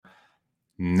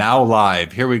Now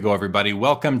live. Here we go, everybody.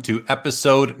 Welcome to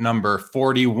episode number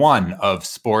 41 of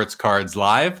Sports Cards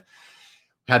Live.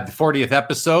 We had the 40th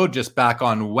episode just back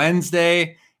on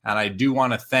Wednesday, and I do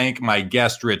want to thank my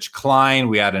guest, Rich Klein.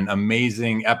 We had an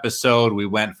amazing episode. We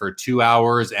went for 2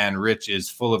 hours, and Rich is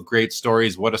full of great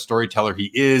stories. What a storyteller he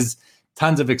is.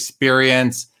 Tons of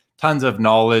experience, tons of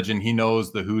knowledge, and he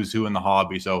knows the who's who in the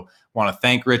hobby. So want to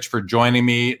thank Rich for joining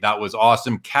me. That was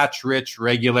awesome. Catch Rich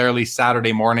regularly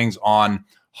Saturday mornings on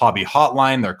Hobby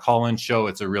Hotline, their call-in show.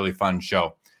 It's a really fun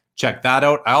show. Check that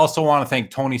out. I also want to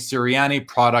thank Tony Sirianni,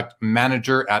 product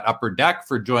manager at Upper Deck,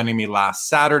 for joining me last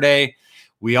Saturday.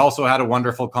 We also had a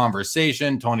wonderful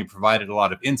conversation. Tony provided a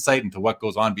lot of insight into what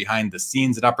goes on behind the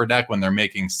scenes at Upper Deck when they're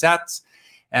making sets.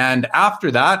 And after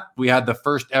that, we had the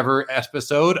first ever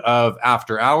episode of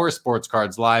After Hours, Sports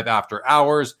Cards Live After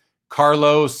Hours.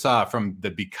 Carlos from the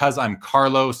Because I'm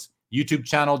Carlos YouTube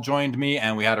channel joined me,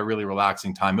 and we had a really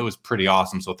relaxing time. It was pretty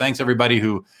awesome. So thanks everybody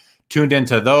who tuned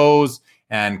into those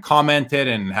and commented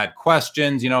and had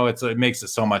questions. You know, it makes it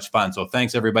so much fun. So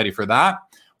thanks everybody for that.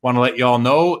 Want to let you all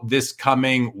know this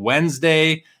coming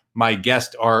Wednesday, my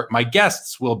guests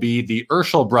will be the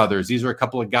Urschel brothers. These are a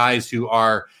couple of guys who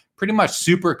are pretty much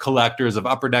super collectors of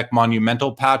Upper Deck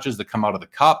monumental patches that come out of the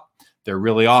cup. They're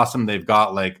really awesome. They've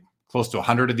got like close to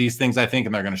 100 of these things, I think,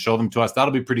 and they're going to show them to us.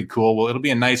 That'll be pretty cool. Well, it'll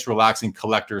be a nice, relaxing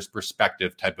collector's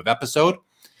perspective type of episode.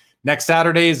 Next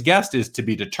Saturday's guest is to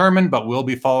be determined, but will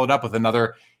be followed up with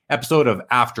another episode of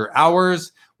After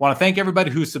Hours. Want to thank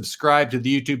everybody who subscribed to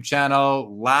the YouTube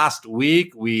channel. Last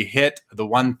week, we hit the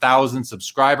 1,000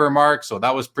 subscriber mark, so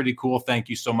that was pretty cool. Thank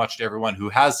you so much to everyone who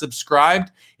has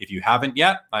subscribed. If you haven't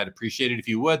yet, I'd appreciate it if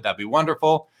you would. That'd be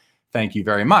wonderful. Thank you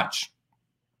very much.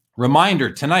 Reminder,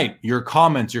 tonight, your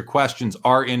comments, your questions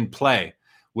are in play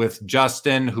with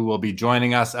Justin, who will be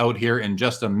joining us out here in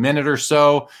just a minute or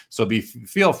so. So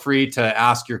feel free to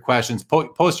ask your questions.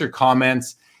 Post your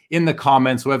comments in the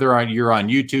comments, whether you're on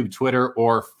YouTube, Twitter,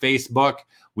 or Facebook.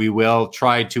 We will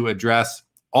try to address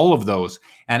all of those.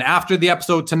 And after the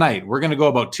episode tonight, we're going to go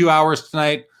about 2 hours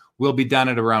tonight. We'll be done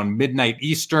at around midnight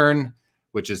Eastern,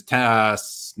 which is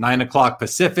 9 o'clock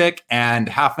Pacific, and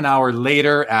half an hour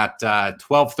later at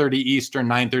 12:30 Eastern,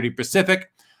 9:30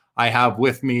 Pacific, I have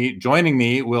with me, joining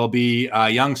me, will be a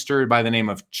youngster by the name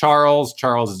of Charles.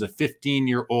 Charles is a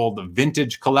 15-year-old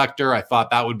vintage collector. I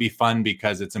thought that would be fun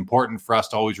because it's important for us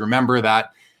to always remember that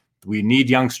we need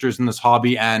youngsters in this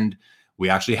hobby, and we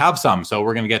actually have some. So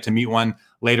we're going to get to meet one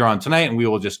later on tonight, and we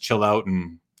will just chill out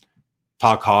and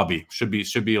talk hobby. Should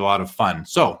be a lot of fun.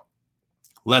 So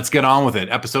let's get on with it.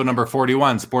 Episode number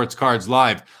 41, Sports Cards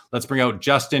Live. Let's bring out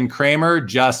Justin Kramer.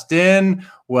 Justin,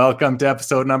 welcome to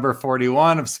episode number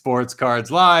 41 of Sports Cards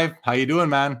Live. How you doing,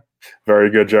 man? Very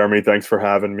good, Jeremy. Thanks for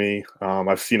having me.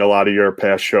 I've seen a lot of your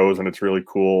past shows, and it's really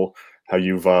cool how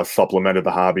you've supplemented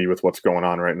the hobby with what's going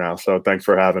on right now. So thanks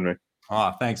for having me.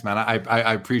 Oh, thanks, man.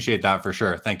 I appreciate that for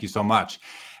sure. Thank you so much.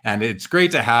 And it's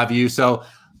great to have you. So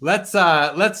let's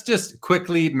just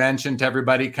quickly mention to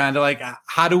everybody kind of like,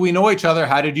 how do we know each other?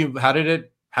 How did you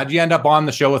end up on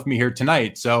the show with me here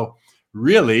tonight? So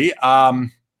really,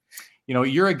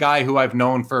 you're a guy who I've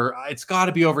known for, it's got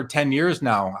to be over 10 years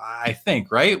now, I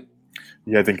think, right?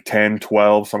 Yeah, I think 10,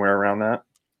 12, somewhere around that.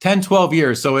 10, 12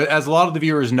 years. So as a lot of the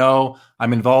viewers know,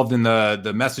 I'm involved in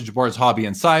the message boards Hobby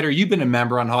Insider. You've been a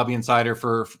member on Hobby Insider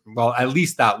for, well, at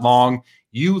least that long.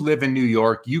 You live in New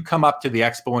York. You come up to the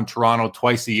expo in Toronto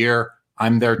twice a year.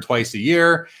 I'm there twice a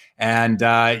year. And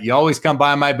you always come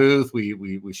by my booth.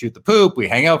 We shoot the poop. We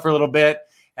hang out for a little bit.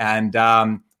 And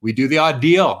we do the odd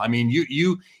deal. I mean,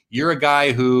 you're a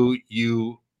guy who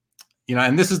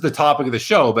and this is the topic of the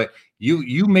show, but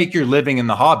you make your living in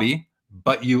the hobby,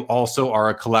 but you also are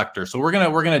a collector. So we're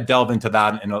gonna delve into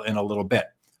that in a little bit.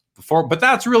 But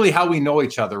that's really how we know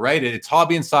each other, right? It's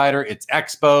Hobby Insider. It's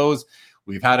expos.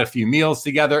 We've had a few meals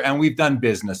together, and we've done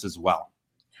business as well.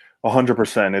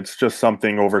 100%. It's just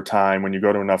something over time when you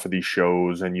go to enough of these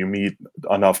shows and you meet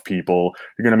enough people,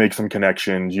 you're going to make some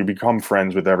connections. You become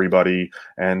friends with everybody,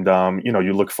 and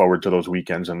you look forward to those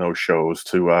weekends and those shows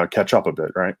to catch up a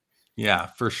bit, right? Yeah,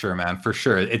 for sure, man. For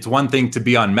sure. It's one thing to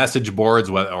be on message boards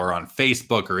or on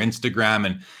Facebook or Instagram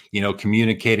and,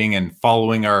 communicating and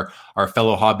following our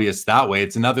fellow hobbyists that way.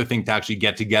 It's another thing to actually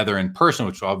get together in person,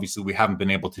 which obviously we haven't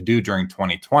been able to do during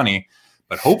 2020.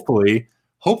 But hopefully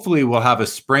we'll have a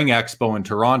spring expo in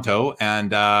Toronto.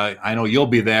 And I know you'll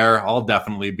be there. I'll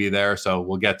definitely be there. So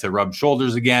we'll get to rub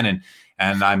shoulders again.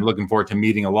 And I'm looking forward to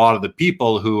meeting a lot of the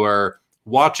people who are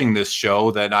watching this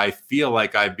show that I feel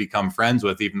like I've become friends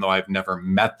with, even though I've never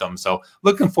met them. So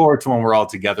looking forward to when we're all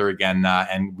together again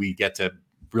and we get to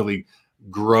really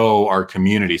grow our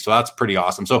community. So that's pretty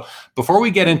awesome. So before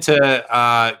we get into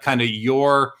kind of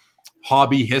your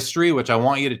hobby history, which I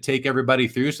want you to take everybody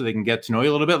through so they can get to know you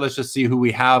a little bit, let's just see who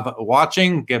we have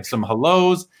watching. Give some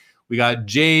hellos. We got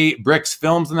Jay Bricks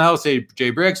Films in the house. Hey, Jay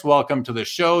Bricks, welcome to the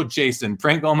show. Jason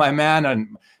Pringle, my man.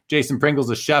 And Jason Pringle's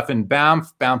a chef in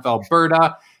Banff,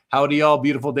 Alberta. Howdy, y'all.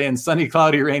 Beautiful day in sunny,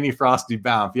 cloudy, rainy, frosty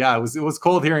Banff. Yeah, it was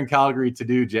cold here in Calgary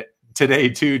today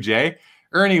too, Jay.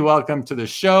 Ernie, welcome to the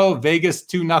show. Vegas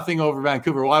 2-0 over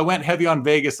Vancouver. Well, I went heavy on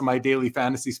Vegas in my daily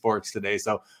fantasy sports today,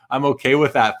 so I'm okay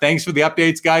with that. Thanks for the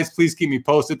updates, guys. Please keep me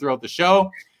posted throughout the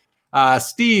show.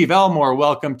 Steve Elmore,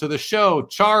 welcome to the show.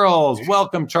 Charles,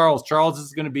 welcome, Charles. Charles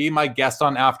is going to be my guest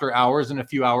on After Hours in a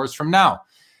few hours from now.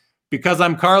 Because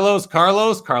I'm Carlos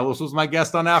was my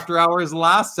guest on After Hours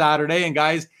last Saturday. And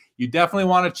guys, you definitely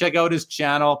want to check out his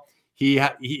channel. He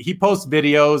posts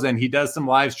videos and he does some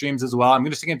live streams as well. I'm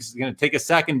just going to take a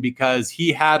second because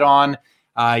he had on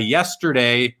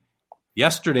yesterday,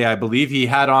 I believe, he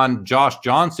had on Josh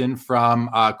Johnson from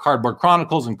Cardboard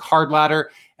Chronicles and Card Ladder.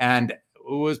 And it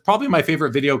was probably my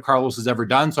favorite video Carlos has ever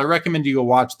done. So I recommend you go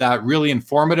watch that. Really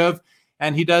informative.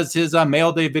 And he does his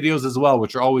mail day videos as well,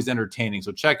 which are always entertaining.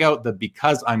 So check out the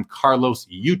Because I'm Carlos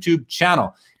YouTube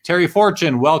channel. Terry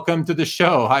Fortune, welcome to the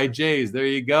show. Hi, Jays. There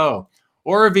you go.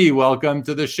 Orvie, welcome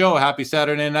to the show. Happy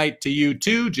Saturday night to you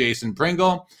too, Jason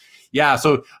Pringle. Yeah,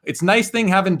 so it's nice thing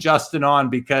having Justin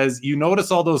on because you notice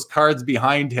all those cards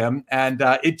behind him, and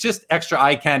it's just extra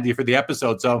eye candy for the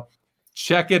episode. So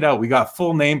check it out. We got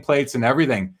full nameplates and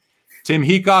everything. Tim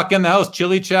Heacock in the house.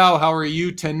 Chili Chow, how are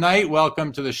you tonight?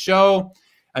 Welcome to the show.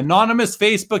 Anonymous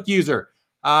Facebook user.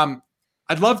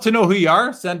 I'd love to know who you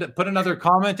are. Put another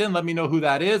comment in. Let me know who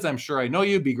that is. I'm sure I know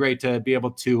you. It'd be great to be able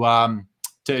to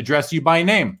address you by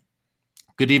name.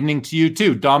 Good evening to you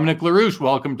too. Dominic LaRouche,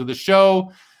 welcome to the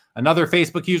show. Another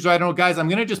Facebook user. I don't know, guys. I'm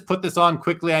going to just put this on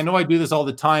quickly. I know I do this all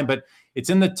the time, but it's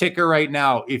in the ticker right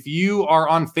now. If you are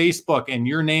on Facebook and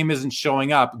your name isn't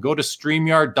showing up, go to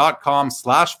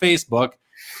StreamYard.com/Facebook.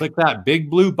 Click that big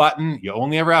blue button. You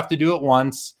only ever have to do it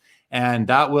once. And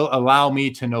that will allow me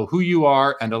to know who you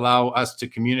are and allow us to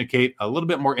communicate a little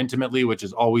bit more intimately, which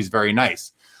is always very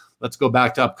nice. Let's go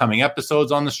back to upcoming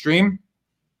episodes on the stream.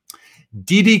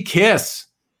 DD Kiss.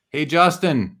 Hey,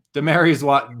 Justin. Damaris is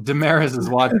watching.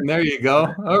 There you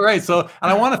go. All right. So,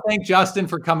 and I want to thank Justin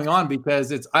for coming on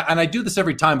because and I do this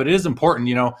every time, but it is important.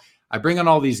 You know, I bring on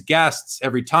all these guests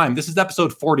every time. This is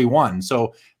episode 41.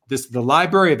 So the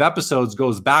library of episodes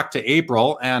goes back to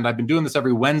April, and I've been doing this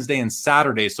every Wednesday and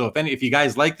Saturday. So if you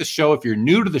guys like the show, if you're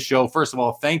new to the show, first of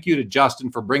all, thank you to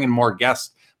Justin for bringing more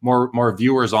guests, more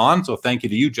viewers on. So thank you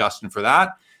to you, Justin, for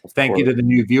that. Thank you to the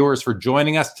new viewers for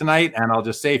joining us tonight. And I'll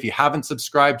just say, if you haven't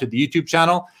subscribed to the YouTube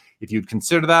channel, if you'd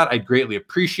consider that, I'd greatly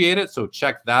appreciate it. So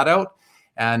check that out.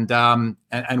 And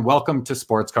welcome to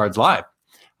Sports Cards Live.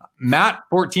 Matt,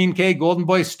 14K, Golden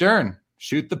Boy Stern,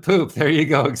 shoot the poop. There you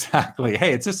go. Exactly.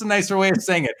 Hey, it's just a nicer way of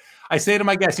saying it. I say to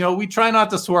my guests, we try not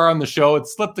to swear on the show.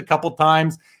 It's slipped a couple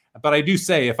times, but I do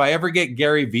say, if I ever get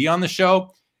Gary V on the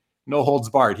show, no holds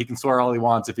barred. He can swear all he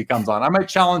wants if he comes on. I might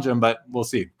challenge him, but we'll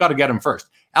see. Got to get him first.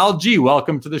 Al G,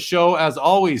 welcome to the show. As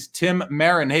always, Tim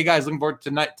Marin. Hey, guys, looking forward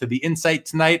to the insight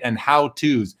tonight and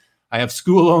how-tos. I have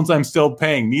school loans I'm still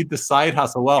paying. Need the side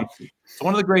hustle. Well, so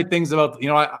one of the great things about,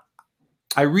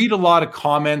 I read a lot of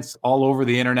comments all over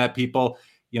the internet, people,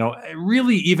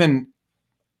 really even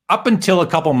up until a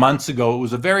couple months ago, it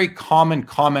was a very common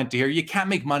comment to hear, you can't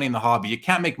make money in the hobby. You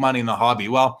can't make money in the hobby.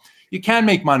 Well, you can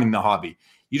make money in the hobby.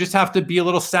 You just have to be a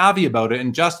little savvy about it.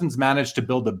 And Justin's managed to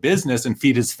build a business and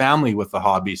feed his family with the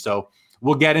hobby. So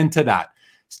we'll get into that.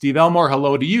 Steve Elmore,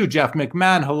 hello to you. Jeff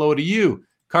McMahon, hello to you.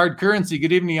 Card Currency,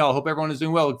 good evening, y'all. Hope everyone is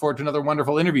doing well. Look forward to another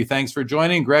wonderful interview. Thanks for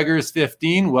joining.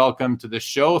 Gregor's15, welcome to the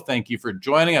show. Thank you for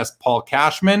joining us. Paul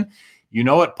Cashman, you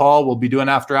know it, Paul. We'll be doing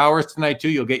After Hours tonight, too.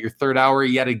 You'll get your third hour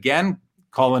yet again.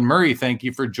 Colin Murray, thank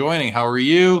you for joining. How are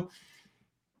you?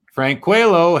 Frank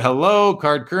Coelho, hello.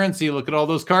 Card Currency, look at all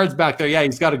those cards back there. Yeah,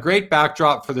 he's got a great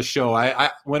backdrop for the show.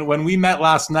 When we met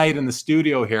last night in the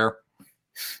studio here,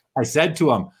 I said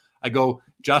to him, I go,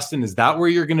 Justin, is that where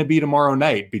you're going to be tomorrow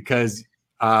night? Because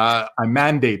I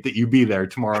mandate that you be there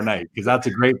tomorrow night, because that's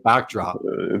a great backdrop.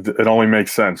 It only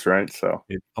makes sense, right? So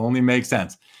it only makes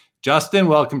sense. Justin,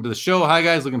 welcome to the show. Hi,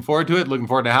 guys. Looking forward to it. Looking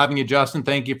forward to having you, Justin.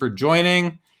 Thank you for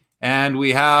joining. And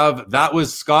that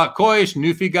was Scott Koish,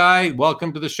 Newfie guy.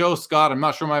 Welcome to the show, Scott. I'm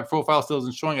not sure my profile still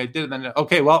isn't showing. I did it then.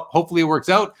 Okay, well, hopefully it works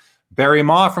out. Barry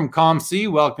Ma from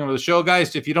ComC, welcome to the show,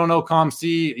 guys. If you don't know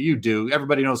ComC, you do.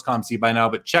 Everybody knows ComC by now,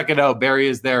 but check it out. Barry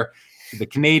is there, the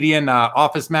Canadian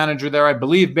office manager there, I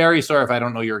believe. Barry, sorry if I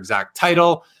don't know your exact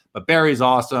title, But Barry's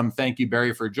awesome. Thank you,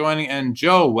 Barry, for joining. And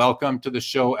Joe, welcome to the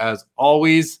show as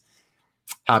always.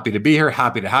 Happy to be here.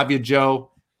 Happy to have you,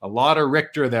 Joe. A lot of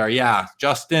Richter there. Yeah,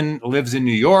 Justin lives in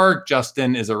New York.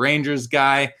 Justin is a Rangers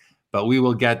guy, but we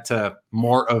will get to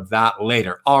more of that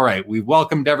later. All right, we've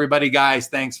welcomed everybody, guys.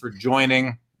 Thanks for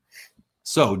joining.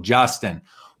 So, Justin,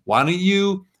 why don't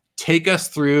you take us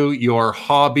through your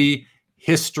hobby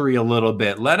history a little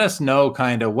bit? Let us know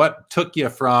kind of what took you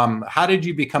from, how did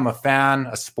you become a fan,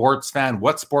 a sports fan?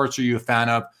 What sports are you a fan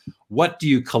of? What do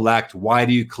you collect? Why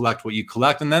do you collect what you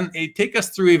collect? And then take us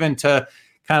through even to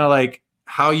kind of like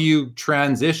how you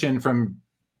transition from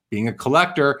being a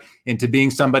collector into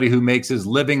being somebody who makes his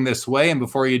living this way. And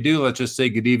before you do, let's just say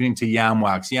good evening to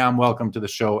Yamwax. Yam, welcome to the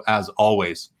show as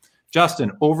always.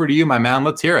 Justin, over to you, my man.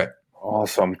 Let's hear it.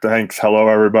 Awesome. Thanks. Hello,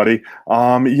 everybody.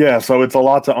 So it's a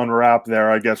lot to unwrap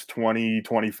there. I guess 20,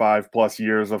 25 plus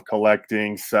years of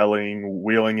collecting, selling,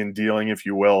 wheeling and dealing, if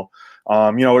you will.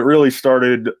 It really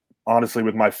started, honestly,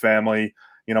 with my family.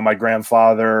 My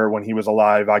grandfather, when he was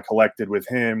alive, I collected with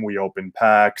him. We opened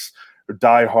packs.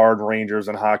 Die-hard Rangers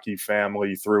and hockey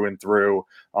family through and through.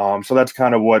 So that's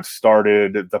kind of what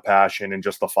started the passion and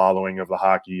just the following of the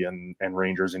hockey and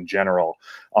Rangers in general.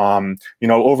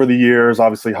 Over the years,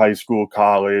 obviously high school,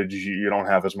 college, you don't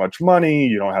have as much money,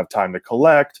 you don't have time to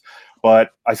collect,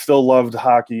 but I still loved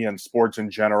hockey and sports in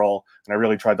general. And I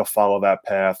really tried to follow that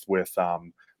path with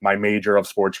my major of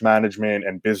sports management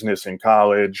and business in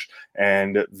college.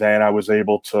 And then I was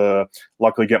able to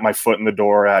luckily get my foot in the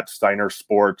door at Steiner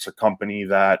Sports, a company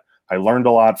that I learned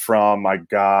a lot from.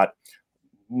 It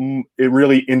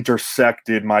really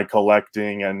intersected my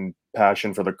collecting and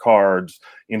passion for the cards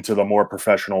into the more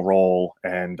professional role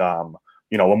and, a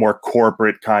more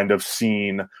corporate kind of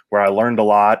scene where I learned a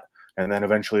lot and then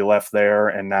eventually left there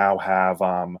and now have,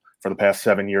 for the past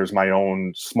 7 years, my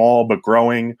own small but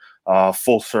growing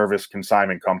full-service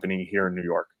consignment company here in New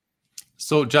York.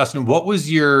 So, Justin, what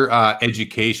was your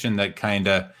education that kind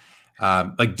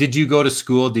of, did you go to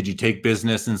school? Did you take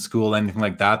business in school, anything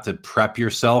like that to prep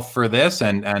yourself for this?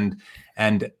 And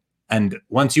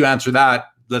once you answer that,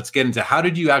 let's get into how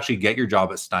did you actually get your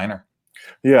job at Steiner?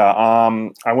 Yeah,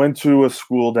 I went to a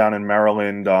school down in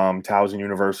Maryland, Towson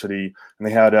University, and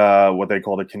they had what they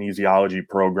called a kinesiology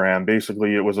program.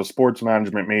 Basically, it was a sports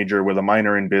management major with a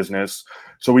minor in business.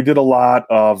 So we did a lot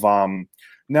of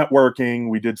networking.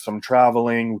 We did some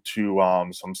traveling to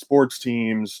some sports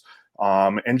teams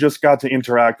and just got to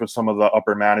interact with some of the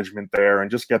upper management there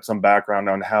and just get some background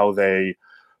on how they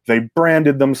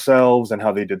branded themselves and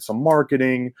how they did some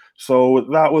marketing. So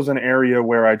that was an area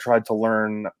where I tried to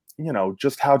learn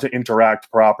just how to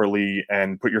interact properly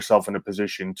and put yourself in a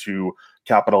position to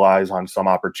capitalize on some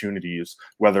opportunities,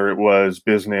 whether it was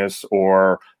business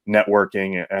or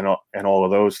networking and all of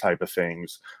those type of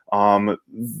things.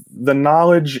 The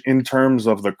knowledge in terms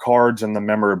of the cards and the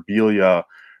memorabilia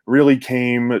really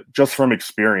came just from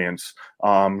experience,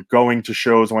 going to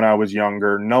shows when I was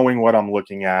younger, knowing what I'm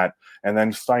looking at, and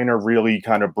then Steiner really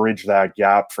kind of bridged that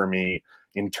gap for me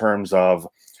in terms of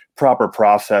proper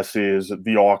processes,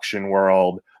 the auction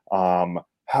world,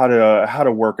 how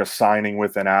to work a signing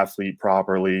with an athlete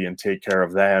properly and take care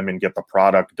of them and get the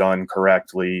product done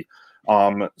correctly.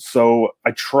 So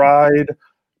I tried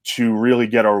to really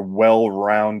get a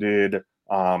well-rounded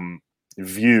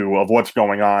view of what's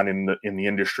going on in the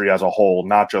industry as a whole,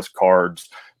 not just cards,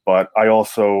 but I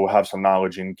also have some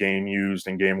knowledge in game used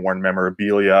and game worn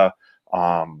memorabilia,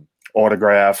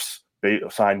 autographs,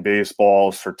 signed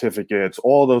baseballs, certificates,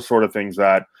 all those sort of things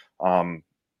that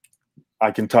I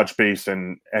can touch base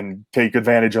and take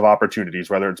advantage of opportunities,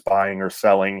 whether it's buying or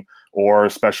selling, or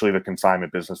especially the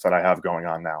consignment business that I have going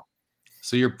on now.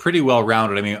 So you're pretty well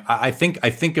rounded. I mean, I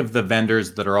think of the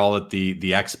vendors that are all at the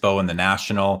expo and the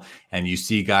national, and you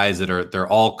see guys that they're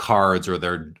all cards or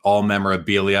they're all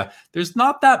memorabilia. There's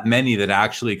not that many that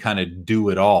actually kind of do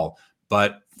it all.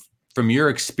 But from your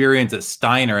experience at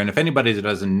Steiner, and if anybody that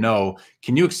doesn't know,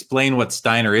 can you explain what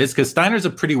Steiner is? Because Steiner's a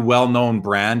pretty well-known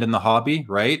brand in the hobby,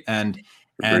 right? And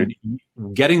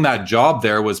getting that job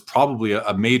there was probably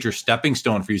a major stepping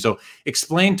stone for you. So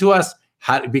explain to us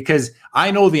how, because I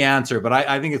know the answer, but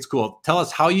I think it's cool. Tell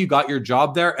us how you got your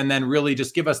job there, and then really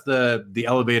just give us the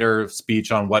elevator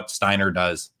speech on what Steiner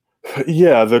does.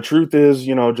 Yeah, the truth is,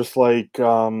 just like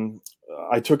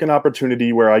I took an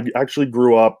opportunity where I actually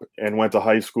grew up and went to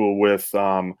high school with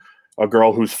a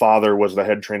girl whose father was the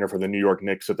head trainer for the New York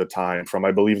Knicks at the time, from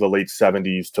I believe the late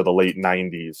 70s to the late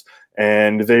 90s.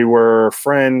 And they were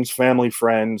friends, family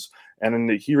friends.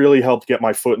 And he really helped get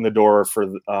my foot in the door for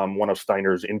one of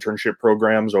Steiner's internship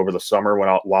programs over the summer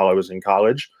while I was in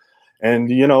college.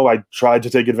 And, I tried to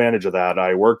take advantage of that.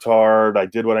 I worked hard. I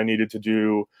did what I needed to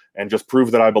do and just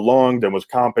proved that I belonged and was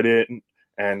competent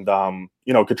and,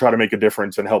 could try to make a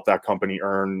difference and help that company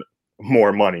earn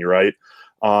more money. Right.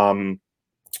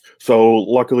 So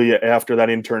luckily after that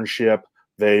internship,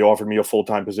 they offered me a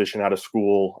full-time position out of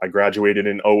school. I graduated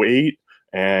in '08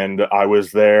 and I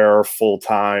was there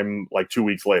full-time like 2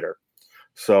 weeks later.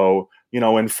 So,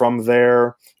 and from there,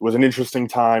 it was an interesting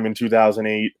time in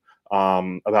 2008.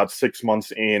 About 6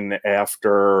 months in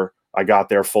after I got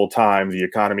there full time, the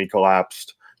economy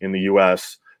collapsed in the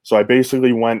US. So I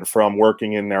basically went from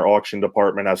working in their auction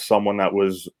department as someone that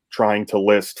was trying to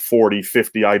list 40,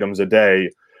 50 items a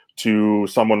day to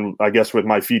someone, I guess, with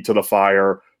my feet to the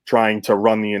fire, trying to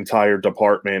run the entire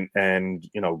department and,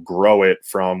 grow it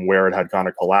from where it had kind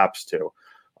of collapsed to.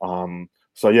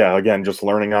 So yeah, again, just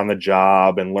learning on the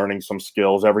job and learning some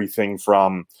skills, everything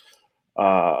from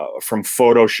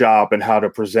Photoshop and how to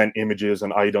present images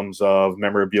and items of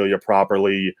memorabilia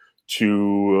properly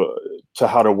to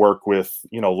how to work with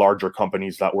larger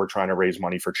companies that were trying to raise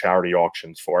money for charity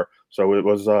auctions for. So it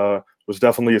was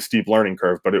definitely a steep learning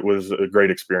curve, but it was a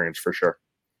great experience for sure.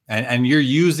 And you're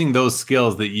using those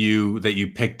skills that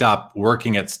you picked up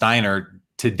working at Steiner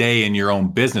today in your own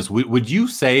business. Would you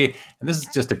say, and this is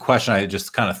just a question I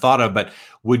just kind of thought of, but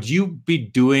would you be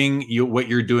doing what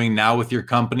you're doing now with your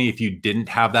company if you didn't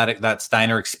have that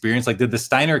Steiner experience? Like, did the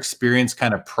Steiner experience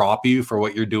kind of prop you for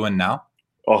what you're doing now?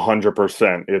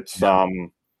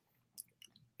 100%.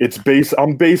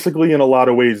 I'm basically in a lot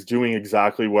of ways doing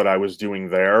exactly what I was doing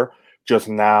there, just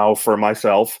now for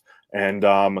myself. And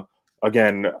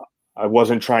again, I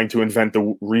wasn't trying to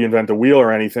reinvent the wheel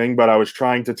or anything, but I was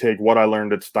trying to take what I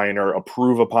learned at Steiner,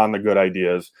 improve upon the good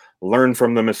ideas, learn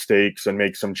from the mistakes, and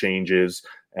make some changes,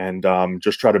 and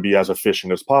just try to be as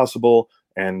efficient as possible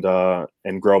and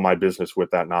grow my business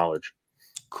with that knowledge.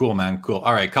 Cool, man. Cool.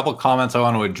 All right. A couple of comments I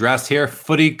want to address here.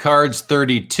 Footy Cards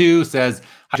 32 says,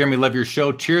 "Hi, Jeremy, love your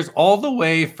show. Cheers all the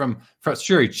way from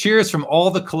cheers from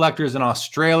all the collectors in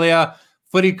Australia.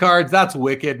 Footy Cards, that's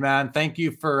wicked, man. Thank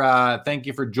you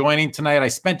for joining tonight. I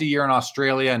spent a year in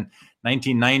Australia in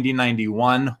 1990,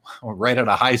 91, right out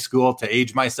of high school to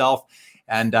age myself.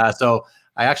 And so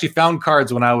I actually found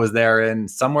cards when I was there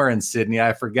somewhere in Sydney.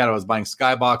 I forget. I was buying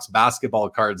Skybox basketball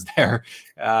cards there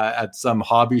at some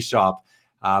hobby shop.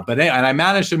 But anyway, and I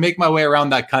managed to make my way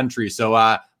around that country. So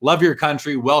love your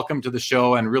country. Welcome to the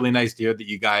show. And really nice to hear that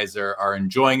you guys are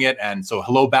enjoying it. And so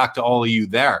hello back to all of you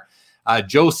there.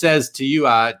 Joe says to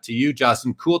you,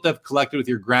 Justin, cool to have collected with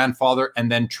your grandfather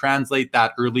and then translate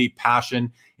that early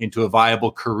passion into a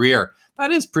viable career.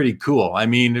 That is pretty cool. I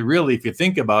mean, really, if you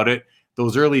think about it,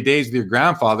 those early days with your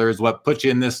grandfather is what put you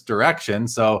in this direction.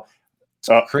 So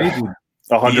it's crazy.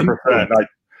 100%.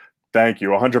 Thank you.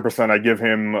 100%. I give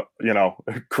him,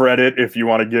 credit if you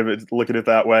want to look at it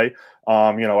that way.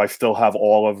 I still have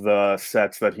all of the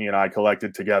sets that he and I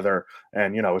collected together,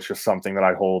 and it's just something that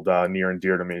I hold near and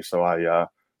dear to me. So I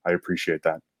appreciate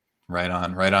that. Right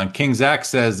on, right on. King Zach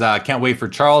says, can't wait for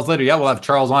Charles later. Yeah, we'll have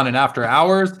Charles on in after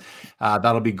hours.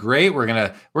 That'll be great. We're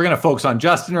gonna focus on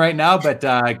Justin right now,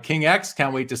 but King X,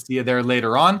 can't wait to see you there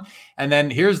later on. And then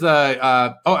here's the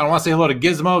I want to say hello to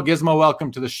Gizmo. Gizmo,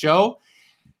 welcome to the show.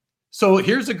 So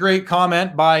here's a great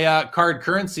comment by Card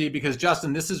Currency, because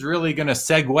Justin, this is really going to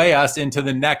segue us into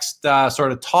the next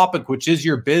sort of topic, which is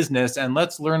your business, and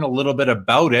let's learn a little bit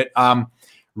about it.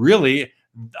 Really,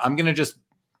 I'm going to just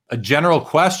a general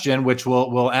question, which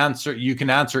we'll answer. You can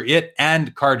answer it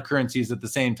and Card Currencies at the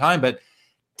same time, but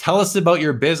tell us about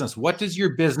your business. What does your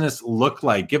business look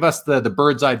like? Give us the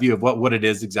bird's eye view of what it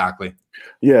is exactly.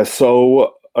 Yeah.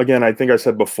 So again, I think I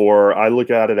said before, I look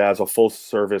at it as a full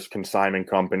service consignment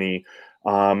company.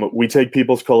 We take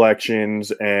people's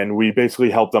collections and we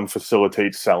basically help them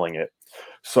facilitate selling it.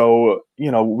 So,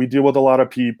 we deal with a lot of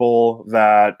people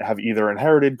that have either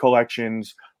inherited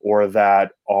collections or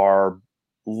that are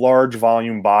large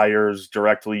volume buyers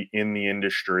directly in the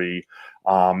industry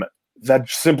that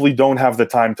simply don't have the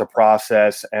time to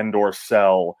process and or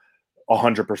sell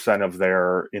 100% of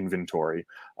their inventory.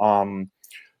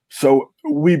 So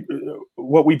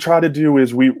what we try to do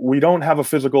is we don't have a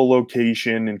physical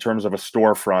location in terms of a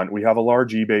storefront. We have a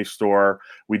large eBay store.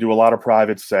 We do a lot of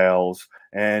private sales.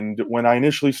 And when I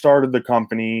initially started the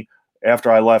company, after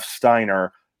I left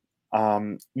Steiner,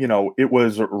 it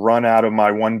was run out of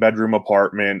my 1-bedroom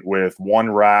apartment with one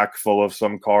rack full of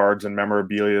some cards and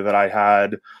memorabilia that I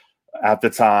had at the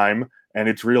time. And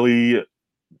it's really,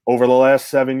 over the last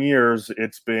 7 years,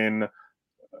 it's been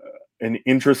an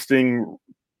interesting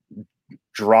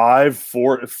drive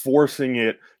for forcing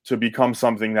it to become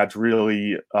something that's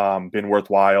really been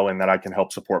worthwhile and that I can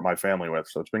help support my family with.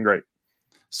 So it's been great.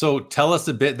 So tell us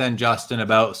a bit then, Justin,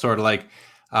 about sort of like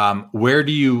where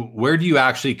do you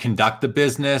actually conduct the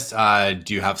business?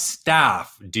 Do you have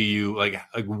staff? Do you like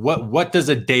what does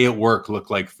a day at work look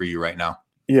like for you right now?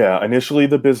 Yeah, initially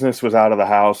the business was out of the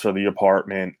house or the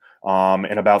apartment.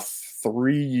 And about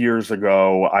 3 years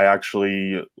ago, I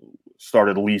actually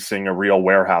started leasing a real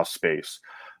warehouse space.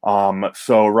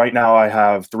 So right now I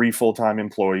have 3 full-time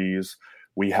employees.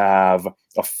 We have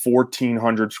a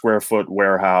 1,400 square foot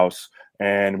warehouse,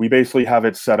 and we basically have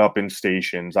it set up in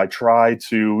stations. I try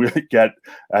to get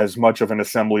as much of an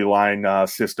assembly line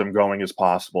system going as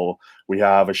possible. We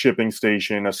have a shipping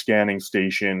station, a scanning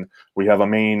station. We have a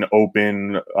main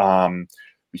open,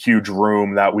 huge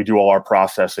room that we do all our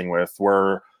processing with.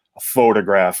 We're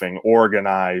photographing,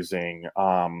 organizing,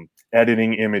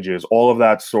 editing images, all of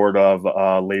that sort of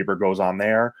labor goes on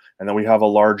there. And then we have a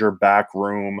larger back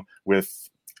room with,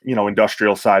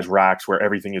 industrial size racks where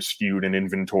everything is skewed and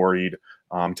inventoried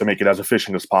to make it as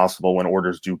efficient as possible when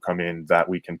orders do come in, that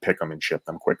we can pick them and ship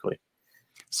them quickly.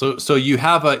 So you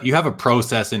have a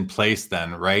process in place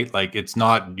then, right? Like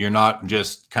you're not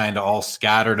just kind of all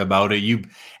scattered about it.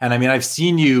 And I mean, I've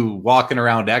seen you walking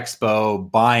around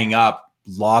Expo buying up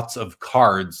lots of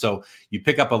cards. So you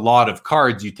pick up a lot of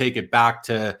cards, you take it back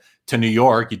to New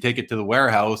York, you take it to the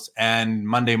warehouse, and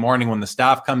Monday morning when the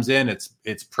staff comes in,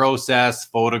 it's process,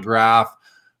 photograph,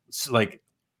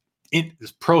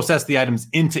 process the items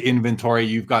into inventory.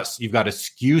 You've got a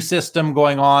SKU system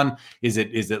going on. Is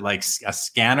it like a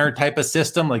scanner type of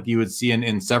system like you would see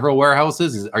in several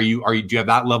warehouses? Do you have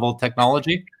that level of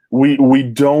technology? We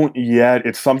don't yet.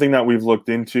 It's something that we've looked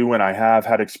into, and I have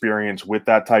had experience with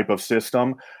that type of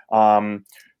system.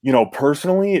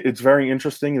 Personally, it's very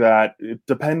interesting that it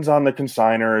depends on the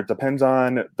consignor. It depends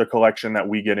on the collection that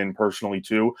we get in personally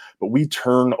too. But we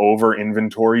turn over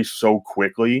inventory so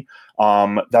quickly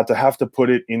that to have to put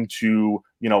it into,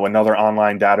 another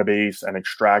online database and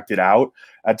extract it out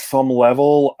at some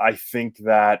level, I think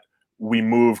that we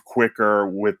move quicker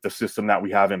with the system that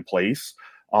we have in place.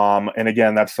 And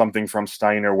again, that's something from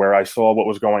Steiner where I saw what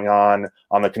was going on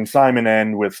the consignment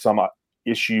end with some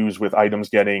issues with items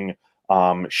getting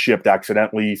shipped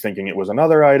accidentally, thinking it was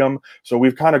another item. So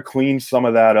we've kind of cleaned some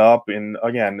of that up in,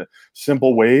 again,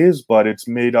 simple ways, but it's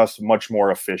made us much more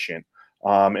efficient.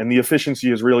 And the efficiency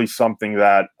is really something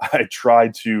that I try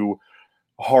to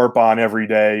harp on every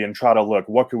day and try to look,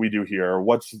 what can we do here?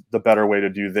 What's the better way to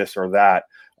do this or that?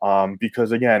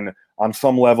 Because again, on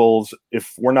some levels,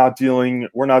 if we're not dealing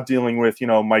with,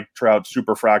 Mike Trout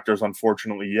superfractors,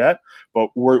 unfortunately yet, but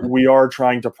we are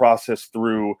trying to process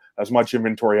through as much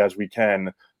inventory as we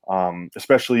can,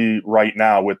 especially right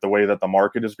now with the way that the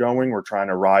market is going. We're trying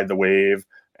to ride the wave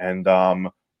and,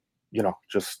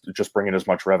 just bring in as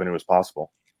much revenue as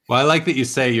possible. Well, I like that you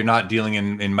say you're not dealing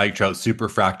in Mike Trout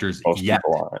superfractors yet.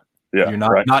 People aren't. Yeah, you're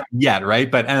not yet, right?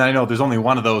 But and I know there's only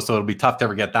one of those, so it'll be tough to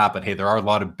ever get that. But hey, there are a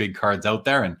lot of big cards out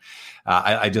there, and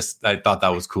I thought that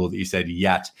was cool that you said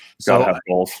yet. So gotta have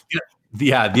goals.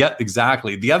 Yeah,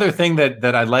 exactly. The other thing that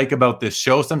I like about this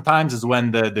show sometimes is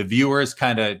when the viewers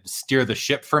kind of steer the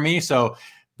ship for me. So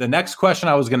the next question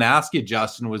I was going to ask you,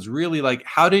 Justin, was really like,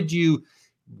 how did you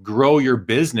grow your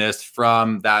business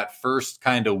from that first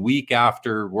kind of week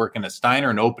after working at Steiner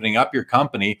and opening up your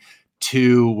company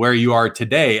to where you are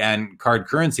today? And Card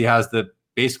Currency has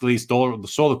basically stole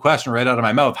the question right out of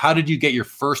my mouth. How did you get your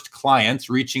first clients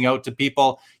reaching out to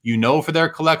people for their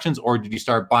collections, or did you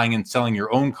start buying and selling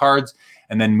your own cards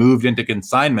and then moved into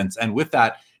consignments? And with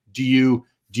that, do you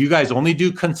guys only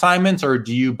do consignments, or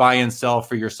do you buy and sell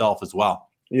for yourself as well?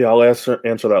 Yeah, I'll answer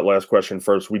that last question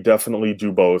first. We definitely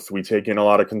do both. We take in a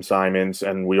lot of consignments,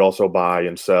 and we also buy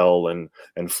and sell and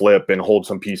flip and hold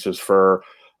some pieces for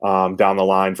down the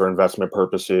line for investment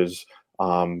purposes,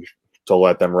 to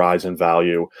let them rise in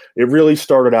value. It really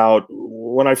started out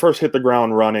when I first hit the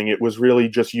ground running. It was really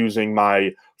just using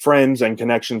my friends and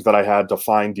connections that I had to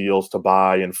find deals to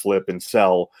buy and flip and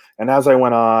sell. And as I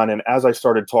went on and as I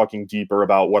started talking deeper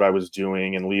about what I was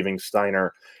doing and leaving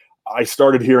Steiner, I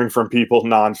started hearing from people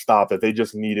nonstop that they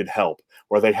just needed help,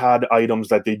 or they had items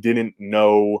that they didn't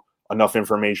know enough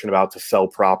information about to sell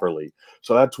properly.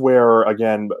 So that's where,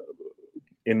 again,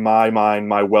 in my mind,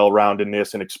 my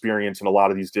well-roundedness and experience in a lot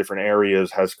of these different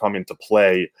areas has come into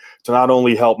play to not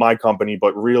only help my company,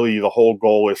 but really the whole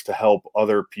goal is to help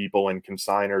other people and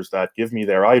consigners that give me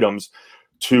their items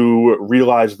to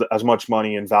realize as much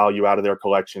money and value out of their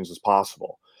collections as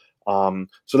possible.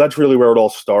 So that's really where it all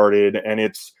started. And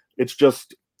it's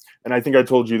just and I think I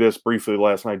told you this briefly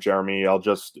last night, Jeremy, I'll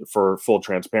just, for full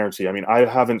transparency, I mean, I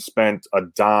haven't spent a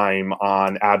dime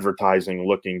on advertising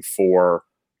looking for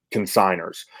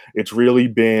consigners. It's really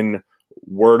been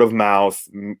word of mouth,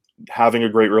 having a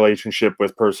great relationship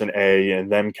with person A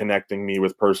and them connecting me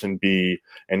with person B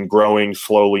and growing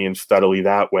slowly and steadily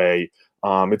that way.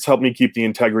 It's helped me keep the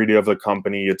integrity of the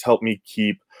company. It's helped me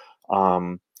keep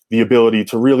the ability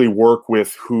to really work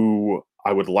with who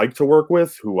I would like to work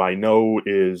with, who I know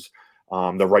is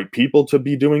the right people to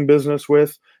be doing business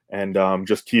with, and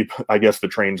just keep, I guess, the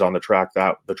train on the track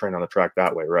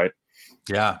that way, right?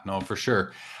 Yeah, no, for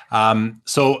sure.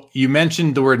 So you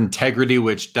mentioned the word integrity,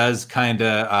 which does kind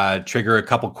of trigger a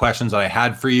couple questions that I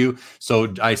had for you.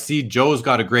 So I see Joe's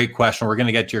got a great question. We're going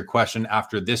to get to your question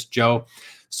after this, Joe.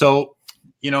 So,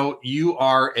 you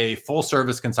are a full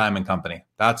service consignment company.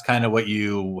 That's kind of what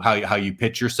how you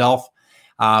pitch yourself.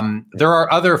 There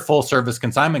are other full service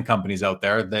consignment companies out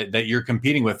there that you're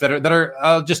competing with that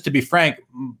are just to be frank,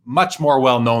 much more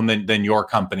well known than your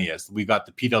company is. We've got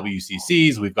the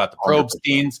PWCCs, we've got the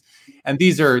Probesteins, and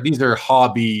these are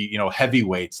hobby,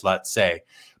 heavyweights, let's say.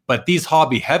 But these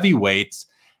hobby heavyweights,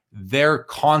 they're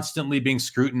constantly being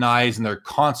scrutinized and they're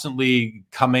constantly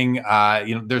coming.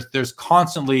 There's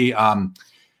constantly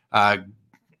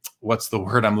what's the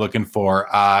word I'm looking for?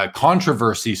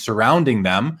 Controversy surrounding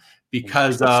them.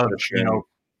 Because of,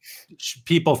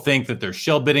 people think that there's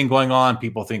shill bidding going on.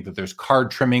 People think that there's card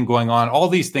trimming going on. All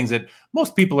these things that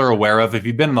most people are aware of. If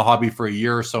you've been in the hobby for a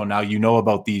year or so now, you know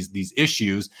about these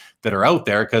issues that are out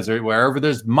there, because wherever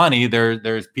there's money,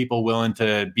 there's people willing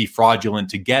to be fraudulent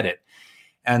to get it.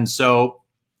 And so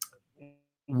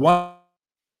one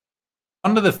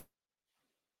of the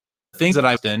things that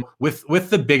I've done with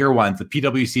the bigger ones, the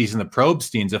PWCs and the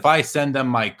Probesteins, if I send them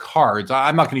my cards,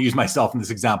 I'm not going to use myself in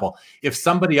this example. If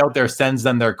somebody out there sends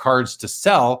them their cards to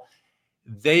sell,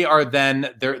 they are then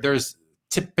there's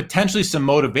potentially some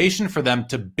motivation for them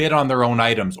to bid on their own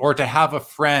items, or to have a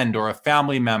friend or a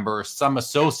family member or some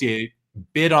associate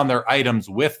bid on their items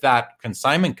with that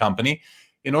consignment company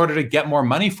in order to get more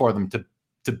money for them, to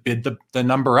bid the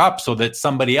number up so that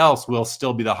somebody else will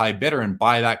still be the high bidder and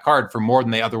buy that card for more than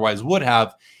they otherwise would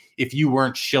have if you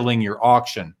weren't shilling your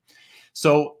auction.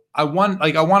 So I want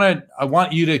to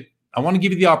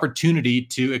give you the opportunity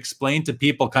to explain to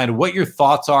people kind of what your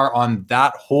thoughts are on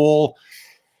that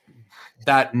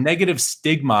negative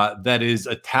stigma that is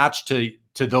attached to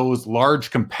those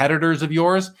large competitors of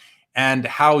yours, and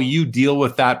how you deal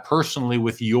with that personally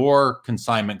with your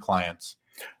consignment clients.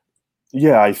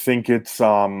 Yeah, I think it's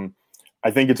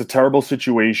a terrible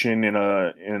situation in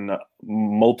a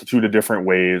multitude of different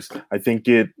ways. I think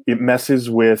it messes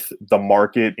with the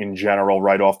market in general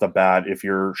right off the bat if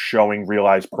you're showing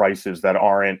realized prices that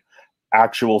aren't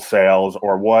actual sales,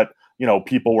 or what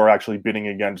people were actually bidding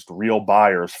against real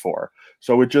buyers for.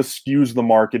 So it just skews the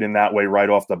market in that way right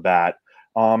off the bat.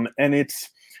 And it's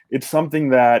something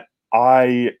that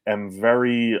I am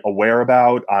very aware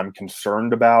about, I'm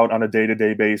concerned about on a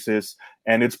day-to-day basis,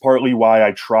 and it's partly why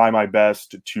I try my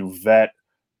best to vet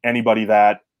anybody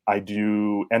that I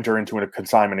do enter into a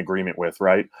consignment agreement with,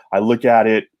 right? I look at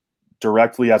it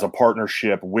directly as a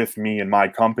partnership with me and my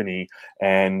company,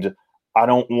 and I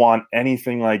don't want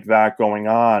anything like that going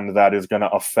on that is going to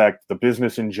affect the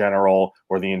business in general,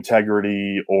 or the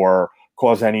integrity, or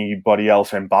cause anybody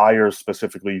else and buyers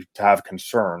specifically to have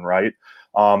concern, right?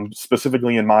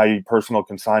 Specifically in my personal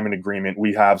consignment agreement,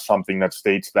 we have something that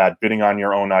states that bidding on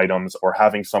your own items, or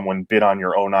having someone bid on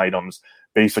your own items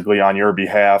basically on your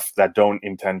behalf that don't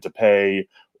intend to pay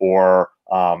or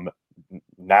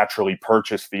naturally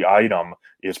purchase the item,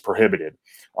 is prohibited.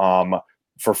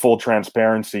 For full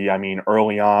transparency, I mean,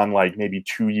 early on, like maybe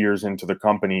 2 years into the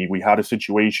company, we had a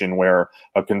situation where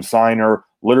a consignor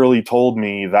literally told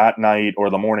me that night or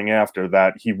the morning after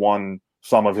that he won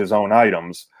some of his own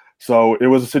items. So it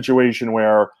was a situation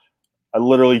where I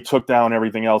literally took down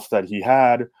everything else that he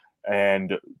had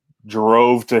and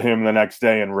drove to him the next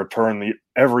day and returned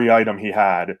every item he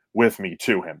had with me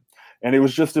to him. And it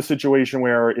was just a situation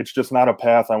where it's just not a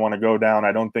path I want to go down.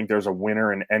 I don't think there's a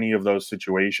winner in any of those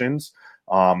situations.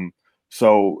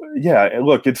 So yeah,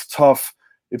 look, it's tough.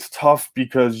 It's tough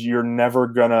because you're never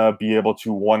going to be able to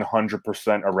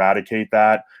 100% eradicate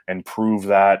that and prove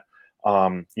that,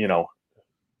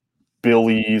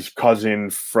 Billy's cousin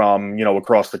from,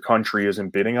 across the country isn't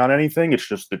bidding on anything. It's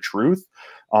just the truth.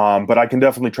 But I can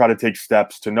definitely try to take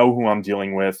steps to know who I'm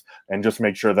dealing with and just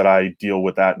make sure that I deal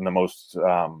with that in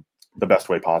the best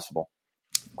way possible.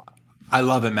 I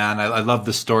love it, man. I love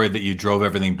the story that you drove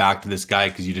everything back to this guy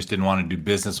because you just didn't want to do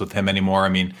business with him anymore. I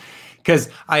mean, because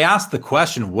I asked the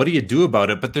question, what do you do about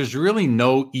it? But there's really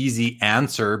no easy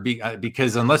answer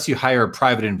because unless you hire a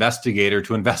private investigator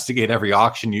to investigate every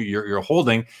auction you're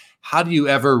holding, how do you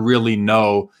ever really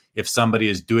know if somebody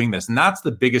is doing this? And that's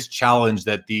the biggest challenge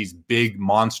that these big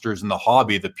monsters in the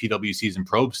hobby, the PWCs and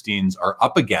Probsteins, are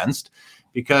up against,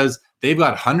 because they've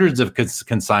got hundreds of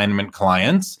consignment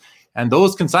clients, and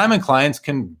those consignment clients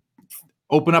can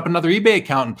open up another eBay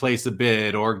account and place a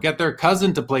bid, or get their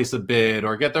cousin to place a bid,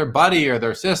 or get their buddy or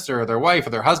their sister or their wife or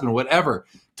their husband, whatever,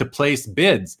 to place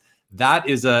bids.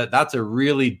 That's a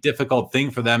really difficult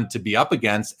thing for them to be up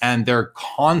against, and they're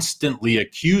constantly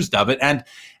accused of it. And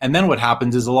then what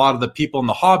happens is a lot of the people in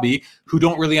the hobby who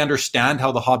don't really understand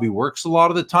how the hobby works a lot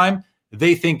of the time,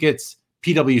 they think it's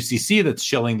PWCC that's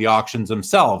shilling the auctions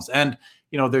themselves. And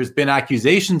there's been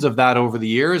accusations of that over the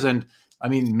years, and I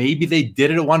mean, maybe they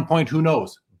did it at one point, who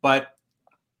knows? But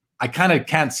I kind of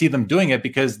can't see them doing it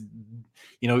because,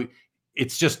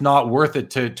 it's just not worth it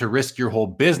to risk your whole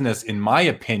business, in my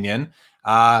opinion.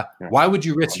 Why would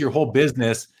you risk your whole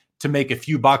business to make a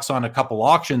few bucks on a couple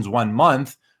auctions one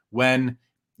month when,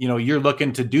 you're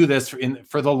looking to do this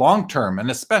for the long term?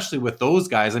 And especially with those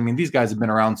guys, I mean, these guys have been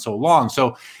around so long.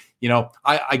 So,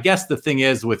 I guess the thing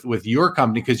is with your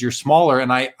company, because you're smaller,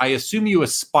 and I assume you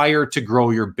aspire to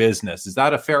grow your business. Is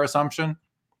that a fair assumption?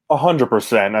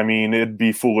 100%. I mean, it'd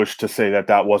be foolish to say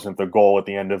that wasn't the goal at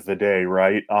the end of the day,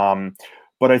 right?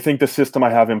 But I think the system I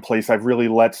have in place, I've really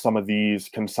let some of these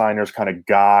consigners kind of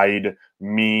guide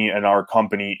me and our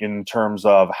company in terms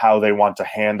of how they want to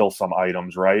handle some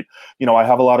items, right? I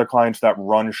have a lot of clients that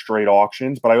run straight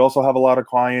auctions, but I also have a lot of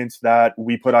clients that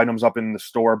we put items up in the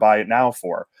store, buy it now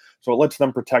for. So it lets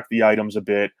them protect the items a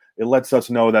bit. It lets us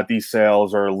know that these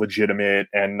sales are legitimate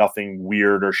and nothing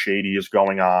weird or shady is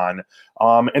going on.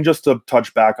 And just to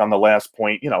touch back on the last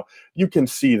point, you can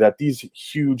see that these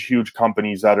huge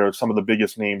companies that are some of the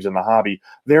biggest names in the hobby,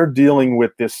 they're dealing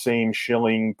with this same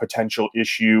shilling potential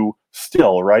issue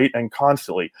still, right? And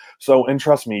constantly. So, and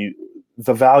trust me,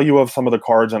 the value of some of the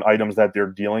cards and items that they're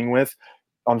dealing with,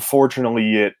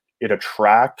 unfortunately, it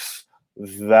attracts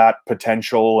that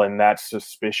potential and that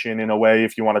suspicion, in a way,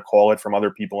 if you want to call it, from other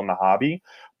people in the hobby.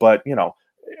 But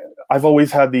I've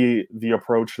always had the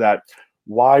approach that,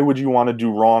 why would you want to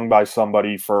do wrong by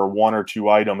somebody for one or two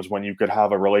items when you could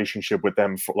have a relationship with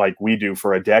them like we do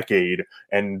for a decade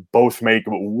and both make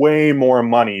way more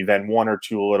money than one or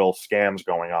two little scams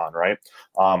going on, right?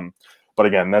 But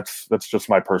again, that's just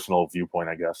my personal viewpoint,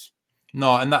 I guess.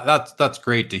 No, and that's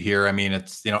great to hear. I mean,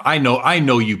 it's, I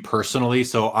know you personally,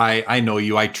 so I know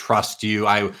you, I trust you.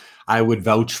 I would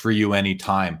vouch for you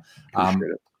anytime.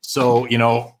 So,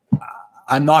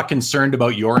 I'm not concerned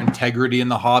about your integrity in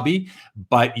the hobby,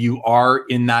 but you are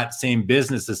in that same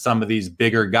business as some of these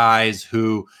bigger guys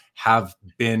who have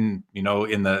been, in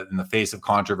the face of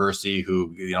controversy,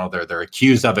 who, they're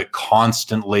accused of it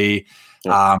constantly.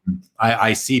 Yeah.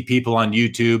 I see people on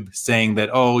YouTube saying that,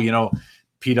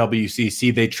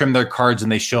 PWCC, they trim their cards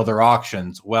and they show their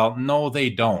auctions. Well, no,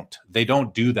 they don't. They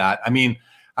don't do that. I mean,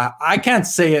 I can't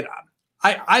say it.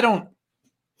 I don't.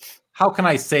 How can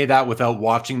I say that without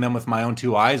watching them with my own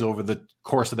two eyes over the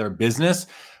course of their business?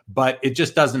 But it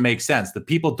just doesn't make sense. The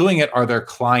people doing it are their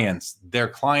clients. Their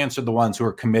clients are the ones who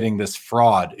are committing this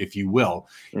fraud, if you will.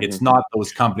 Mm-hmm. It's not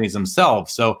those companies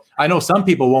themselves. So I know some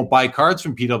people won't buy cards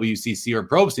from PWCC or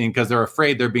Probstein because they're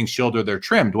afraid they're being shilled or they're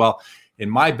trimmed. Well, in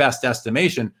my best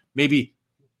estimation, maybe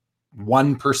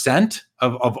 1%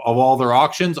 of all their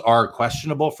auctions are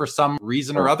questionable for some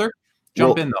reason or other.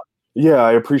 Jump in, though. Yeah,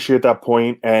 I appreciate that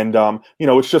point. And,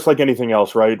 it's just like anything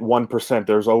else, right? 1%,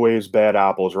 there's always bad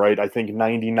apples, right? I think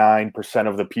 99%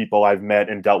 of the people I've met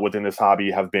and dealt with in this hobby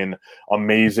have been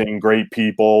amazing, great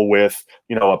people with,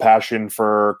 a passion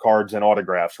for cards and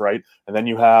autographs, right? And then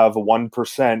you have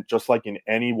 1%, just like in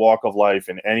any walk of life,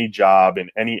 in any job, in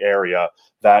any area,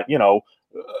 that,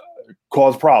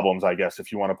 cause problems, I guess,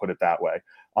 if you want to put it that way.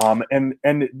 And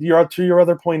to your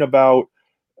other point about,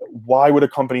 why would a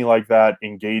company like that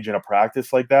engage in a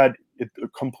practice like that? It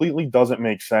completely doesn't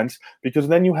make sense, because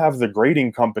then you have the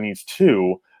grading companies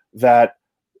too, that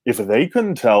if they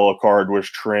couldn't tell a card was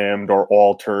trimmed or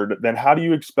altered, then how do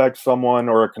you expect someone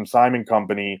or a consignment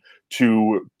company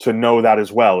to know that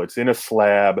as well? It's in a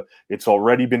slab. It's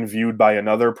already been viewed by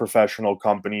another professional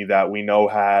company that we know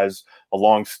has a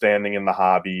long standing in the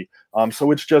hobby.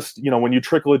 So it's just, when you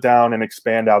trickle it down and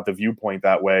expand out the viewpoint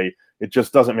that way, it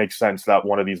just doesn't make sense that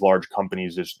one of these large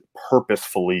companies is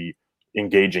purposefully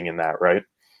engaging in that, right?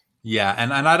 Yeah,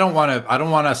 and I don't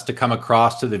want us to come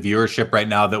across to the viewership right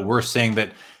now that we're saying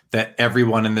that that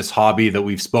everyone in this hobby that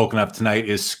we've spoken of tonight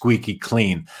is squeaky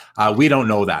clean. We don't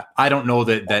know that. I don't know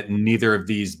that neither of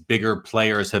these bigger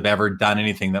players have ever done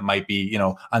anything that might be,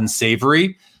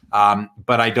 unsavory. But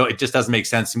it just doesn't make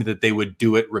sense to me that they would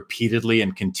do it repeatedly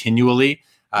and continually,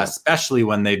 especially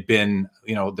when they've been,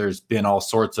 there's been all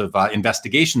sorts of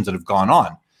investigations that have gone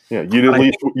on. Yeah, you at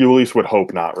least would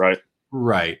hope not, right?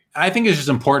 Right. I think it's just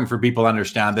important for people to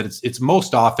understand that it's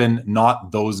most often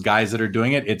not those guys that are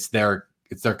doing it. It's their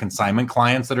consignment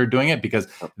clients that are doing it, because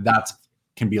that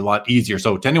can be a lot easier.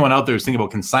 So to anyone out there who's thinking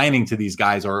about consigning to these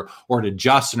guys or to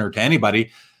Justin or to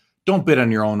anybody, don't bid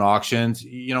on your own auctions.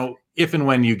 If and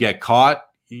when you get caught,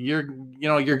 you're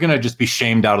going to just be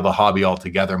shamed out of the hobby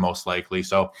altogether, most likely.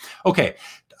 So, okay.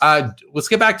 Let's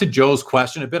get back to Joe's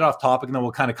question, a bit off topic, and then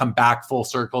we'll kind of come back full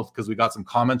circle because we got some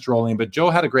comments rolling. But Joe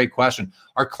had a great question.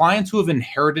 Are clients who have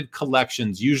inherited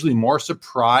collections usually more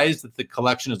surprised that the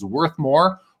collection is worth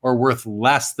more or worth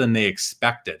less than they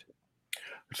expected?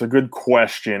 It's a good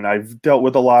question. I've dealt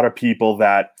with a lot of people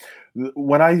that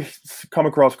when I come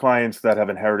across clients that have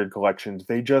inherited collections,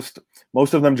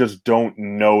 most of them just don't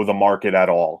know the market at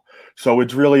all. So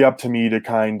it's really up to me to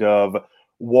kind of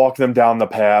walk them down the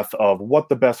path of what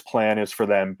the best plan is for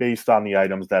them based on the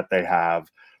items that they have.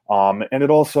 And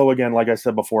it also, again, like I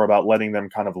said before, about letting them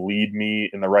kind of lead me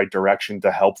in the right direction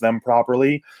to help them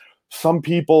properly. Some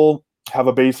people have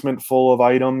a basement full of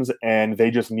items and they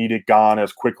just need it gone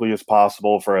as quickly as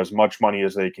possible for as much money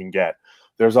as they can get.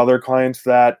 There's other clients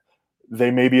that they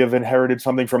maybe have inherited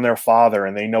something from their father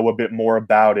and they know a bit more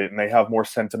about it and they have more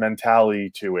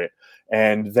sentimentality to it.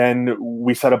 And then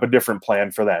we set up a different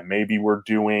plan for them. Maybe we're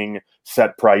doing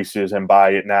set prices and buy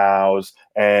it nows,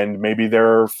 and maybe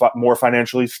they're more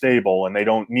financially stable and they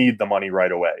don't need the money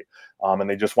right away. And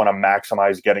they just want to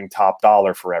maximize getting top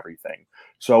dollar for everything.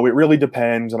 So it really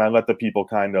depends. And I let the people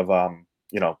kind of,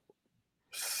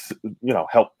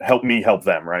 help me help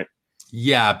them, right?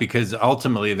 Yeah, because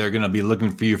ultimately they're going to be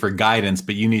looking for you for guidance,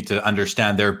 but you need to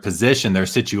understand their position, their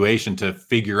situation to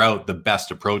figure out the best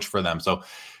approach for them. So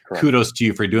correct. Kudos to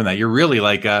you for doing that. You're really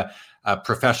like a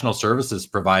professional services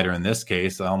provider in this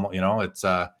case. It's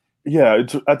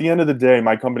it's at the end of the day,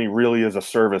 my company really is a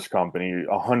service company,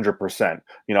 100%.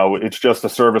 It's just a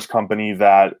service company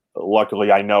that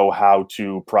luckily I know how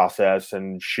to process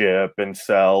and ship and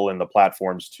sell and the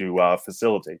platforms to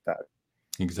facilitate that.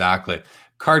 Exactly.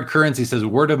 Card Currency says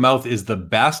word of mouth is the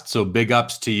best. So big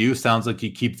ups to you. Sounds like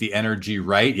you keep the energy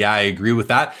right. Yeah, I agree with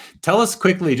that. Tell us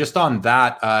quickly just on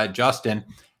that, Justin,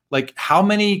 like how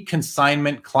many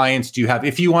consignment clients do you have?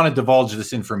 If you want to divulge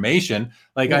this information,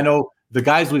 I know the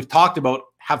guys we've talked about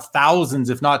have thousands,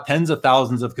 if not tens of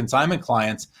thousands of consignment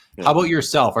clients. Yeah. How about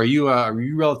yourself? Are you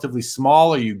relatively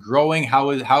small? Are you growing? How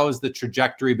has the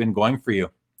trajectory been going for you?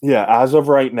 Yeah, as of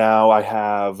right now, I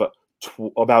have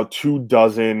about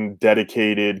 24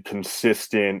 dedicated,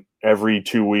 consistent, every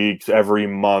 2 weeks, every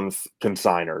month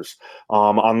consigners.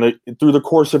 Through the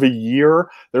course of a year,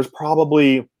 there's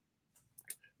probably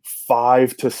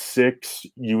 5 to 6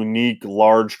 unique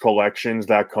large collections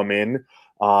that come in.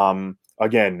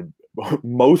 Again,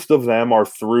 most of them are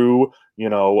through,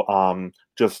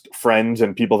 just friends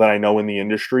and people that I know in the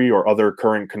industry or other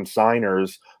current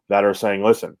consigners that are saying,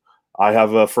 listen, I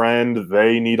have a friend,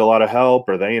 they need a lot of help,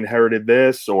 or they inherited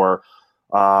this, or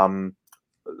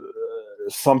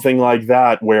something like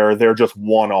that, where they're just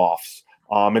one-offs.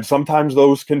 And sometimes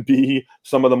those can be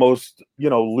some of the most,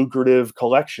 lucrative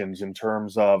collections in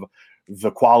terms of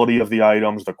the quality of the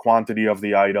items, the quantity of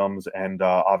the items, and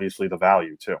obviously the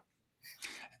value too.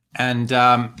 And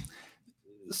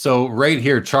so right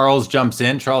here, Charles jumps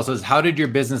in. Charles says, how did your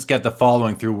business get the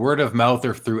following? Through word of mouth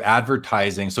or through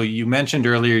advertising? So you mentioned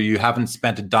earlier you haven't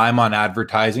spent a dime on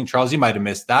advertising. Charles, you might have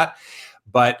missed that.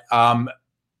 But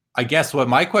I guess what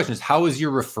my question is, how is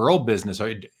your referral business?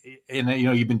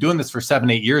 You've been doing this for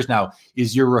 7-8 years now.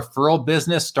 Is your referral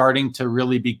business starting to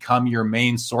really become your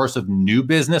main source of new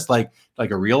business, like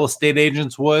a real estate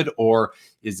agents would, or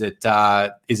is it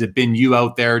been you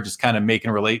out there just kind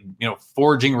of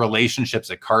forging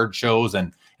relationships at card shows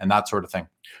and that sort of thing?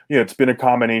 Yeah, it's been a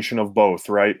combination of both,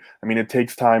 right? I mean, it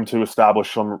takes time to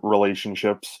establish some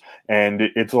relationships, and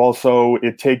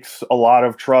it takes a lot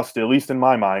of trust, at least in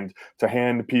my mind, to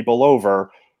hand people over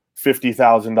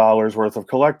 $50,000 worth of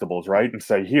collectibles, right? And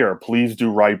say, here, please do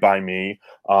right by me.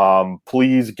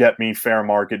 Please get me fair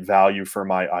market value for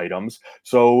my items.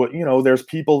 So, there's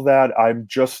people that I've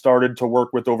just started to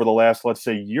work with over the last, let's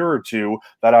say, year or two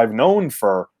that I've known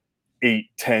for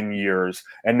 8-10 years,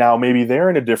 and now maybe they're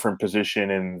in a different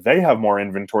position and they have more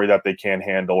inventory that they can't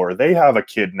handle, or they have a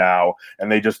kid now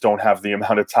and they just don't have the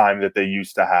amount of time that they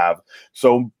used to have.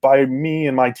 So by me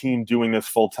and my team doing this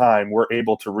full time, we're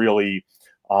able to really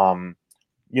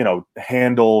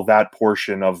handle that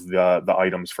portion of the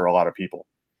items for a lot of people.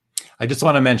 I just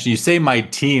want to mention, you say my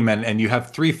team, and you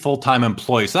have 3 full-time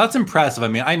employees. So that's impressive. I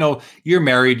mean, I know you're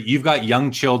married, you've got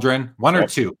young children, one or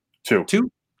two? Two.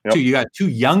 Yep. 2. You got 2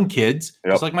 young kids,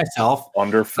 just like myself.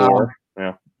 Under 4.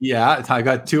 Yeah, I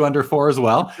got 2 under 4 as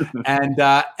well.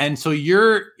 And so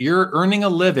you're earning a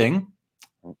living.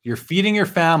 You're feeding your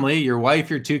family, your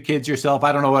wife, your 2 kids, yourself.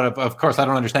 I don't know of course, I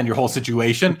don't understand your whole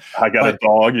situation. I got a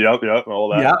dog. Yep. All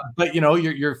that. Yeah. But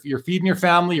you're feeding your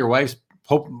family, your wife's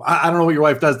I don't know what your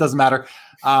wife does, doesn't matter.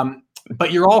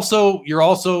 But you're also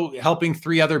helping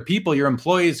 3 other people, your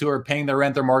employees who are paying their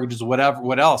rent, their mortgages, what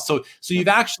else. So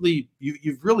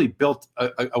you've really built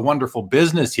a wonderful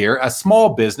business here, a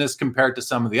small business compared to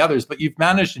some of the others, but you've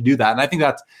managed to do that. And I think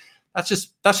that's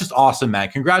just awesome, man.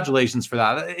 Congratulations for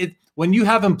that. When you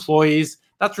have employees,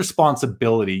 that's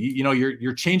responsibility.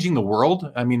 You're changing the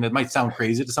world. I mean, it might sound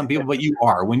crazy to some people, but you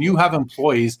are. When you have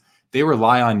employees, they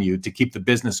rely on you to keep the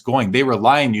business going. They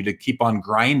rely on you to keep on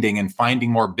grinding and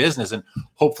finding more business and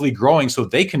hopefully growing so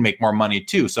they can make more money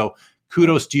too. So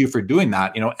kudos to you for doing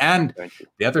that. And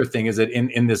the other thing is that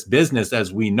in this business,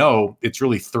 as we know, it's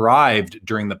really thrived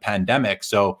during the pandemic.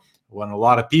 So when a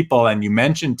lot of people, and you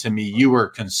mentioned to me, you were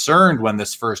concerned when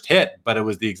this first hit, but it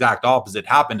was the exact opposite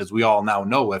happened, as we all now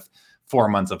know with 4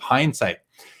 months of hindsight.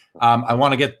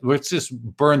 Let's just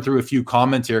burn through a few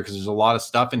comments here because there's a lot of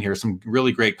stuff in here, some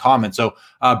really great comments. So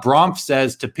Bromf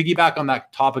says, to piggyback on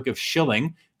that topic of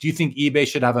shilling, do you think eBay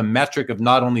should have a metric of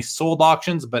not only sold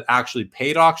auctions, but actually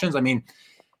paid auctions? I mean,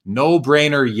 no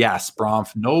brainer. Yes,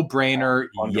 Bromf, no brainer.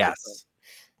 100%. Yes.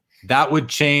 That would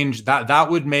change that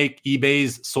would make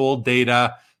eBay's sold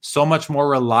data so much more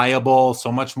reliable,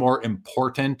 so much more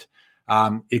important.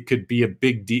 It could be a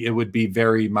big deal. It would be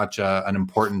very much an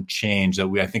important change that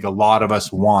I think a lot of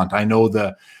us want. I know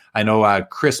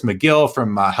Chris McGill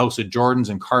from House of Jordans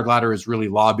and Card Ladder is really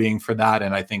lobbying for that,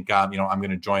 and I think I'm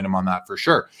going to join him on that for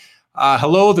sure.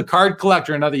 Hello, the Card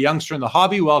Collector, another youngster in the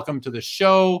hobby. Welcome to the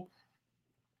show.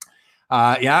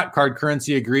 Card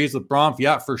Currency agrees with Bromf.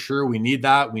 Yeah, for sure. We need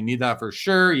that. We need that for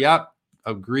sure. Yep,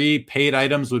 agree. Paid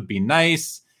items would be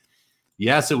nice.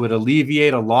 Yes, it would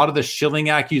alleviate a lot of the shilling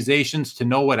accusations to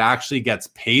know what actually gets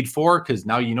paid for, because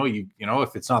now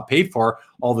if it's not paid for,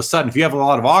 all of a sudden, if you have a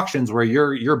lot of auctions where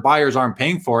your buyers aren't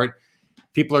paying for it,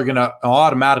 people are going to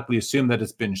automatically assume that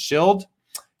it's been shilled.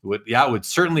 It would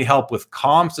certainly help with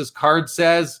comps, as Card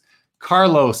says.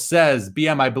 Carlos says,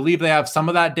 BM, I believe they have some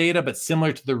of that data, but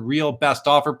similar to the real best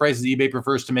offer prices, eBay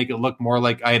prefers to make it look more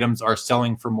like items are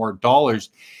selling for more dollars.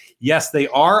 Yes, they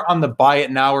are on the buy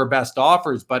it now or best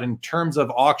offers, but in terms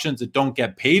of auctions that don't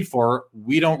get paid for,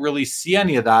 we don't really see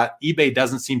any of that. eBay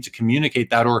doesn't seem to communicate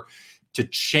that or to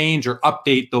change or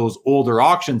update those older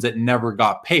auctions that never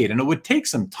got paid. And it would take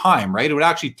some time, right? It would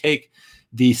actually take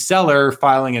the seller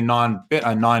filing a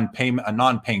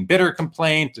non-paying bidder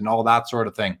complaint and all that sort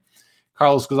of thing.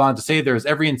 Carlos goes on to say there's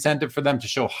every incentive for them to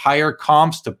show higher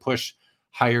comps to push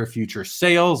higher future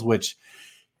sales, which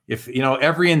if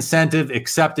every incentive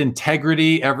except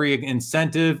integrity, every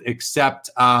incentive except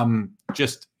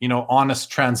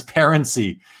honest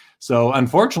transparency. So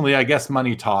unfortunately, I guess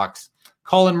money talks.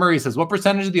 Colin Murray says, what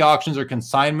percentage of the auctions are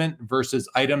consignment versus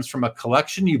items from a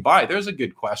collection you buy? There's a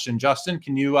good question. Justin,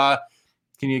 can you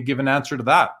give an answer to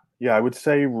that? Yeah, I would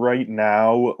say right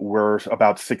now we're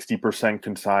about 60%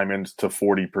 consignments to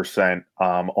 40%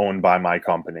 owned by my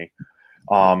company.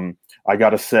 I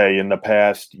got to say, in the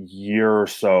past year or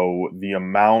so, the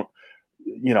amount,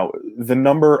 the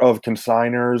number of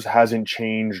consigners hasn't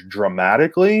changed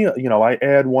dramatically. I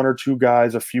add 1 or 2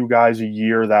 guys, a few guys a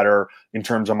year that are in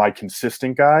terms of my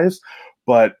consistent guys,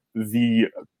 but the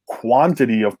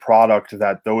quantity of product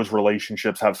that those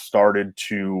relationships have started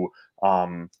to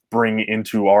bring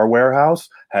into our warehouse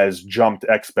has jumped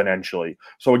exponentially.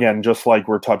 So again, just like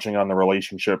we're touching on the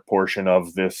relationship portion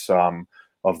of this,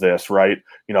 right?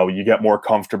 You get more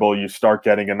comfortable, you start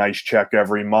getting a nice check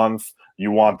every month. You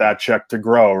want that check to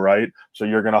grow, right? So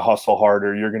you're going to hustle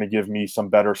harder. You're going to give me some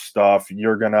better stuff.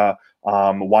 You're going to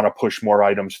want to push more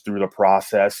items through the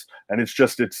process. And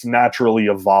it's naturally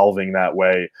evolving that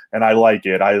way. And I like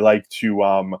it. I like to,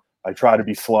 I try to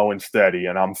be slow and steady,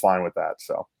 and I'm fine with that.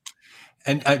 So.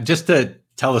 And just to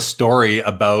tell a story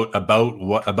about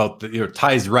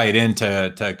ties right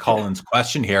into Colin's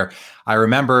question here. I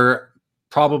remember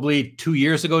probably 2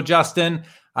 years ago, Justin,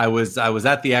 I was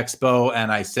at the expo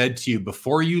and I said to you,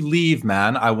 before you leave,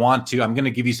 man, I'm going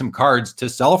to give you some cards to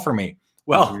sell for me.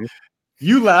 Well,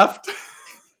 you left.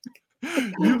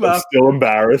 You left. I'm still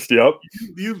embarrassed. Yep.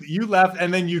 You left,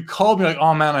 and then you called me like,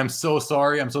 "Oh man, I'm so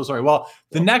sorry. I'm so sorry." Well,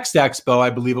 the next expo, I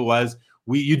believe it was,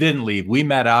 you didn't leave. We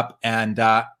met up and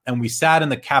we sat in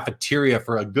the cafeteria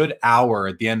for a good hour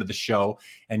at the end of the show.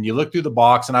 And you looked through the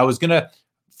box, and I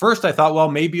thought, well,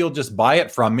 maybe you'll just buy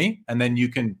it from me, and then you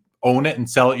can own it and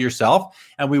sell it yourself.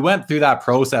 And we went through that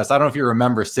process. I don't know if you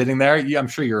remember sitting there. I'm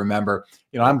sure you remember.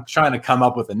 I'm trying to come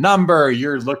up with a number.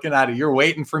 You're looking at it. You're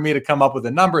waiting for me to come up with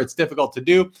a number. It's difficult to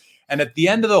do. And at the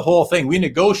end of the whole thing, we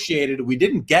negotiated. We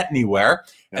didn't get anywhere.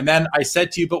 Yeah. And then I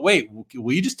said to you, but wait,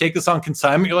 will you just take this on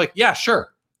consignment? You're like, yeah,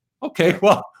 sure. Okay,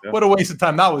 well, what a waste of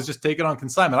time that was. Just take it on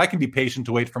consignment. I can be patient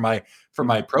to wait for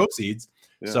my proceeds.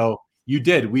 Yeah. So you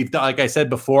did. We've done, like I said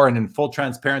before, and in full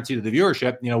transparency to the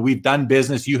viewership, we've done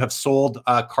business. You have sold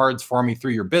cards for me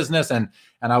through your business, and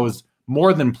I was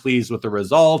more than pleased with the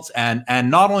results, and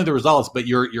not only the results, but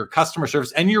your customer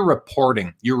service and your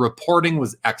reporting. Your reporting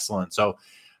was excellent. So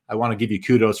I want to give you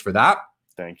kudos for that.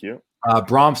 Thank you.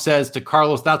 Brom says to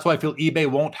Carlos, that's why I feel eBay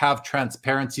won't have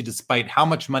transparency despite how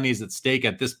much money is at stake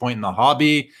at this point in the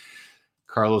hobby.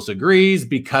 Carlos agrees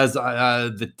because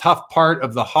the tough part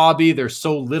of the hobby, there's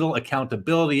so little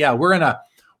accountability. Yeah, we're in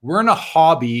a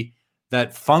hobby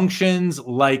that functions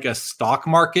like a stock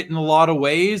market in a lot of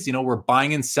ways. We're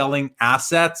buying and selling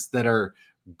assets that are,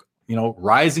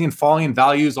 rising and falling in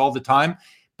values all the time.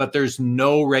 But there's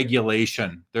no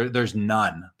regulation. There's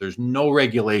none. There's no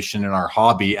regulation in our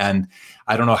hobby, and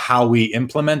I don't know how we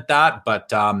implement that. But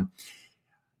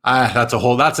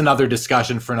that's another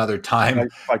discussion for another time.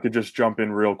 If I could just jump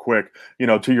in real quick,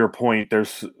 to your point,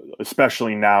 there's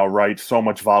especially now, right? So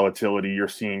much volatility. You're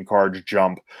seeing cards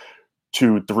jump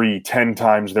 2, 3, 10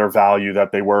 times their value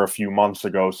that they were a few months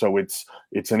ago. So it's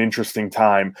an interesting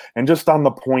time. And just on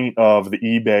the point of the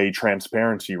eBay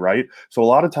transparency, right? So a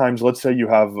lot of times, let's say you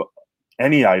have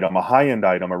any item, a high-end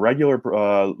item, a regular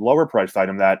lower priced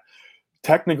item that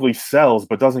technically sells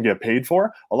but doesn't get paid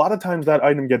for. A lot of times that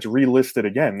item gets relisted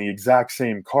again, the exact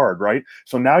same card, right?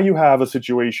 So now you have a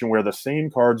situation where the same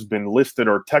card's been listed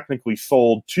or technically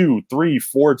sold 2, 3,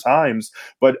 4 times,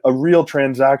 but a real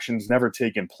transaction's never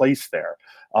taken place there.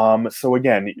 So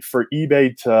again, for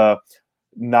eBay to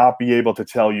not be able to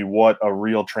tell you what a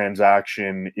real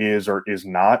transaction is or is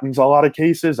not in a lot of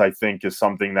cases, I think is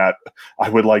something that I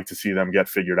would like to see them get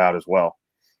figured out as well.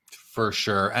 For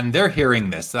sure. And they're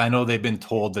hearing this. I know they've been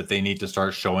told that they need to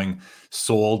start showing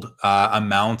sold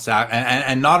amounts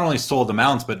and not only sold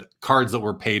amounts, but cards that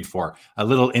were paid for. A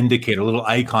little indicator, a little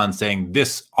icon saying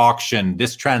this auction,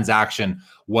 this transaction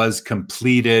was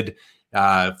completed.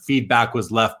 Feedback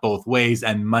was left both ways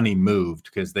and money moved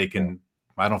because they can,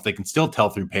 I don't know if they can still tell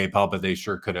through PayPal, but they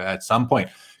sure could at some point.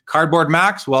 Cardboard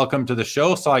Max, welcome to the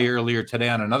show. Saw you earlier today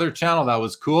on another channel. That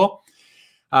was cool.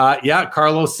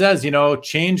 Carlos says,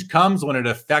 change comes when it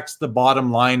affects the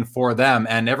bottom line for them.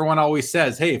 And everyone always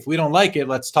says, hey, if we don't like it,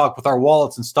 let's talk with our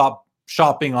wallets and stop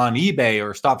shopping on eBay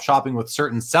or stop shopping with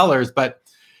certain sellers. But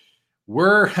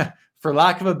we're, for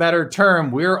lack of a better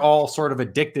term, we're all sort of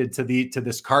addicted to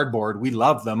this cardboard. We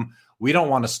love them. We don't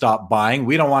want to stop buying.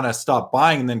 We don't want to stop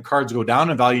buying. And then cards go down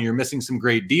in value. You're missing some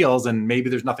great deals. And maybe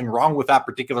there's nothing wrong with that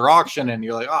particular auction. And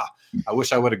you're like, I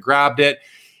wish I would have grabbed it.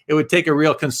 It would take a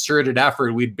real concerted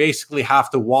effort. We'd basically have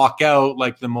to walk out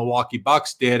like the Milwaukee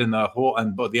Bucks did and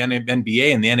both the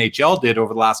NBA and the NHL did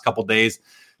over the last couple of days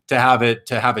to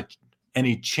have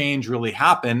any change really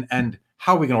happen. And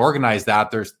how are we going to organize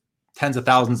that? There's tens of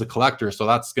thousands of collectors, so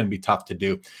that's going to be tough to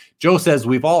do. Joe says,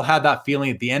 we've all had that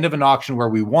feeling at the end of an auction where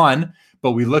we won,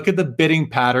 but we look at the bidding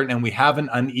pattern and we have an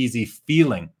uneasy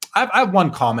feeling. I have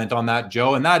one comment on that,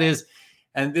 Joe, and that is,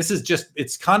 and this is just,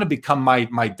 it's kind of become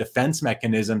my defense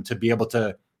mechanism to be able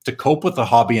to cope with the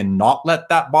hobby and not let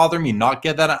that bother me, not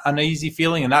get that uneasy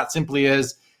feeling. And that simply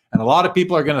is, and a lot of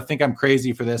people are going to think I'm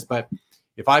crazy for this, but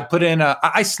if I put in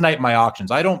I snipe my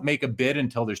auctions. I don't make a bid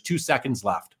until there's 2 seconds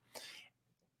left.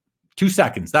 2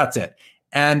 seconds, that's it.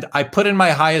 And I put in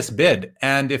my highest bid.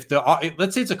 And if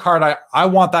let's say it's a card, I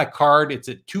want that card, it's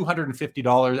at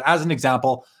 $250. As an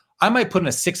example, I might put in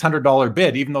a $600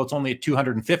 bid, even though it's only at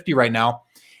 $250 right now.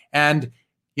 And,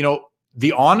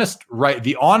 the honest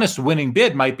winning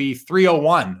bid might be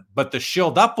 $301, but the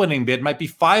shilled up winning bid might be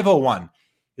 $501.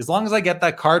 As long as I get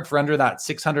that card for under that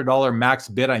 $600 max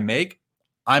bid I make,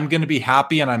 I'm going to be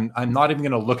happy. And I'm not even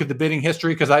going to look at the bidding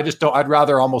history because I'd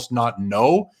rather almost not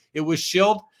know it was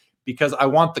shilled because I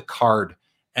want the card.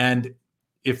 And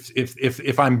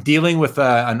if I'm dealing with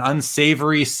an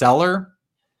unsavory seller,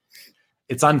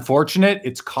 It's unfortunate.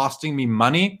 It's costing me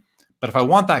money. But if I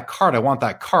want that card, I want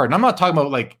that card. And I'm not talking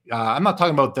about I'm not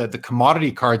talking about the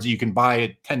commodity cards that you can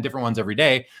buy 10 different ones every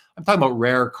day. I'm talking about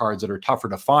rare cards that are tougher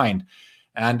to find.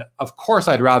 And of course,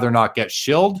 I'd rather not get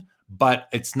shilled, but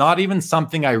it's not even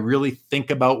something I really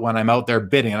think about when I'm out there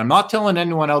bidding. And I'm not telling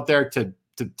anyone out there to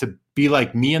be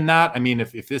like me in that. I mean,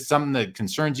 if this is something that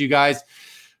concerns you guys,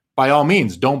 by all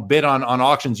means, don't bid on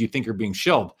auctions you think are being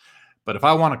shilled. But if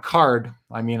I want a card,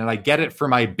 I mean, and I get it for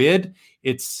my bid,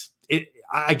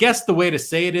 I guess the way to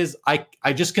say it is I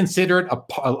just consider it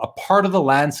a part of the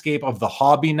landscape of the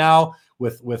hobby now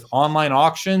with online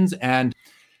auctions, and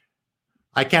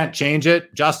I can't change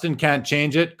it. Justin can't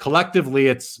change it. Collectively,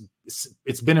 it's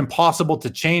been impossible to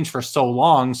change for so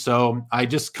long. So I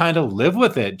just kind of live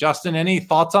with it. Justin, any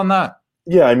thoughts on that?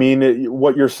 Yeah, I mean,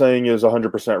 what you're saying is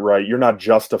 100% right. You're not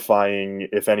justifying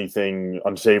if anything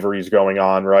unsavory is going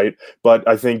on, right? But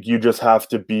I think you just have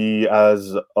to be,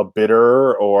 as a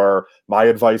bidder, or my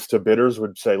advice to bidders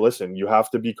would say, listen, you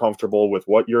have to be comfortable with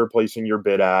what you're placing your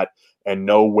bid at and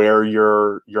know where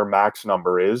your max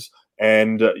number is.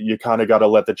 And you kind of got to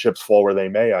let the chips fall where they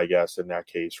may, I guess, in that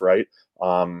case, right?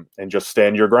 And just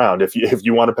stand your ground. If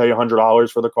you want to pay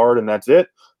 $100 for the card and that's it,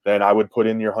 then I would put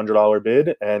in your $100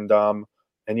 bid and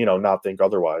not think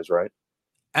otherwise, right?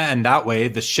 And that way,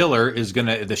 the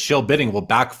shill bidding will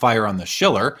backfire on the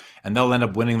shiller, and they'll end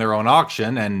up winning their own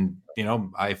auction. And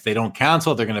if they don't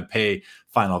cancel, they're going to pay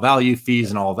final value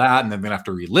fees and all that, and they're going to have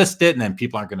to relist it, and then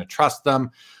people aren't going to trust them.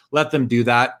 Let them do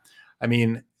that. I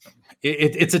mean,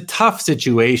 it's a tough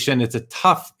situation. It's a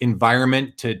tough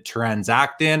environment to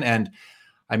transact in, and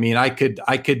I mean, I could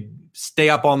stay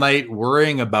up all night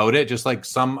worrying about it, just like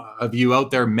some of you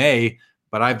out there may.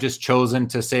 But I've just chosen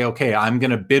to say, okay, I'm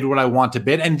going to bid what I want to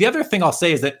bid. And the other thing I'll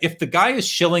say is that if the guy is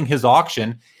shilling his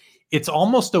auction, it's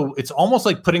almost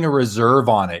like putting a reserve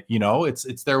on it.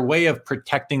 It's their way of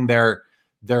protecting their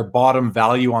bottom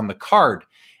value on the card.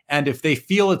 And if they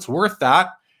feel it's worth that,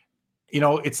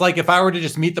 it's like if I were to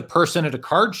just meet the person at a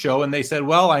card show and they said,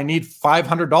 well, I need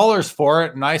 $500 for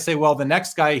it. And I say, well, the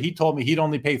next guy, he told me he'd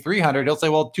only pay $300. He'll say,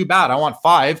 well, too bad. I want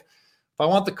 $500. If I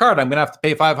want the card, I'm going to have to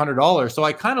pay $500. So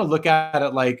I kind of look at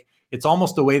it like it's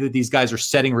almost the way that these guys are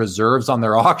setting reserves on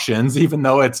their auctions, even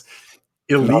though it's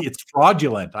elite, it's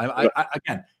fraudulent.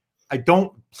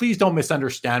 Please don't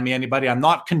misunderstand me, anybody. I'm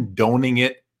not condoning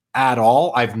it at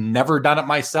all. I've never done it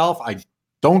myself. I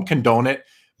don't condone it.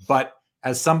 But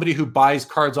as somebody who buys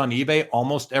cards on eBay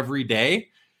almost every day,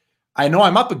 I know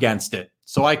I'm up against it.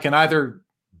 So I can either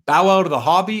bow out of the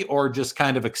hobby or just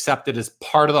kind of accept it as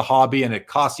part of the hobby, and it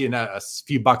costs you a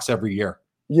few bucks every year.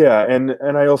 Yeah, and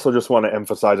I also just want to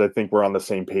emphasize, I think we're on the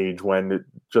same page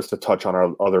just to touch on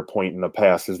our other point in the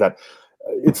past, is that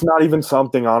it's not even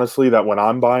something, honestly, that when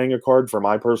I'm buying a card for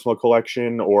my personal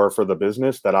collection or for the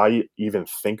business that I even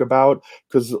think about,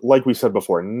 because like we said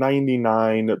before,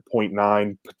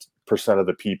 99.9% of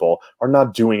the people are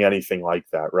not doing anything like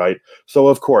that, right? So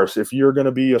of course, if you're going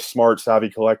to be a smart, savvy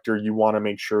collector, you want to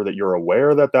make sure that you're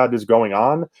aware that that is going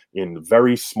on in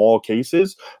very small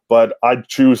cases. But I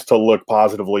choose to look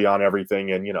positively on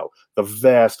everything, and the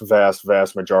vast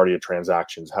majority of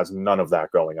transactions has none of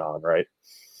that going on, right?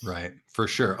 Right, for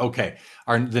sure. Okay,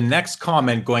 the next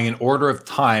comment, going in order of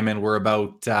time, and we're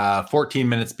about 14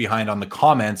 minutes behind on the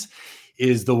comments,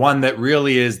 is the one that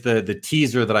really is the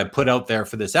teaser that I put out there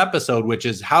for this episode, which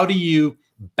is, how do you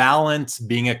balance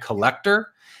being a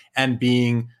collector and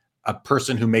being a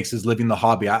person who makes his living the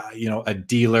hobby? A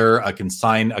dealer, a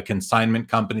consignment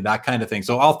company, that kind of thing.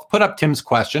 So I'll put up Tim's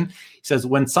question. He says,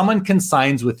 when someone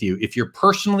consigns with you, if you're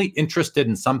personally interested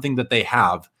in something that they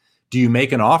have, do you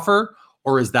make an offer?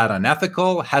 Or is that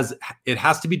unethical? It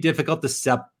has to be difficult to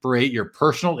separate your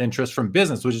personal interest from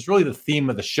business, which is really the theme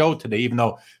of the show today, even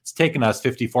though it's taken us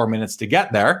 54 minutes to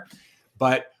get there.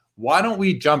 But why don't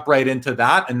we jump right into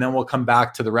that, and then we'll come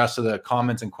back to the rest of the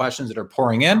comments and questions that are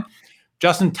pouring in.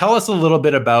 Justin, tell us a little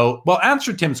bit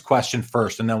answer Tim's question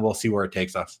first, and then we'll see where it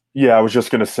takes us. Yeah, I was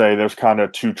just going to say there's kind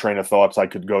of two train of thoughts I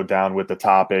could go down with the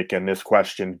topic, and this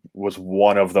question was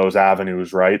one of those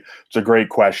avenues, right? It's a great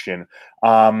question.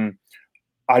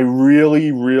 I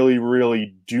really, really,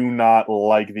 really do not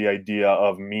like the idea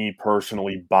of me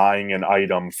personally buying an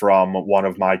item from one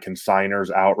of my consigners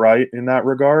outright in that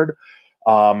regard.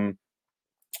 100%,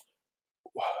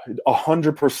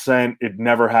 it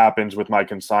never happens with my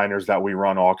consigners that we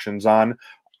run auctions on.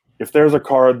 If there's a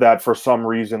card that for some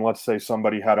reason, let's say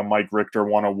somebody had a Mike Richter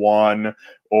 101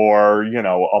 or,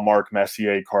 a Mark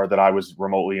Messier card that I was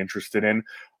remotely interested in,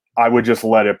 I would just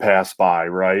let it pass by,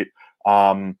 right?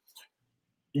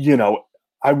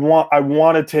 I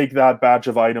want to take that batch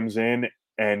of items in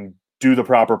and do the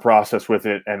proper process with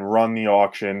it and run the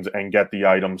auctions and get the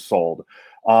items sold.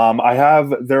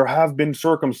 There have been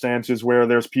circumstances where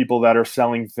there's people that are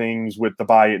selling things with the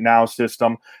buy it now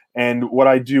system. And what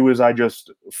I do is I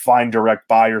just find direct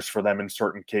buyers for them in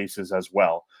certain cases as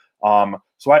well.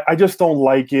 So I just don't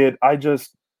like it.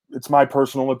 It's my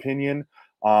personal opinion.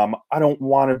 I don't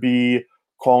want to be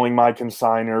calling my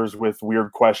consigners with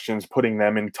weird questions, putting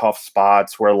them in tough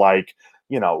spots where, like,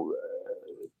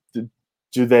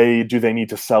 do they need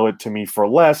to sell it to me for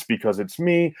less because it's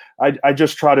me? I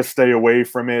just try to stay away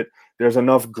from it. There's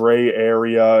enough gray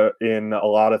area in a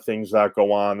lot of things that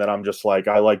go on that I'm just like,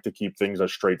 I like to keep things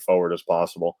as straightforward as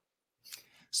possible.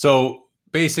 So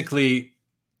basically,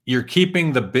 you're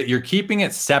keeping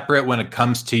it separate when it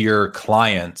comes to your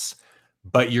clients,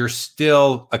 but you're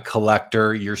still a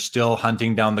collector. You're still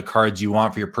hunting down the cards you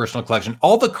want for your personal collection.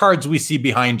 All the cards we see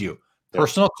behind you,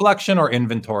 personal collection or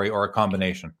inventory or a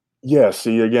combination. Yeah,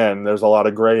 see, again, there's a lot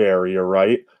of gray area,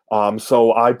 right?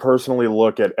 So I personally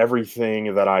look at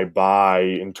everything that I buy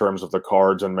in terms of the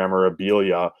cards and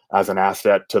memorabilia as an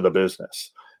asset to the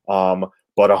business. But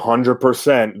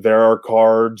 100%, there are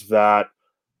cards that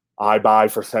I buy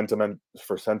for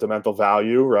sentimental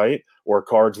value, right? Or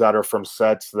cards that are from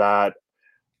sets that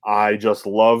I just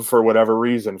love for whatever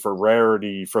reason, for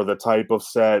rarity, for the type of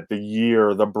set, the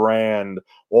year, the brand,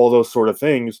 all those sort of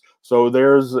things. So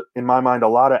there's, in my mind, a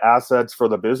lot of assets for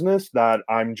the business that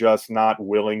I'm just not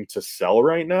willing to sell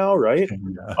right now, right?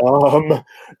 Yeah.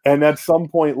 And at some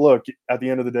point, look, at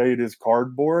the end of the day, it is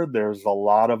cardboard. There's a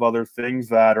lot of other things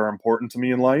that are important to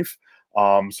me in life.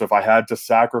 So if I had to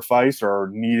sacrifice or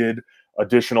needed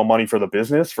additional money for the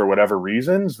business for whatever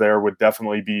reasons, there would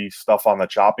definitely be stuff on the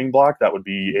chopping block that would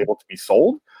be able to be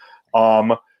sold.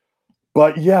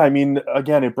 But yeah, I mean,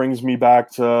 again, it brings me back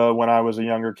to when I was a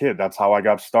younger kid. That's how I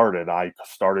got started. I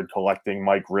started collecting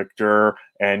Mike Richter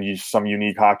and some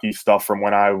unique hockey stuff from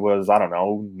when I was,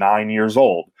 9 years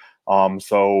old. And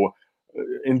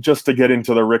just to get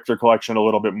into the Richter collection a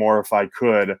little bit more, if I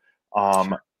could,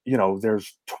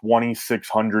 there's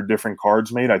 2,600 different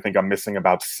cards made. I think I'm missing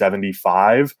about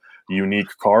 75 unique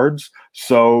cards.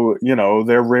 So,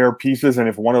 they're rare pieces. And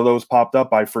if one of those popped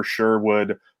up, I for sure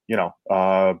would,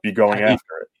 be going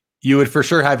after it. You would for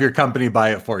sure have your company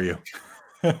buy it for you.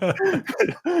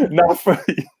 Not for,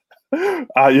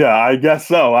 yeah, I guess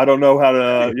so. I don't know how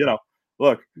to,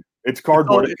 look, it's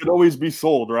cardboard. It could always be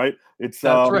sold, right? That's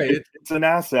right. It's an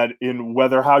asset in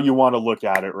how you want to look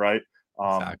at it, right?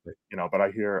 Exactly. But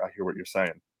I hear what you're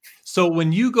saying. So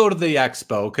when you go to the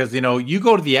expo, because you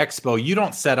go to the expo, you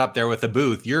don't set up there with a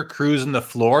booth. You're cruising the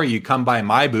floor. You come by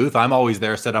my booth. I'm always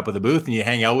there, set up with a booth, and you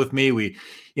hang out with me. We,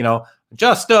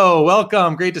 Justo,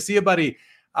 welcome, great to see you, buddy.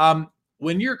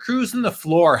 When you're cruising the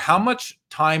floor, how much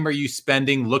time are you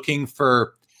spending looking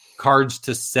for cards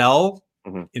to sell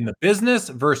in the business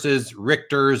versus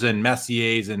Richters and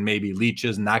Messiers and maybe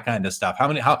Leeches and that kind of stuff?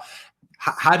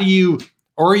 How do you?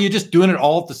 Or are you just doing it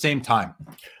all at the same time?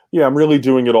 Yeah, I'm really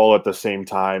doing it all at the same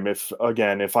time. If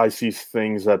I see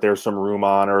things that there's some room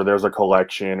on, or there's a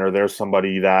collection, or there's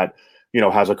somebody that,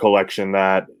 has a collection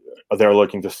that they're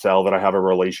looking to sell that I have a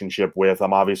relationship with,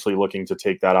 I'm obviously looking to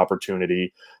take that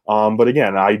opportunity. But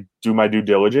again, I do my due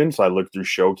diligence. I look through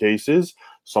showcases.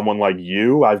 Someone like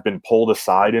you, I've been pulled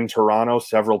aside in Toronto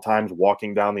several times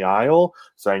walking down the aisle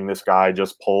saying this guy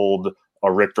just pulled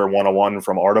a Richter 101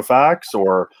 from Artifacts,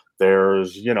 or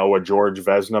there's, a George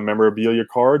Vezina memorabilia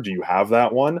card. Do you have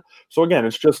that one? So again,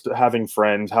 it's just having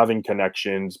friends, having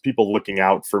connections, people looking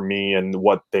out for me and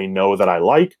what they know that I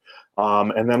like.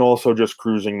 And then also just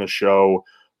cruising the show,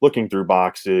 looking through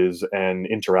boxes and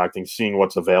interacting, seeing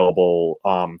what's available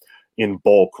in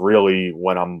bulk, really,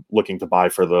 when I'm looking to buy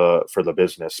for the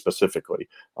business specifically.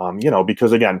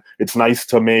 Because again, it's nice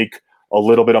to make a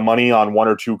little bit of money on one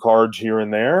or two cards here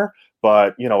and there.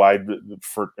 But, in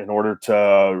order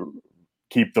to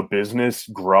keep the business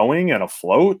growing and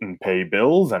afloat and pay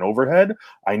bills and overhead,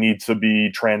 I need to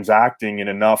be transacting in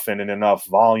enough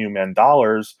volume and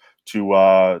dollars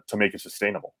to make it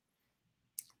sustainable.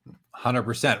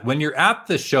 100%. When you're at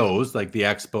the shows like the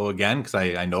expo, again, because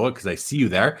I know it because I see you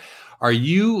there, do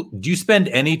you spend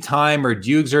any time or do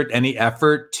you exert any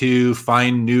effort to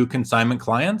find new consignment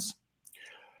clients?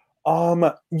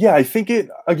 Yeah, I think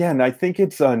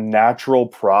it's a natural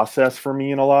process for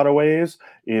me in a lot of ways,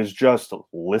 is just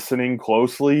listening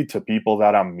closely to people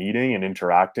that I'm meeting and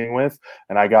interacting with.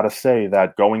 And I got to say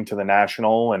that going to the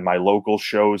national and my local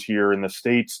shows here in the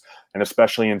States, and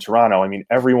especially in Toronto, I mean,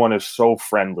 everyone is so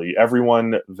friendly.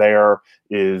 Everyone there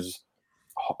is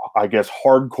I guess,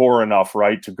 hardcore enough,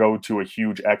 right, to go to a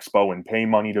huge expo and pay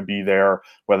money to be there,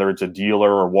 whether it's a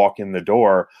dealer or walk in the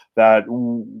door, that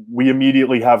we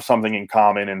immediately have something in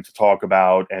common and to talk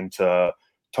about and to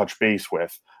touch base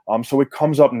with. So it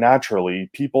comes up naturally.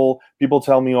 People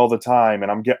tell me all the time,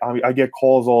 and I get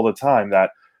calls all the time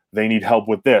that they need help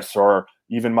with this, or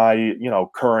even my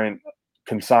current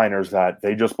consigners that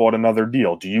they just bought another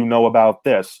deal. Do you know about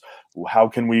this? How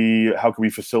can we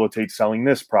facilitate selling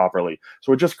this properly?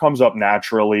 So it just comes up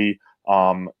naturally.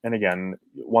 And again,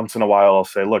 once in a while, I'll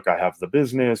say, look, I have the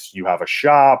business. You have a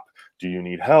shop. Do you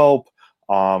need help?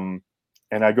 And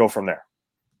I go from there.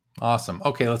 Awesome.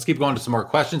 Okay, let's keep going to some more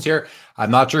questions here. I'm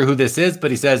not sure who this is,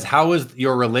 but he says, how is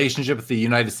your relationship with the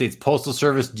United States Postal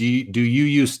Service? Do you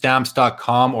use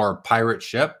stamps.com or Pirate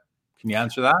Ship? Can you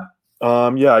answer that?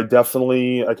 Yeah,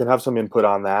 I can have some input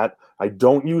on that. I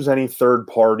don't use any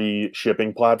third-party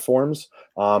shipping platforms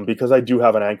because I do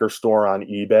have an anchor store on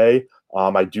eBay.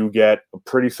 I do get a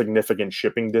pretty significant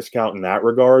shipping discount in that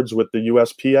regards with the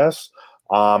USPS.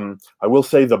 I will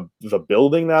say the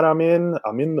building that I'm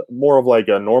in more of like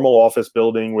a normal office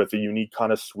building with a unique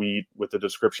kind of suite with the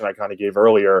description I kind of gave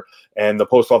earlier. And the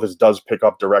post office does pick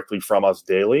up directly from us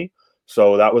daily.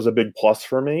 So that was a big plus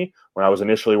for me when I was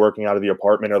initially working out of the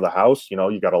apartment or the house.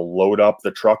 You got to load up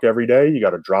the truck every day. You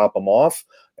got to drop them off.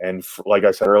 And like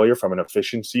I said earlier, from an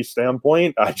efficiency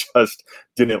standpoint, I just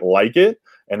didn't like it.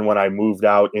 And when I moved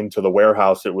out into the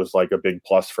warehouse, it was like a big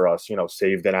plus for us,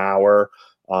 saved an hour,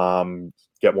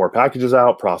 get more packages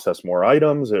out, process more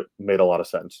items. It made a lot of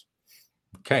sense.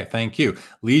 Okay, thank you.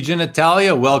 Legion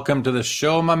Italia, welcome to the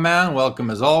show, my man. Welcome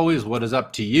as always. What is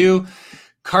up to you?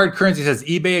 Card Currency says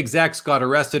eBay execs got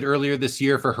arrested earlier this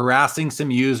year for harassing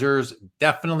some users.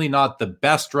 Definitely not the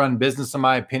best run business, in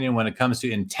my opinion, when it comes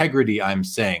to integrity, I'm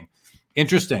saying.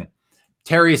 Interesting.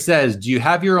 Terry says, do you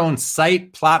have your own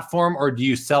site platform or do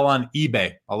you sell on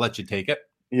eBay? I'll let you take it.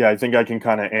 Yeah, I think I can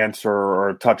kind of answer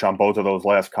or touch on both of those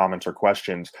last comments or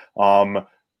questions.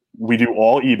 We do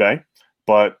all eBay,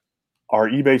 but our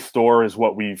eBay store is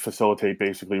what we facilitate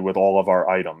basically with all of our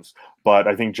items. But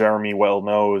I think Jeremy well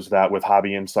knows that with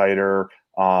Hobby Insider,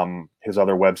 his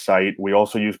other website, we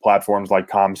also use platforms like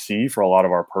ComC for a lot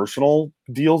of our personal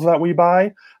deals that we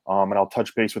buy. And I'll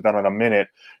touch base with that in a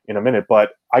minute.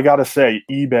 But I got to say,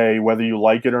 eBay, whether you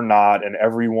like it or not, and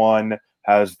everyone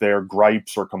has their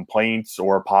gripes or complaints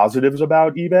or positives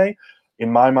about eBay, in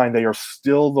my mind, they are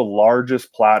still the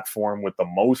largest platform with the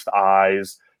most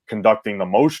eyes, conducting the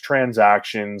most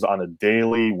transactions on a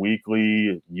daily,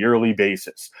 weekly, yearly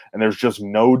basis. And there's just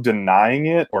no denying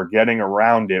it or getting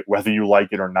around it, whether you like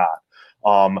it or not.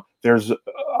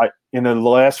 In the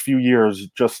last few years,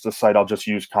 just the site, I'll just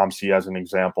use ComC as an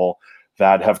example,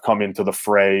 that have come into the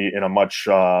fray in a much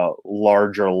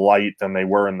larger light than they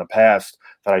were in the past,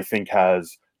 that I think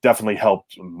has definitely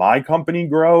helped my company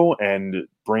grow and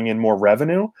bring in more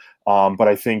revenue. But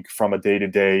I think from a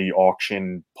day-to-day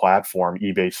auction platform,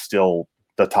 eBay's still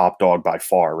the top dog by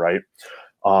far, right?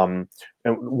 And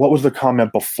what was the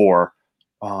comment before?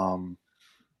 The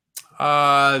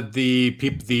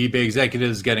eBay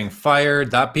executives getting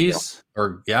fired, that piece?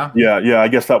 Yeah. Yeah. I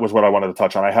guess that was what I wanted to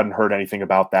touch on. I hadn't heard anything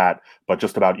about that, but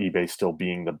just about eBay still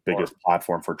being the biggest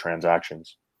platform for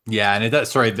transactions. Yeah, and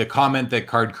the comment that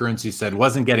Card Currency said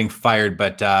wasn't getting fired,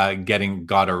 but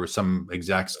some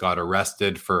execs got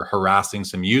arrested for harassing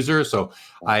some users. So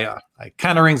I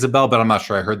kind of rings a bell, but I'm not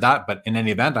sure I heard that. But in any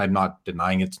event, I'm not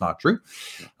denying it's not true.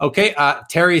 Okay,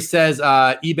 Terry says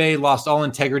eBay lost all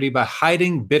integrity by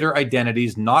hiding bidder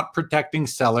identities, not protecting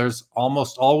sellers,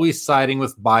 almost always siding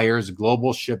with buyers,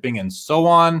 global shipping, and so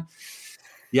on.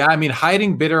 Yeah, I mean,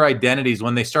 hiding bidder identities,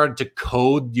 when they started to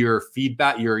code your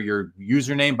feedback, your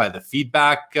username by the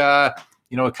feedback,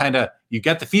 you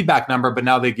get the feedback number, but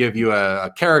now they give you a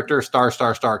character,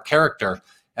 star character.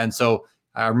 And so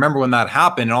I remember when that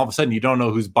happened, and all of a sudden you don't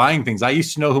know who's buying things. I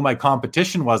used to know who my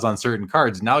competition was on certain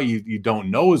cards. Now you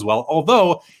don't know as well,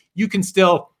 although you can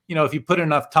still, if you put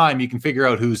enough time, you can figure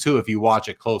out who's who if you watch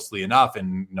it closely enough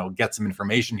and, get some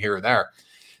information here or there.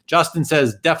 Justin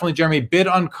says, definitely, Jeremy, bid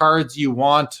on cards you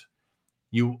want.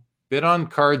 You bid on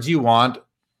cards you want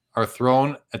are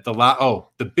thrown at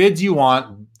the bids you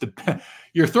want.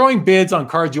 You're throwing bids on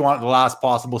cards you want at the last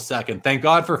possible second. Thank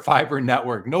God for Fiber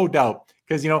Network, no doubt.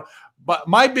 Because, but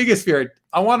my biggest fear,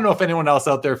 I want to know if anyone else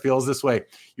out there feels this way.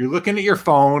 You're looking at your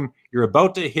phone. You're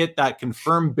about to hit that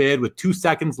confirm bid with 2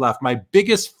 seconds left. My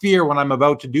biggest fear when I'm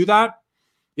about to do that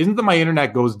isn't that my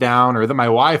internet goes down or that my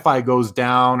Wi-Fi goes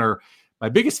down, or my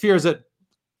biggest fear is that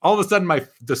all of a sudden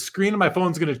the screen of my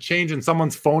phone is going to change and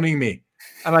someone's phoning me,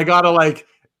 and I got to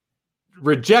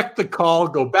reject the call,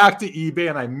 go back to eBay,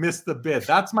 and I miss the bid.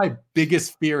 That's my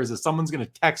biggest fear, is that someone's going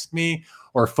to text me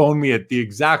or phone me at the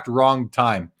exact wrong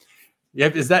time.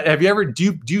 Have you ever, do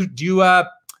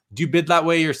you bid that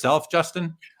way yourself,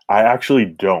 Justin? I actually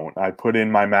don't. I put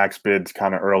in my max bids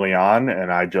kind of early on,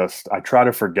 and I try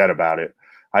to forget about it.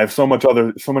 I have so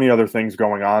many other things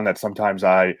going on that sometimes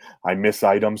I miss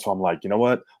items. So I'm like, you know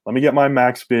what? Let me get my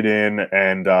max bid in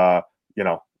and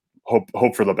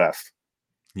hope for the best.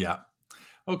 Yeah.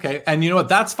 Okay. And you know what?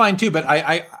 That's fine too. But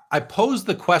I pose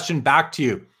the question back to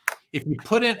you. If you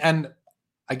put in, and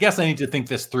I guess I need to think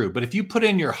this through, but if you put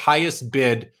in your highest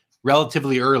bid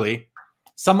relatively early,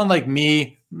 someone like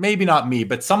me, maybe not me,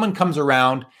 but someone comes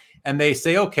around and they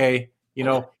say, okay,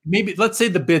 maybe let's say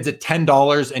the bid's at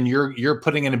 $10 and you're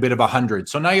putting in a bid of 100.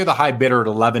 So now you're the high bidder at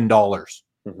 $11.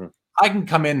 Mm-hmm. I can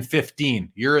come in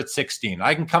 15, you're at 16.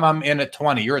 I can come in at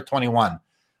 20, you're at 21.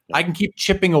 Yeah. I can keep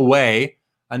chipping away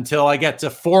until I get to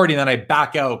 40, and then I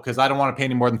back out because I don't want to pay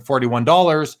any more than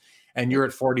 $41, and you're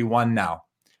at 41 now.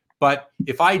 But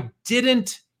if I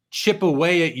didn't chip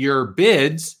away at your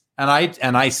bids and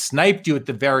I sniped you at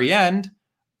the very end,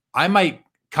 I might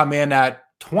come in at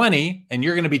 20 and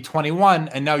you're going to be 21,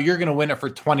 and now you're going to win it for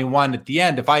 21 at the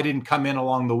end if I didn't come in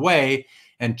along the way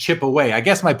and chip away. I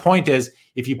guess my point is,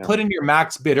 if you put in your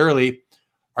max bid early,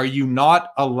 are you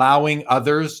not allowing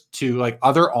others to, like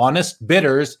other honest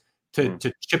bidders, to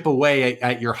chip away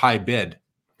at your high bid?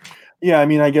 Yeah, I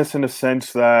mean, I guess in a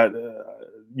sense that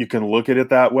you can look at it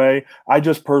that way. I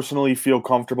just personally feel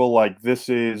comfortable, like this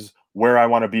is where I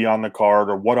want to be on the card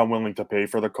or what I'm willing to pay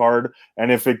for the card.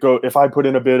 And if I put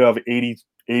in a bid of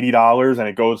 $80 and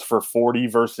it goes for 40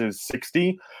 versus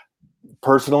 60,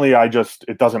 personally,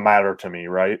 it doesn't matter to me,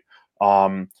 right?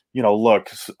 Look,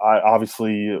 I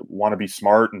obviously want to be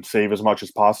smart and save as much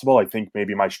as possible. I think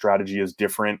maybe my strategy is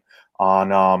different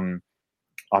on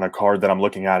a card that I'm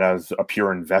looking at as a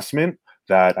pure investment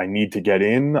that I need to get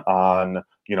in on,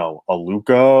 a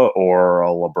Luka or a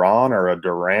LeBron or a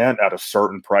Durant at a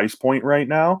certain price point right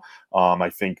now. I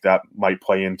think that might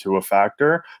play into a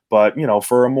factor, but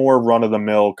for a more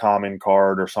run-of-the-mill common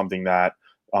card or something that,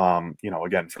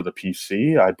 again, for the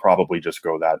PC, I'd probably just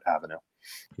go that avenue.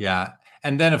 Yeah.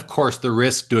 And then, of course, the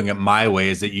risk doing it my way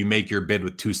is that you make your bid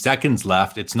with 2 seconds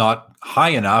left. It's not high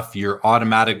enough. You're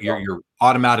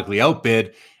automatically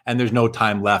outbid, and there's no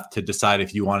time left to decide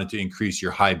if you wanted to increase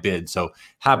your high bid. So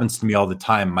happens to me all the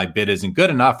time. My bid isn't good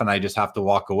enough, and I just have to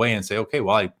walk away and say, okay,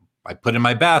 well, I put in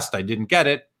my best. I didn't get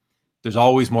it. There's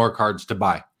always more cards to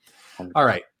buy. All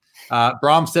right.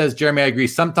 Brahm says, Jeremy, I agree.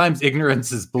 Sometimes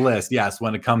ignorance is bliss. Yes,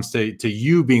 when it comes to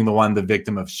you being the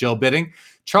victim of shill bidding.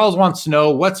 Charles wants to know,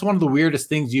 what's one of the weirdest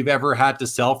things you've ever had to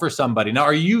sell for somebody? Now,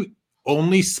 are you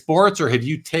only sports, or have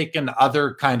you taken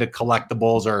other kind of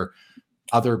collectibles or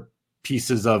other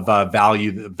pieces of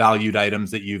valued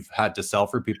items that you've had to sell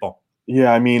for people?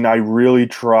 Yeah, I mean, I really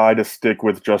try to stick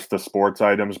with just the sports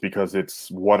items because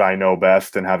it's what I know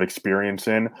best and have experience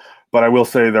in. But I will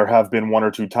say there have been 1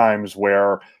 or 2 times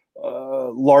where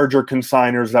larger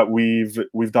consigners that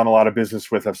we've done a lot of business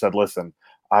with have said, listen,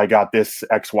 I got this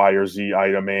X, Y, or Z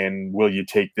item in. Will you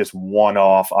take this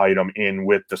one-off item in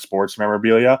with the sports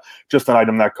memorabilia? Just an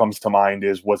item that comes to mind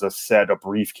was a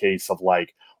briefcase of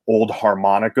like old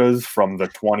harmonicas from the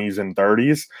 20s and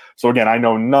 30s. So again, I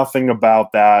know nothing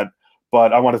about that,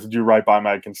 but I wanted to do right by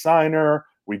my consignor.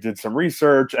 We did some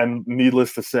research, and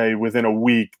needless to say, within a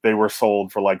week, they were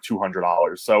sold for like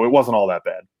 $200. So it wasn't all that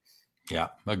bad. Yeah,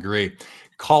 agree.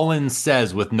 Colin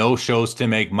says, with no shows to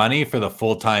make money for the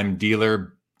full-time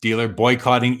dealer,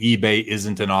 boycotting eBay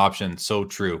isn't an option. So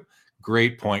true.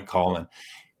 Great point, Colin.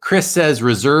 Chris says,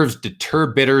 reserves deter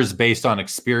bidders based on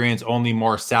experience. Only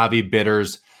more savvy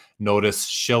bidders notice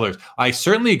shillers. I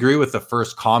certainly agree with the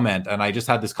first comment. And I just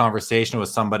had this conversation with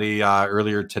somebody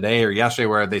earlier today or yesterday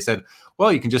where they said,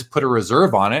 well, you can just put a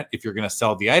reserve on it if you're going to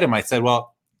sell the item. I said,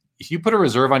 well, if you put a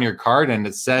reserve on your card and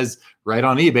it says right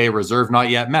on eBay, reserve not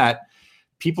yet met,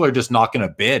 people are just not going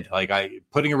to bid. Like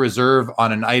putting a reserve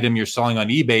on an item you're selling on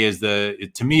eBay is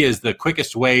the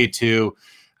quickest way to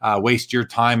waste your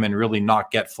time and really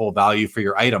not get full value for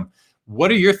your item.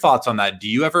 What are your thoughts on that? Do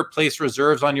you ever place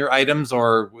reserves on your items,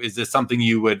 or is this something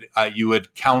you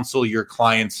would counsel your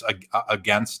clients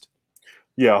against?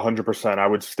 Yeah, 100%. I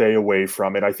would stay away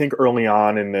from it. I think early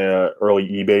on in the early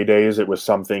eBay days, it was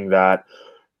something that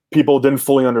people didn't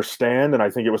fully understand, and I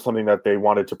think it was something that they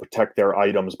wanted to protect their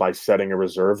items by setting a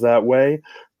reserve that way.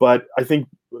 But I think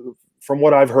from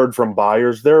what I've heard from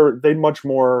buyers, they'd much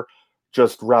more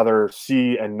just rather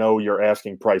see and know your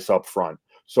asking price up front.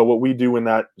 So what we do in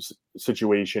that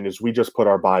situation is we just put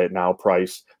our buy it now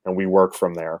price and we work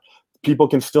from there. people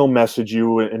can still message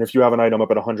you. And if you have an item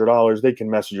up at $100, they can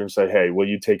message you and say, hey, will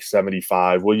you take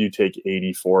 75? Will you take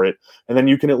 80 for it? And then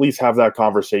you can at least have that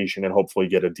conversation and hopefully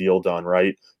get a deal done,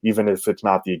 right? Even if it's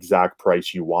not the exact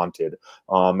price you wanted.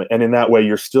 And in that way,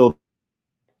 you're still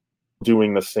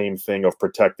doing the same thing of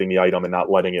protecting the item and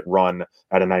not letting it run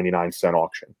at a 99-cent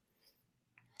auction.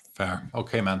 Fair.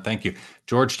 Okay, man. Thank you.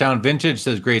 Georgetown Vintage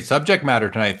says, great subject matter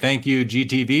tonight. Thank you,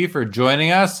 GTV, for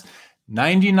joining us.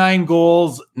 99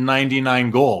 goals,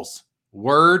 99 goals.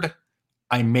 Word,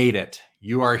 I made it.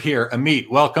 You are here. Amit,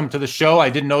 welcome to the show. I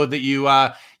didn't know that you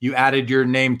added your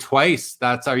name twice.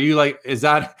 Is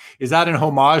that an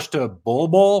homage to Bull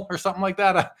Bowl or something like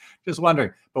that? I'm just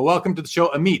wondering. But welcome to the show,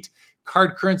 Amit.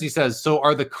 Card Currency says, so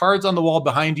are the cards on the wall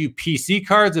behind you PC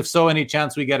cards? If so, any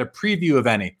chance we get a preview of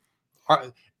any?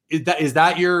 Is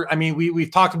that your, I mean,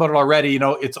 we've talked about it already,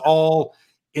 it's all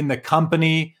in the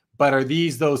company, but are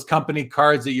these those company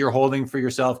cards that you're holding for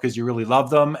yourself because you really love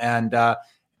them? And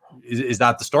is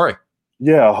that the story?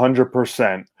 Yeah,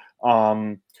 100%.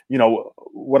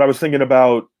 What I was thinking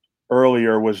about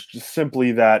earlier was just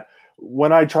simply that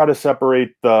when I try to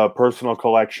separate the personal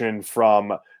collection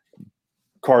from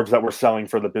cards that we're selling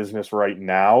for the business right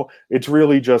now, it's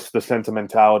really just the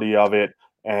sentimentality of it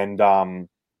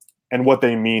and what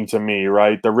they mean to me,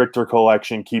 right? The Richter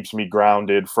collection keeps me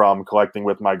grounded from collecting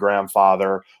with my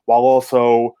grandfather, while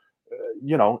also,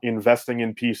 investing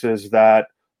in pieces that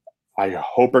I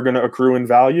hope are going to accrue in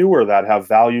value or that have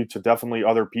value to definitely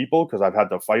other people, because I've had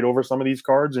to fight over some of these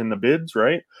cards in the bids,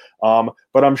 right?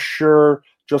 But I'm sure,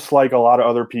 just like a lot of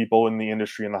other people in the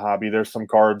industry and the hobby, there's some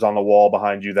cards on the wall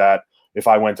behind you that if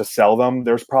I went to sell them,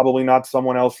 there's probably not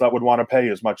someone else that would want to pay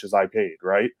as much as I paid,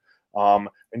 right? And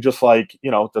just like,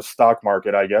 the stock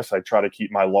market, I guess I try to keep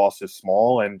my losses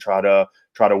small and try to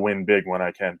win big when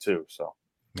I can too. So,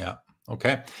 yeah.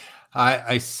 Okay.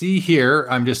 I see here,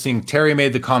 I'm just seeing Terry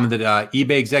made the comment that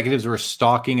eBay executives were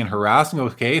stalking and harassing.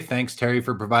 Okay. Thanks, Terry,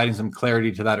 for providing some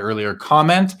clarity to that earlier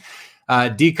comment.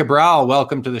 D. Cabral,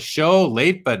 welcome to the show.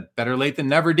 Late, but better late than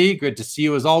never, D. Good to see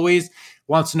you as always.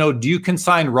 Wants to know, do you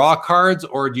consign raw cards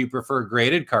or do you prefer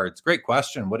graded cards? Great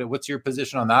question. What's your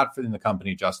position on that in the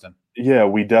company, Justin? Yeah,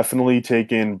 we definitely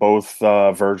take in both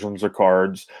versions of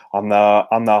cards. On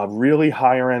the really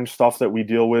higher end stuff that we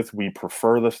deal with, we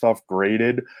prefer the stuff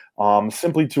graded,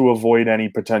 simply to avoid any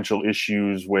potential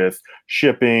issues with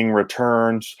shipping,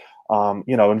 returns.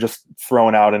 And just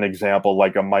throwing out an example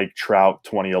like a Mike Trout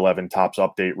 2011 Topps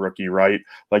Update rookie, right?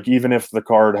 Like, even if the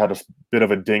card had a bit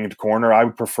of a dinged corner, I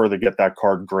would prefer to get that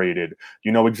card graded.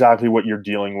 You know exactly what you're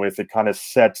dealing with. It kind of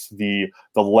sets the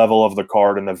level of the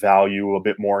card and the value a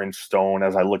bit more in stone,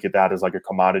 as I look at that as like a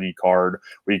commodity card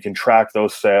where you can track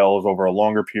those sales over a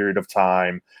longer period of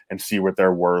time and see what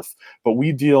they're worth. But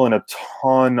we deal in a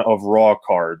ton of raw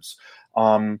cards.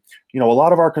 A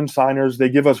lot of our consigners, they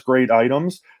give us great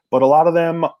items, but a lot of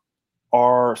them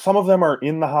some of them are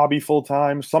in the hobby full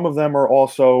time. Some of them are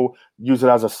also use it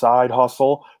as a side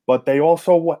hustle, but they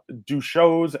also do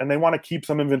shows and they want to keep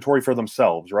some inventory for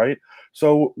themselves, right?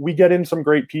 So we get in some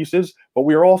great pieces, but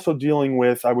we are also dealing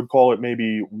with, I would call it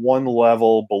maybe one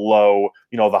level below,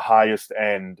 the highest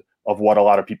end of what a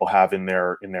lot of people have in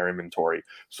their inventory.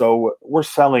 So we're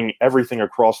selling everything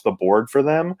across the board for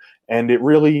them. And it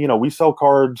really, we sell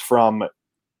cards from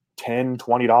 $10,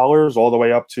 $20 all the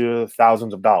way up to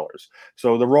thousands of dollars.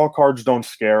 So the raw cards don't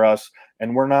scare us,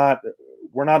 and we're not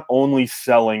only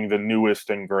selling the newest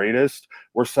and greatest.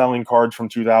 We're selling cards from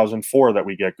 2004 that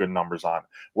we get good numbers on.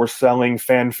 We're selling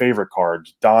fan favorite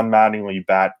cards, Don Mattingly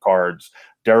bat cards,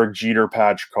 Derek Jeter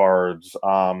patch cards,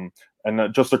 and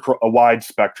just a wide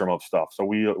spectrum of stuff. So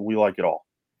we like it all.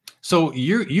 So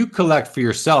you collect for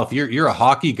yourself. You're a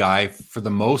hockey guy for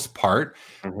the most part,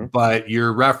 but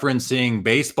you're referencing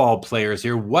baseball players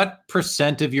here. What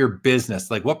percent of your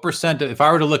business, like what percent if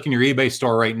I were to look in your eBay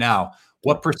store right now,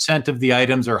 what percent of the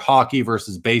items are hockey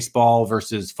versus baseball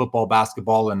versus football,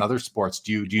 basketball, and other sports?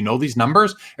 Do you know these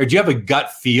numbers, or do you have a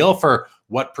gut feel for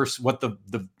what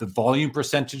the volume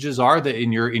percentages are that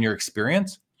in your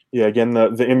experience? Yeah, again,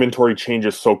 the inventory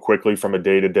changes so quickly from a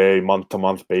day-to-day,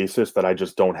 month-to-month basis that I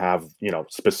just don't have,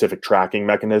 specific tracking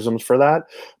mechanisms for that.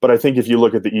 But I think if you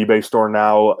look at the eBay store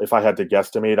now, if I had to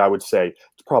guesstimate, I would say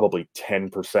it's probably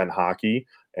 10% hockey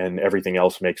and everything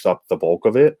else makes up the bulk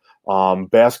of it.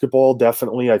 Basketball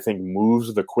definitely, I think,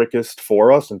 moves the quickest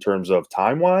for us in terms of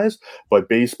time-wise, but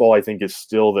baseball, I think, is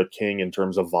still the king in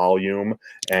terms of volume.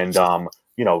 And,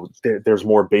 there's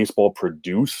more baseball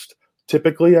produced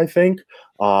typically, I think.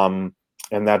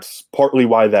 And that's partly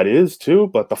why that is too,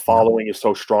 but the following is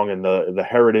so strong, and the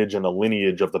heritage and the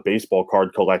lineage of the baseball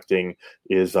card collecting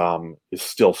is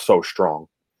still so strong.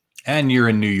 And you're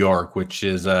in New York, which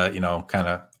is, kind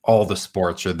of all the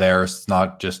sports are there. It's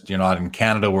not just, you're not in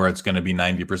Canada where it's going to be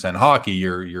 90% hockey.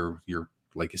 You're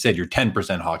like you said, you're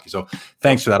 10% hockey. So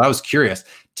thanks for that. I was curious.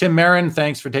 Tim Marin,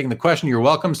 thanks for taking the question. You're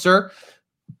welcome, sir.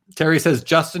 Terry says,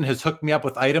 Justin has hooked me up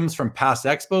with items from past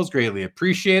expos. Greatly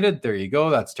appreciated. There you go.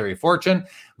 That's Terry Fortune.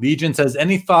 Legion says,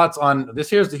 any thoughts on this?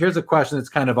 Here's a question that's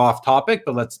kind of off topic,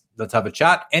 but let's have a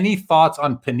chat. Any thoughts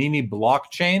on Panini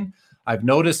blockchain? I've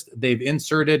noticed they've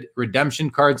inserted redemption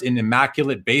cards in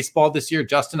Immaculate Baseball this year.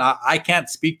 Justin, I can't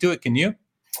speak to it. Can you?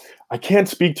 I can't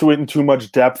speak to it in too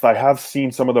much depth. I have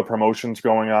seen some of the promotions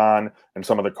going on and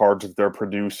some of the cards that they're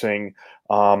producing.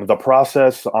 The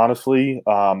process, honestly,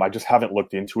 I just haven't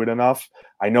looked into it enough.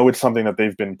 I know it's something that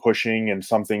they've been pushing and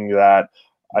something that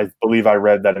I believe I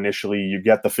read that initially you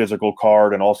get the physical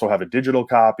card and also have a digital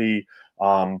copy.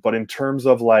 But in terms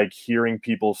of like hearing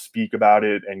people speak about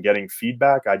it and getting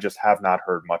feedback, I just have not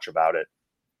heard much about it.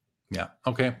 Yeah.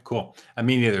 Okay, cool. I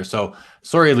mean, neither. So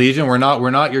sorry, Legion, we're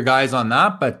not your guys on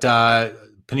that, but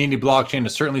Panini blockchain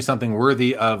is certainly something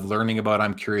worthy of learning about.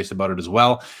 I'm curious about it as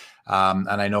well. And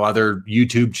I know other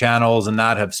YouTube channels and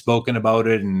that have spoken about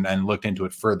it and looked into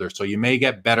it further. So you may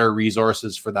get better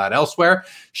resources for that elsewhere.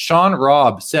 Sean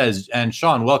Robb says, and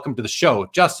Sean, welcome to the show.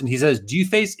 Justin, he says, do you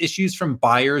face issues from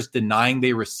buyers denying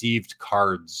they received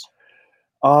cards?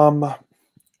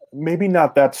 Maybe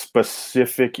not that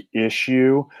specific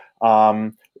issue.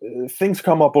 Things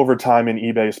come up over time in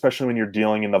eBay, especially when you're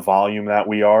dealing in the volume that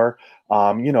we are.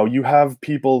 You have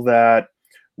people that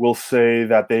will say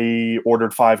that they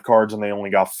ordered 5 cards and they only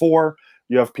got 4.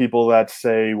 You have people that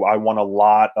say, I want a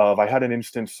lot of, I had an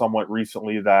instance somewhat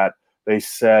recently that they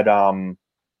said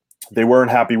they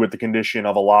weren't happy with the condition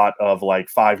of a lot of like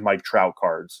 5 Mike Trout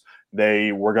cards.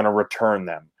 They were going to return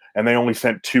them and they only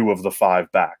sent 2 of the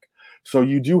 5 back. So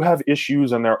you do have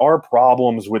issues and there are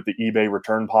problems with the eBay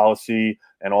return policy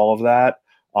and all of that.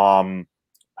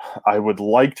 I would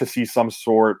like to see some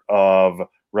sort of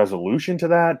resolution to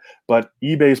that, but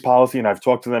eBay's policy, and I've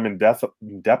talked to them in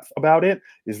depth about it,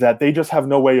 is that they just have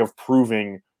no way of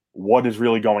proving what is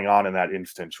really going on in that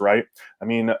instance, right? I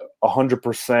mean,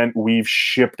 100% we've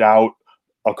shipped out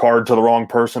a card to the wrong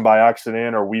person by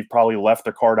accident, or we've probably left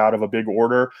a card out of a big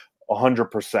order,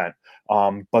 100%.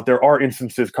 But there are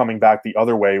instances coming back the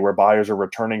other way where buyers are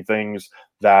returning things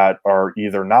that are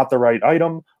either not the right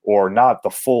item or not the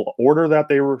full order that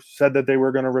they were said that they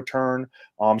were going to return.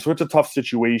 So it's a tough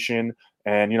situation.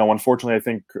 And, unfortunately, I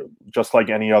think just like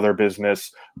any other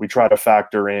business, we try to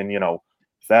factor in,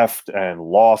 theft and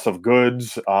loss of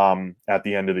goods at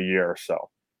the end of the year. So.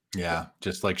 Yeah,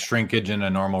 just like shrinkage in a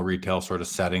normal retail sort of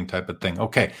setting type of thing.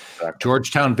 Okay. Exactly.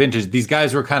 Georgetown Vintage. These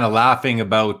guys were kind of laughing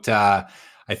about, I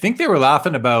think they were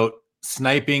laughing about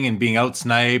sniping and being out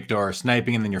sniped or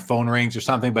sniping and then your phone rings or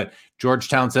something. But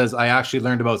Georgetown says, I actually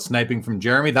learned about sniping from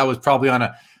Jeremy. That was probably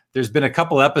there's been a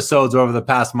couple episodes over the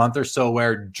past month or so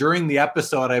where during the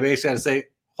episode, I basically had to say,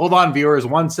 hold on, viewers,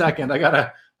 1 second. I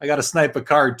gotta snipe a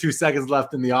card, 2 seconds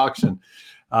left in the auction.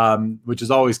 Which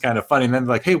is always kind of funny. And then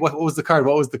they're like, hey, what was the card?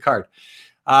 What was the card?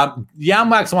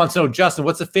 Yamwax wants to know, Justin,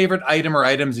 what's the favorite item or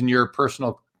items in your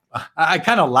personal? I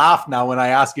kind of laugh now when I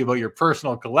ask you about your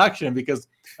personal collection because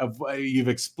you've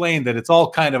explained that it's all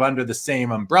kind of under the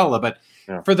same umbrella. But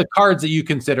for the cards that you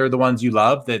consider the ones you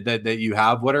love that you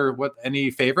have, what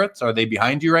any favorites? Are they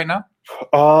behind you right now?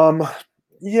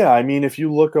 Yeah, I mean, if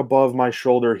you look above my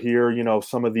shoulder here,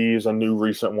 some of these, a new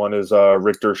recent one is a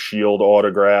Richter Shield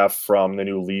autograph from the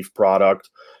new Leaf product.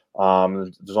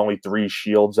 There's only 3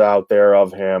 shields out there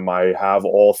of him. I have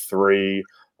all 3.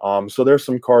 So there's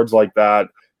some cards like that.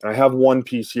 And I have one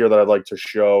piece here that I'd like to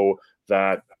show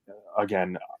that,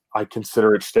 again, I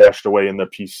consider it stashed away in the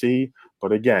PC.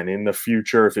 But again, in the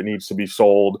future, if it needs to be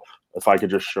sold, if I could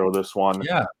just show this one.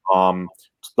 Yeah.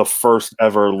 The first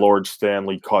ever Lord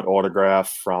Stanley cut autograph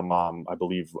from, I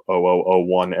believe,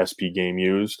 0001 SP Game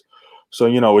Used. So,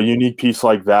 a unique piece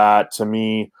like that, to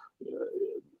me,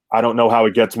 I don't know how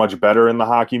it gets much better in the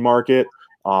hockey market.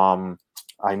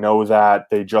 I know that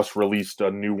they just released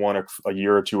a new one a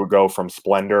year or 2 ago from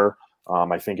Splendor.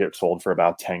 I think it sold for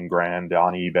about $10,000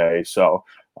 on eBay. So,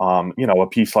 a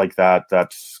piece like that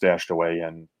that's stashed away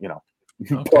and,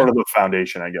 part of the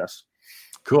foundation, I guess.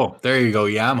 Cool. There you go,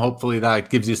 Yam. Hopefully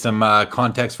that gives you some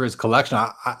context for his collection.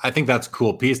 I think that's a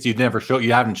cool piece. You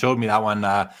haven't showed me that one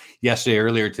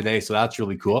earlier today, so that's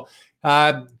really cool.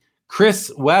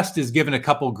 Chris West is given a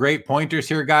couple great pointers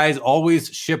here, guys. Always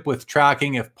ship with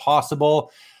tracking if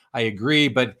possible. I agree,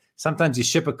 but sometimes you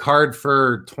ship a card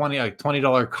for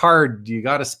 $20 card. You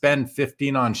got to spend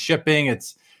 $15 on shipping.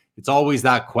 It's It's always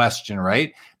that question,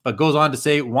 right? But goes on to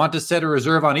say, want to set a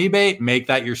reserve on eBay, make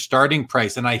that your starting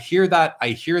price. And I hear that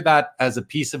as a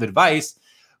piece of advice,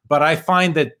 but I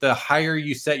find that the higher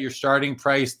you set your starting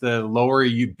price, the lower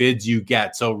bids you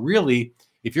get. So really,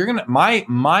 if you're gonna,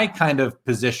 my kind of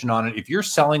position on it, if you're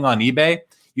selling on eBay,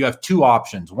 you have two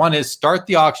options. One is start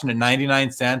the auction at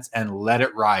 99 cents and let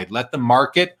it ride. Let the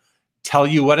market tell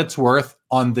you what it's worth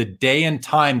on the day and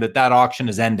time that auction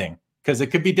is ending, because it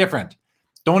could be different.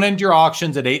 Don't end your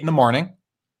auctions at 8 a.m.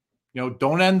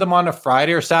 Don't end them on a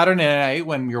Friday or Saturday night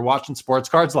when you're watching Sports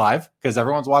Cards Live, because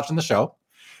everyone's watching the show.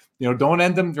 Don't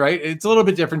end them, right? It's a little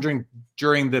bit different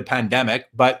during the pandemic,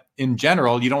 but in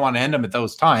general, you don't want to end them at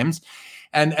those times.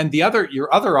 And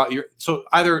so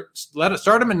either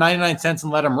start them at 99 cents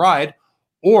and let them ride,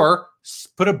 or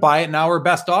put a buy it now or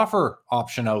best offer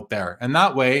option out there. And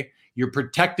that way you're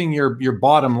protecting your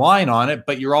bottom line on it,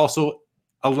 but you're also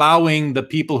allowing the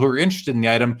people who are interested in the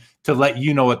item to let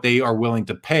you know what they are willing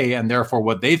to pay and therefore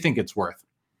what they think it's worth.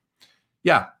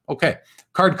 Yeah. Okay.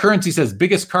 Card Currency says,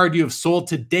 biggest card you have sold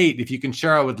to date. If you can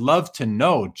share, I would love to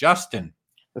know. Justin.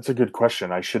 That's a good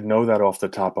question. I should know that off the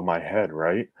top of my head,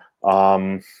 right?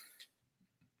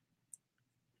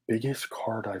 Biggest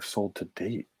card I've sold to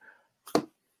date.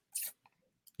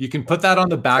 You can put that on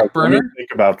the back burner. Let me think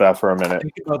about that for a minute.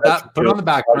 Think about that. Put it on the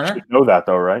back burner. I should know that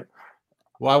though, right?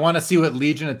 Well, I want to see what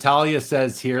Legion Italia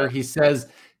says here. He says,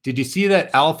 did you see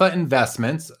that Alpha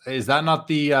Investments, is that not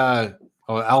the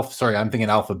Alpha? Sorry, I'm thinking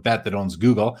Alphabet that owns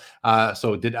Google.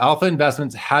 So did Alpha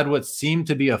Investments had what seemed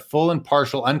to be a full and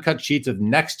partial uncut sheets of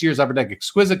next year's Upper Deck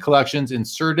Exquisite collections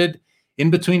inserted in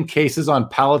between cases on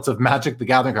pallets of Magic the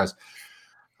Gathering cards?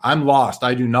 I'm lost.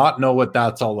 I do not know what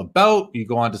that's all about. You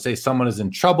go on to say someone is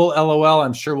in trouble, LOL.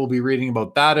 I'm sure we'll be reading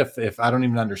about that if I don't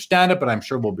even understand it, but I'm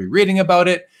sure we'll be reading about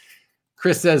it.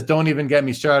 Chris says, don't even get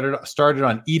me started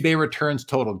on eBay returns,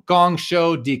 total gong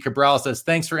show. D. Cabral says,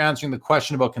 thanks for answering the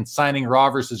question about consigning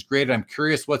raw versus graded. I'm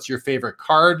curious, what's your favorite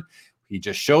card? He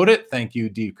just showed it. Thank you,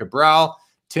 D. Cabral.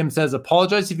 Tim says,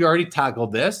 apologize if you already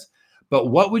tackled this, but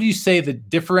what would you say that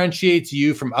differentiates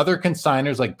you from other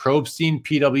consigners like Probstein,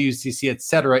 PWCC,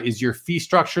 etc.? Is your fee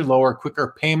structure lower,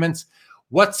 quicker payments?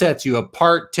 What sets you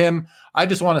apart, Tim? I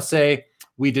just want to say,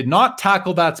 we did not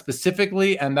tackle that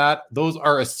specifically, and that those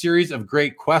are a series of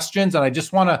great questions. And I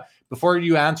just want to, before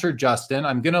you answer, Justin,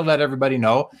 I'm going to let everybody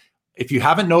know, if you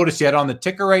haven't noticed yet, on the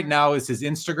ticker right now is his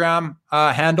Instagram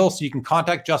handle. So you can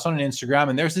contact Justin on Instagram,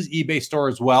 and there's his eBay store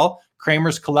as well,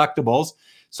 Kramer's Collectibles.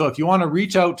 So if you want to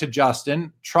reach out to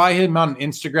Justin, try him on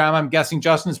Instagram. I'm guessing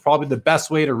Justin is probably the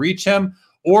best way to reach him,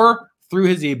 or through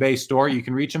his eBay store. You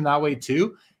can reach him that way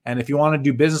too. And if you want to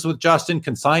do business with Justin,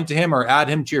 consign to him or add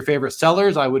him to your favorite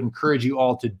sellers, I would encourage you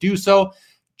all to do so.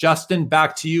 Justin,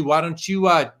 back to you. Why don't you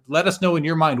let us know in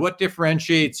your mind what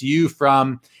differentiates you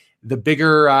from the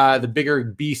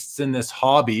bigger beasts in this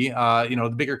hobby,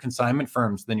 the bigger consignment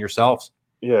firms than yourselves?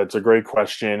 Yeah, it's a great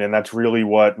question. And that's really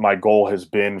what my goal has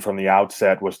been from the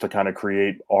outset, was to kind of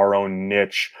create our own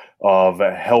niche of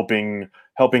helping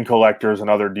collectors and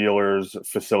other dealers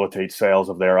facilitate sales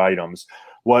of their items.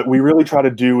 What we really try to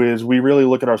do is we really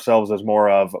look at ourselves as more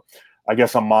of, I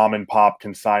guess, a mom and pop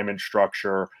consignment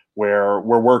structure, where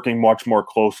we're working much more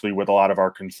closely with a lot of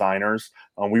our consigners.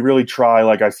 We really try,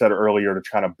 like I said earlier, to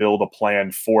kind of build a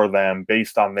plan for them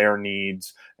based on their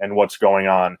needs and what's going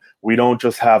on. We don't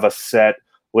just have a set,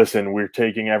 listen, we're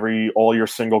taking all your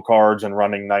single cards and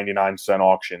running 99-cent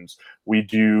auctions. We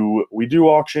do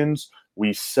auctions.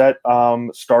 We set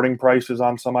starting prices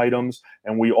on some items,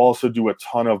 and we also do a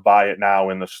ton of buy it now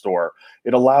in the store.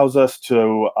 It allows us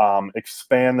to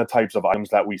expand the types of items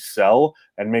that we sell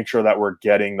and make sure that we're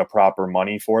getting the proper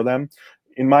money for them.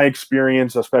 In my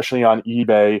experience, especially on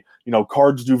eBay,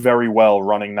 cards do very well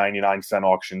running 99-cent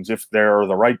auctions if they're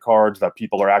the right cards that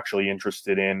people are actually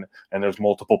interested in and there's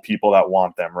multiple people that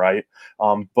want them, right?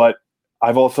 But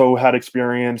I've also had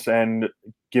experience and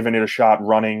given it a shot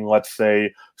running, let's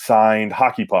say, signed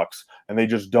hockey pucks, and they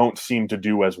just don't seem to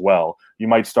do as well. You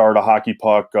might start a hockey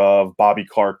puck of Bobby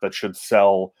Clark that should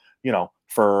sell,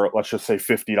 for, let's just say,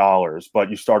 $50, but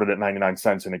you started at 99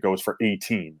 cents and it goes for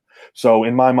 18. So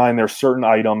in my mind, there's certain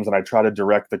items, and I try to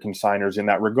direct the consigners in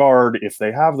that regard, if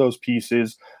they have those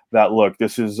pieces, that, look,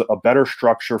 this is a better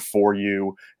structure for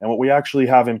you. And what we actually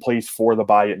have in place for the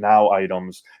buy it now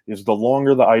items is, the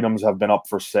longer the items have been up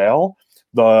for sale,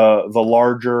 the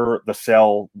larger the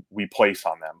sale we place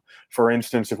on them. For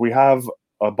instance, if we have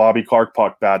a Bobby Clark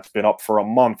puck that's been up for a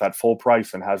month at full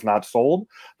price and has not sold,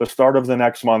 the start of the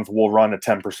next month we'll run a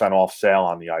 10% off sale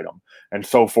on the item, and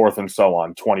so forth and so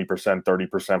on, 20%, 30%,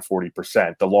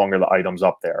 40%, the longer the item's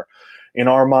up there. in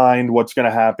our mind, what's going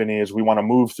to happen is we want to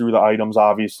move through the items,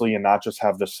 obviously, and not just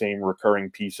have the same recurring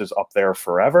pieces up there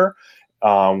forever.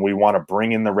 We want to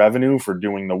bring in the revenue for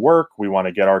doing the work. We want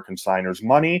to get our consigners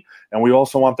money. And we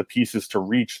also want the pieces to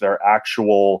reach their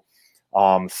actual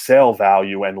sale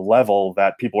value and level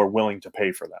that people are willing to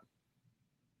pay for them.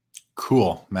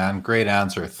 Cool, man. Great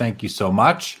answer. Thank you so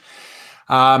much.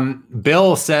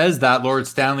 Bill says that Lord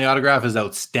Stanley autograph is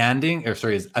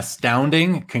is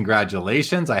astounding.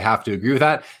 Congratulations. I have to agree with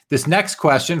that. This next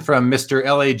question from Mr.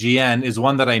 LAGN is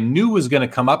one that I knew was going to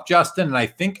come up, Justin. And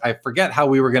I forget how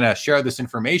we were going to share this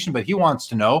information, but he wants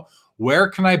to know, where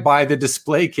can I buy the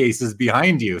display cases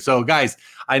behind you? So guys,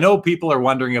 I know people are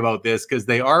wondering about this because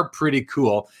they are pretty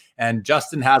cool. And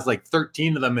Justin has like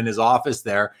 13 of them in his office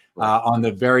there on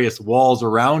the various walls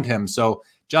around him. So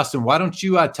Justin, why don't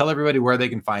you tell everybody where they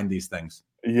can find these things?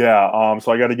 Yeah,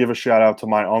 so I got to give a shout out to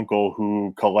my uncle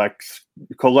who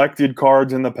collected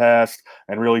cards in the past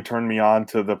and really turned me on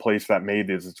to the place that made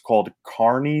this. It's called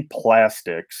Carney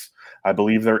Plastics. I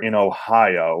believe they're in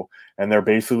Ohio, and they're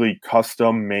basically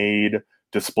custom-made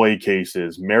display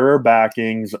cases, mirror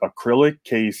backings, acrylic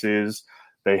cases.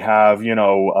 They have,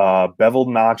 beveled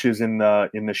notches in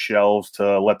the shelves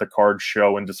to let the cards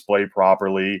show and display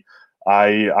properly.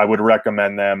 I would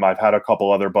recommend them. I've had a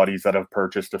couple other buddies that have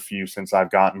purchased a few since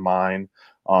I've gotten mine.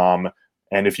 And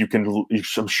if you can,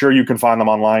 I'm sure you can find them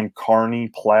online.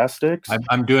 Carney Plastics.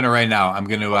 I'm doing it right now.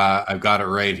 I've got it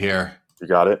right here. You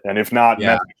got it. And if not,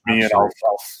 message me and I'll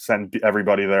send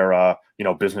everybody their,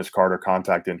 business card or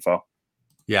contact info.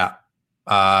 Yeah.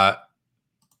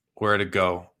 Where to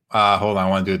go? Hold on. I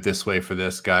want to do it this way for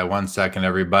this guy. 1 second,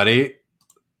 everybody.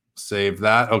 Save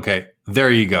that. Okay.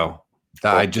 There you go.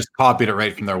 I just copied it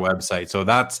right from their website. So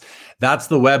that's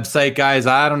the website, guys.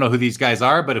 I don't know who these guys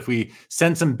are, but if we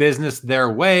send some business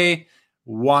their way,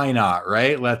 why not,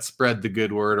 right? Let's spread the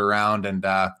good word around. And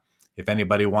if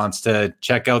anybody wants to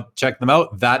check them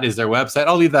out, that is their website.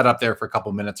 I'll leave that up there for a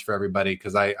couple minutes for everybody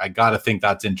because I got to think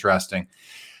that's interesting.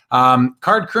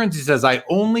 Card Currency says, I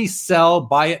only sell,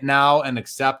 buy it now, and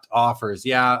accept offers.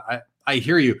 Yeah, I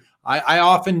hear you. I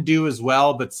often do as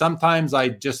well, but sometimes I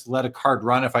just let a card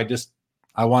run if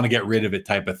I want to get rid of it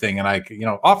type of thing. And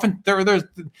often there's,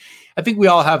 I think we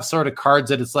all have sort of cards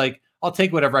that it's like, I'll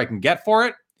take whatever I can get for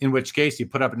it, in which case you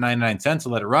put up at 99 cents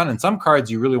and let it run. And some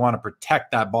cards you really want to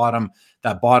protect that bottom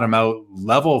out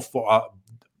level for,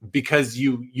 because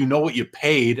you know what you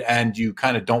paid and you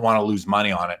kind of don't want to lose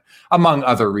money on it, among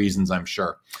other reasons, I'm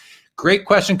sure. Great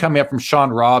question coming up from Sean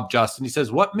Robb, Justin. He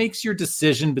says, what makes your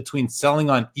decision between selling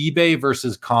on eBay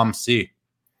versus ComC?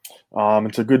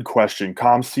 It's a good question.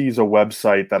 ComC is a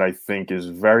website that I think is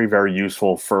very, very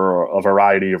useful for a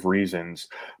variety of reasons.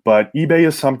 But eBay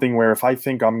is something where if I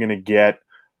think I'm going to get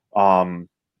a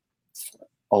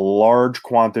large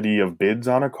quantity of bids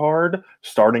on a card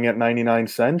starting at 99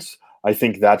 cents, I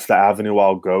think that's the avenue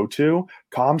I'll go to.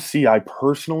 ComC I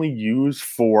personally use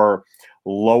for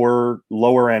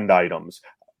lower end items.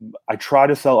 I try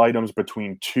to sell items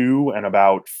between $2 and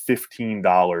about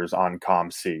 $15 on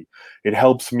ComC. It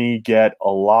helps me get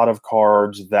a lot of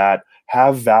cards that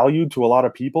have value to a lot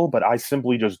of people, but I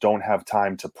simply just don't have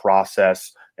time to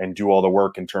process and do all the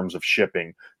work in terms of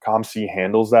shipping. ComC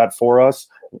handles that for us.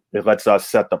 It lets us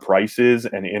set the prices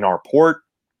and in our port.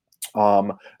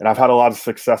 And I've had a lot of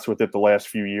success with it the last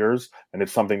few years, and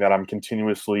it's something that I'm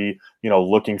continuously,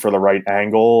 looking for the right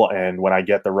angle. And when I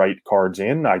get the right cards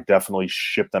in, I definitely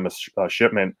ship them a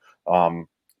shipment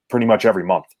pretty much every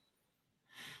month.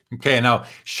 Okay, now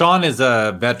Sean is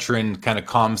a veteran kind of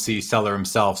ComC seller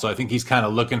himself, so I think he's kind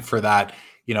of looking for that.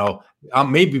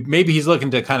 Maybe he's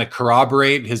looking to kind of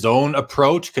corroborate his own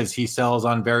approach because he sells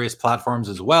on various platforms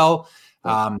as well,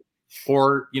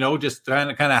 or just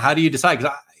kind of how do you decide?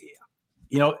 Because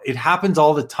it happens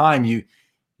all the time. You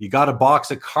got a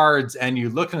box of cards and you're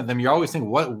looking at them. You're always thinking,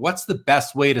 what's the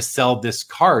best way to sell this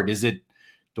card?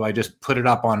 Do I just put it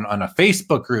up on a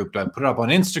Facebook group? Do I put it up on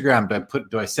Instagram?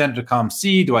 Do I send it to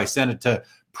ComC? Do I send it to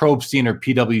Probstein or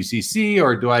PWCC?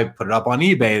 Or do I put it up on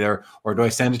eBay or do I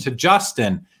send it to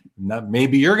Justin?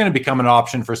 Maybe you're going to become an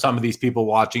option for some of these people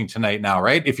watching tonight now,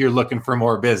 right? If you're looking for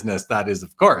more business, that is,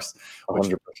 of course, which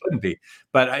it shouldn't be.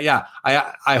 But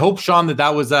I hope, Sean,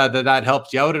 that was that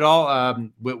helped you out at all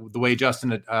with the way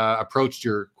Justin approached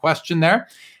your question there.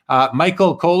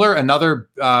 Michael Kohler, another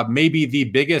maybe the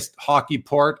biggest hockey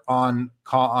port on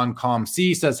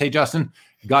ComC, says, "Hey Justin,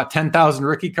 got 10,000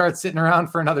 rookie cards sitting around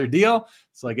for another deal."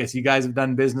 So I guess you guys have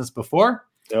done business before.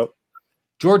 Yep.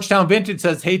 Georgetown Vintage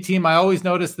says, "Hey team, I always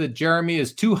notice that Jeremy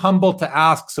is too humble to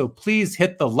ask, so please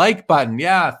hit the like button."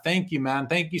 Yeah, thank you, man.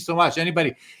 Thank you so much.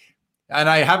 Anybody, And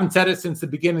I haven't said it since the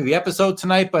beginning of the episode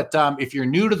tonight, but if you're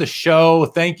new to the show,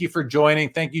 thank you for joining.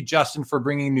 Thank you, Justin, for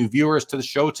bringing new viewers to the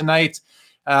show tonight.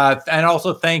 And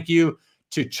also thank you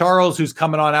to Charles, who's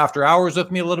coming on after hours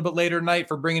with me a little bit later tonight,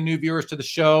 for bringing new viewers to the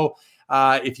show.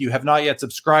 If you have not yet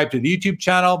subscribed to the YouTube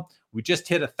channel, we just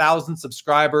hit 1,000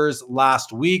 subscribers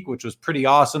last week, which was pretty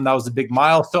awesome. That was a big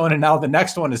milestone. And now the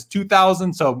next one is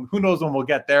 2,000. So who knows when we'll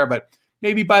get there, but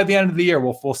maybe by the end of the year,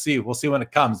 we'll see. We'll see when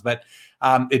it comes. But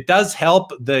it does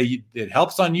help. It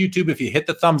helps on YouTube if you hit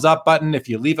the thumbs up button, if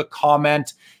you leave a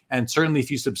comment, and certainly if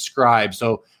you subscribe.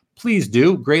 So please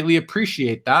do. Greatly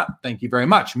appreciate that. Thank you very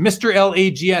much. Mr.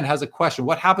 LAGN has a question.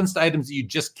 What happens to items that you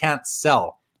just can't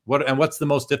sell? What's the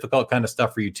most difficult kind of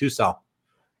stuff for you to sell?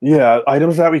 Yeah,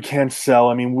 items that we can't sell.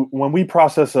 I mean, when we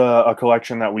process a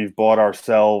collection that we've bought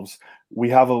ourselves, we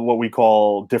have what we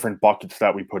call different buckets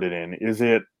that we put it in. Is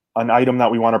it an item that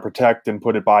we want to protect and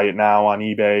buy it now on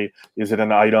eBay? Is it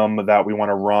an item that we want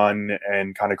to run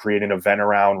and kind of create an event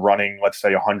around running, let's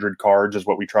say 100 cards is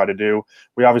what we try to do.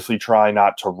 We obviously try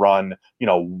not to run,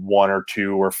 1 or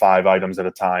 2 or 5 items at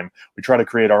a time. We try to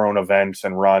create our own events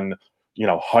and run,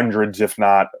 hundreds, if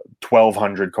not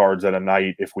 1,200 cards at a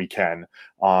night if we can.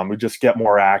 We just get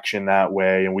more action that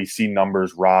way, and we see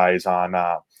numbers rise on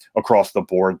across the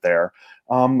board there.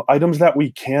 Items that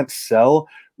we can't sell,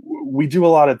 we do a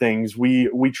lot of things.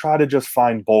 We try to just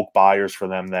find bulk buyers for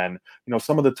them then.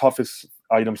 Some of the toughest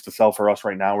items to sell for us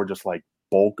right now are just like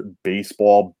bulk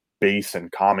baseball base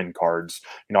and common cards.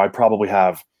 I probably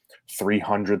have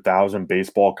 300,000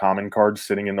 baseball common cards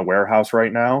sitting in the warehouse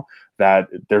right now that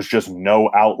there's just no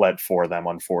outlet for them,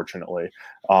 unfortunately.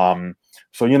 So,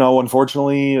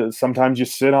 unfortunately, sometimes you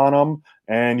sit on them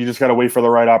and you just got to wait for the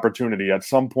right opportunity. At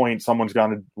some point, someone's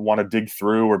going to want to dig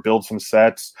through or build some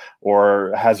sets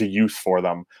or has a use for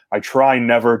them. I try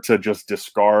never to just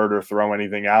discard or throw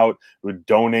anything out. We would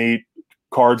donate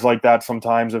cards like that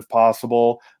sometimes if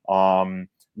possible.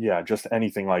 Yeah, just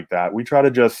anything like that. We try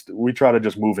to just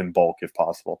move in bulk if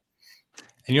possible.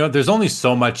 And there's only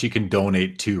so much you can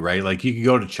donate to, right? Like you can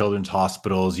go to children's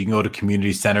hospitals, you can go to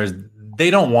community centers.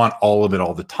 They don't want all of it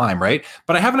all the time, right?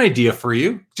 But I have an idea for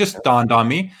you. Just dawned on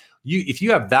me. If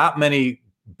you have that many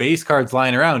base cards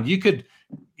lying around, you could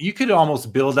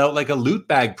almost build out like a loot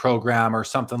bag program or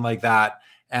something like that,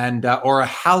 and or a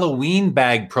Halloween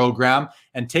bag program,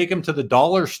 and take them to the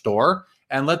dollar store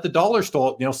and let the dollar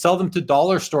store, sell them to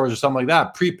dollar stores or something like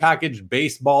that. Prepackaged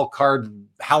baseball card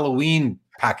Halloween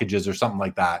packages or something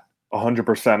like that.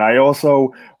 100%.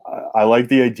 I like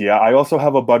the idea. I also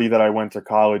have a buddy that I went to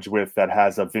college with that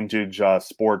has a vintage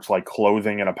sports like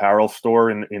clothing and apparel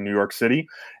store in New York City.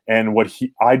 And when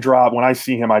I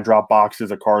see him, I drop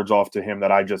boxes of cards off to him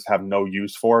that I just have no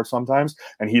use for sometimes.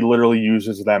 And he literally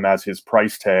uses them as his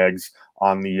price tags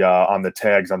on the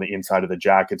tags on the inside of the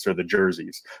jackets or the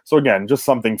jerseys. So again, just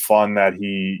something fun that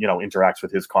he, interacts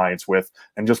with his clients with,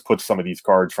 and just puts some of these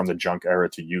cards from the junk era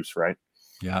to use, right?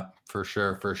 Yeah, for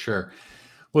sure. For sure.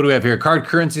 What do we have here? Card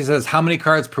Currency says, how many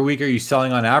cards per week are you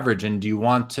selling on average? And do you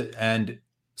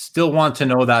still want to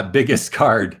know that biggest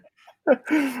card?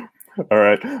 All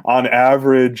right. On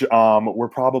average, we're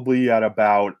probably at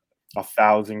about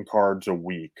 1,000 cards a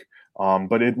week.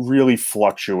 But it really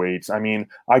fluctuates. I mean,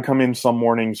 I come in some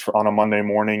mornings on a Monday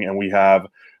morning and we have,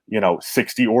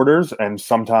 60 orders, and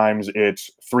sometimes it's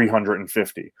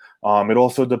 350. It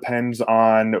also depends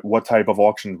on what type of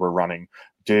auctions we're running.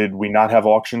 Did we not have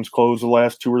auctions close the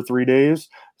last 2 or 3 days?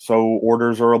 So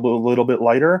orders are a little bit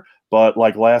lighter. But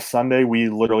like last Sunday, we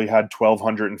literally had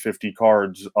 1,250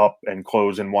 cards up and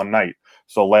close in one night.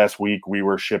 So last week we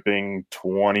were shipping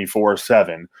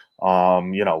 24/7,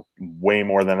 way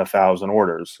more than 1,000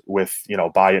 orders with,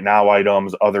 buy it now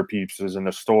items, other pieces in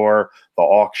the store, the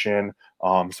auction.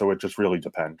 So it just really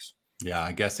depends. Yeah,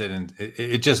 I guess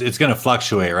it's going to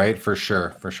fluctuate, right? For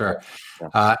sure.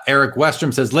 Yeah. Eric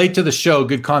Westrom says, late to the show,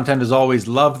 good content as always.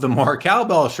 Love the more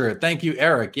cowbell shirt. Thank you,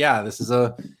 Eric. Yeah,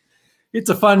 it's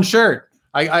a fun shirt.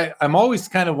 I'm always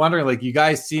kind of wondering, like, you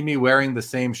guys see me wearing the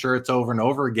same shirts over and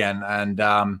over again, and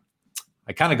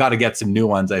I kind of got to get some new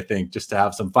ones, I think, just to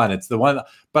have some fun. It's the one,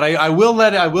 but I will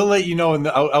let you know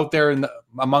out there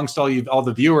amongst all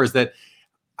the viewers that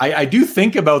I do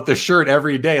think about the shirt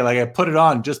every day. Like I put it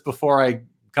on just before I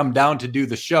come down to do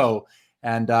the show,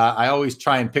 and I always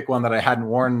try and pick one that I hadn't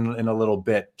worn in a little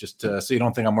bit, just so you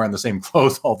don't think I'm wearing the same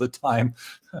clothes all the time.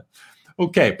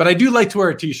 Okay, but I do like to wear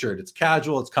a t-shirt. It's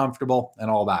casual, it's comfortable, and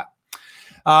all that.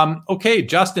 Okay,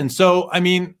 Justin. So, I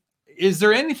mean, is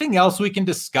there anything else we can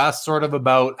discuss sort of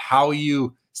about how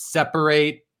you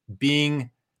separate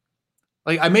being,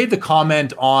 like, I made the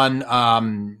comment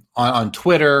on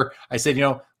Twitter. I said,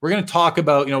 we're going to talk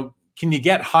about, can you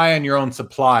get high on your own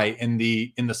supply in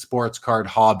the sports card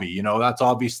hobby? You know, that's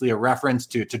obviously a reference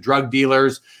to drug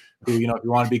dealers who, you know, if you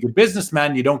want to be a good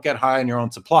businessman, you don't get high on your own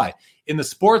supply. In the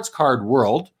sports card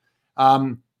world,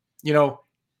 you know,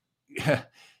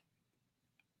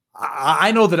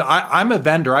 I know that I'm a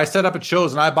vendor. I set up at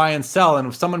shows and I buy and sell. And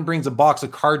if someone brings a box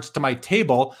of cards to my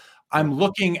table, I'm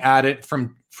looking at it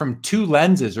from two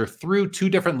lenses or through two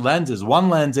different lenses. One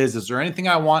lens is there anything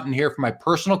I want in here for my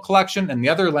personal collection? And the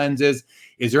other lens is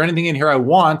there anything in here I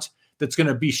want that's going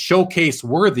to be showcase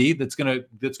worthy, that's going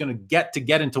to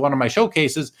get into one of my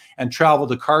showcases and travel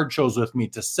to card shows with me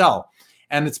to sell?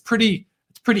 And it's pretty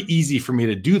easy for me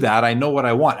to do that. I know what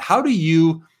I want. How do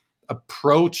you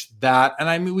approach that? And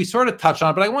I mean, we sort of touched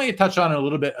on it, but I want you to touch on it a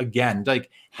little bit again,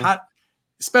 like how,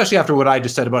 especially after what I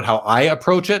just said about how I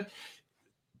approach it.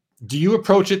 Do you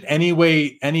approach it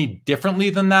any differently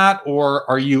than that? Or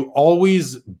are you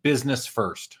always business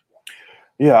first?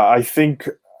 Yeah, I think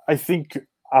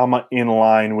I'm in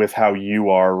line with how you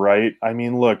are, right? I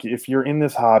mean, look, if you're in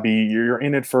this hobby, you're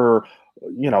in it for,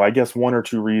 you know, I guess one or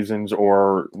two reasons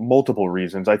or multiple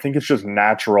reasons. I think it's just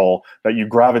natural that you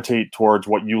gravitate towards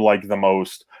what you like the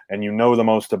most and you know the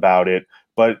most about it,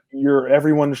 but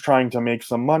everyone's trying to make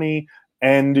some money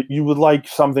and you would like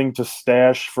something to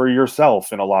stash for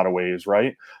yourself in a lot of ways,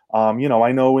 right? You know,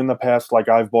 I know in the past, like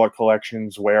I've bought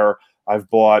collections where I've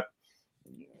bought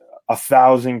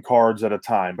 1,000 cards at a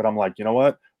time, but I'm like, you know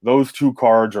what? Those 2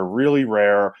 cards are really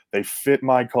rare. They fit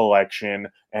my collection,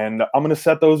 and I'm going to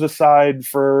set those aside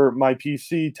for my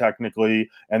PC technically,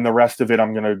 and the rest of it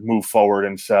I'm going to move forward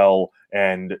and sell,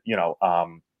 and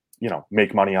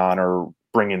make money on or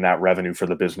bring in that revenue for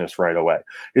the business right away.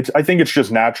 I think it's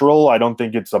just natural. I don't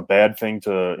think it's a bad thing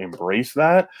to embrace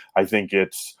that. I think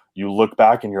you look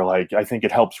back and you're like, I think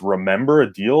it helps remember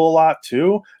a deal a lot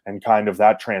too, and kind of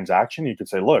that transaction. You could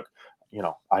say, look, you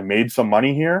know, I made some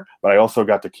money here, but I also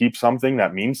got to keep something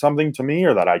that means something to me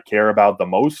or that I care about the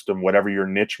most, and whatever your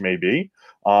niche may be.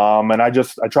 And I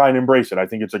try and embrace it. I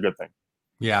think it's a good thing.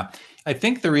 Yeah. I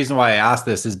think the reason why I asked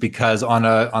this is because on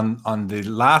the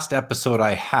last episode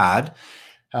I had,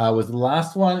 was the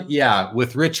last one? Yeah,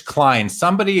 with Rich Klein.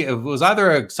 It was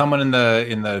either someone in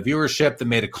the viewership that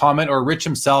made a comment, or Rich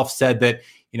himself said that,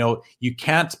 you know, you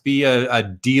can't be a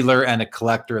dealer and a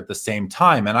collector at the same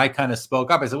time. And I kind of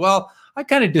spoke up. I said, well, I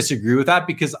kind of disagree with that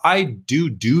because I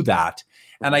do that.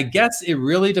 And I guess it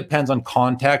really depends on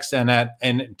context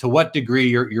and to what degree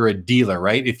you're a dealer,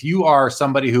 right? If you are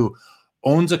somebody who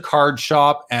owns a card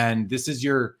shop and this is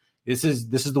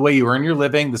the way you earn your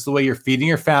living, this is the way you're feeding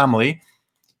your family,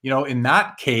 you know, in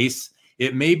that case,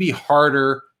 it may be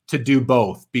harder to do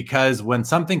both, because when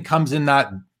something comes in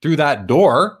through that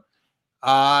door,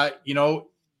 you know,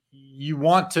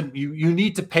 you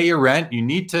need to pay your rent, you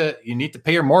need to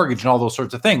pay your mortgage and all those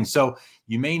sorts of things. So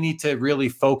you may need to really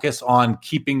focus on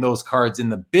keeping those cards in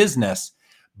the business.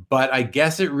 But I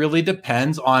guess it really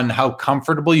depends on how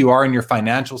comfortable you are in your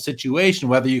financial situation,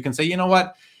 whether you can say, you know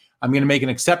what, I'm going to make an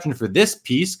exception for this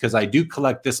piece because I do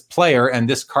collect this player and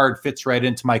this card fits right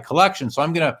into my collection. So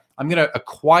I'm going to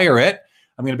acquire it.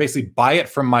 I'm going to basically buy it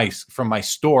from my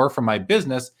store, from my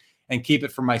business, and keep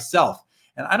it for myself.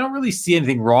 And I don't really see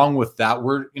anything wrong with that.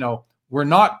 We're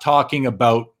not talking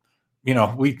about, you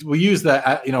know, we use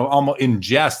the, you know, almost in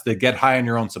jest, the get high on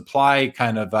your own supply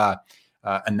kind of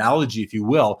analogy, if you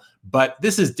will. But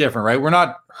this is different, right? We're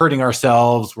not hurting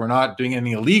ourselves. We're not doing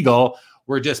anything illegal.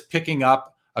 We're just picking up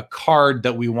a card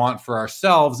that we want for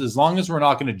ourselves, as long as we're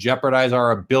not going to jeopardize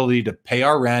our ability to pay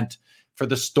our rent for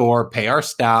the store, pay our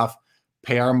staff,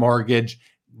 pay our mortgage,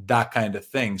 that kind of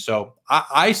thing. So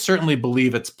I certainly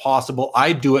believe it's possible.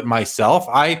 I do it myself.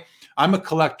 I'm a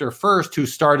collector first who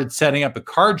started setting up the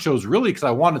card shows really because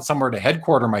I wanted somewhere to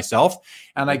headquarter myself.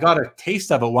 And I got a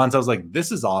taste of it once. I was like, this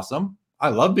is awesome. I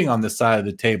love being on this side of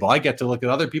the table. I get to look at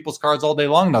other people's cards all day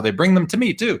long now. They bring them to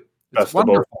me too. It's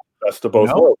wonderful. Best of both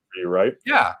worlds for you, right?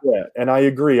 Yeah. And I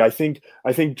agree. I think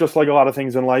just like a lot of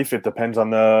things in life, it depends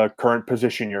on the current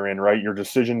position you're in, right? Your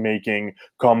decision making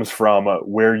comes from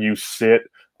where you sit,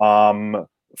 from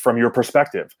your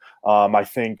perspective. I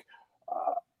think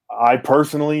I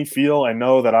personally feel and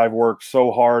know that I've worked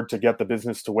so hard to get the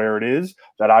business to where it is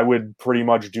that I would pretty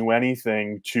much do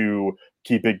anything to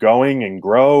keep it going and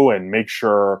grow and make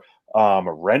sure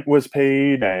rent was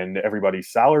paid and everybody's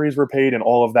salaries were paid, and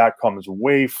all of that comes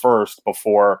way first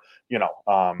before, you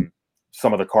know,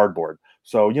 some of the cardboard.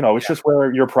 So, you know, it's just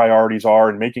where your priorities are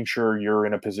and making sure you're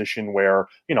in a position where,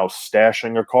 you know,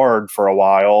 stashing a card for a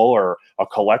while or a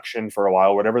collection for a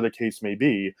while, whatever the case may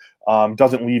be,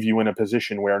 doesn't leave you in a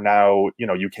position where now, you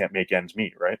know, you can't make ends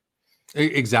meet, right?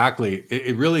 Exactly.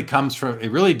 It really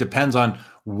depends on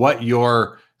what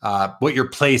your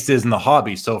place is in the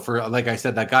hobby. So for, like I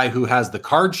said, that guy who has the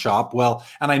card shop, well,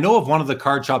 and I know of one of the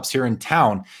card shops here in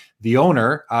town, the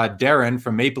owner, Darren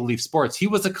from Maple Leaf Sports, he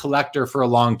was a collector for a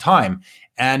long time.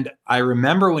 And I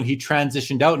remember when he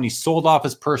transitioned out and he sold off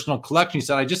his personal collection, he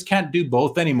said, I just can't do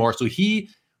both anymore. So he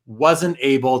wasn't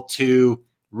able to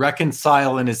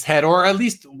reconcile in his head, or at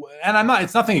least, and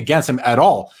it's nothing against him at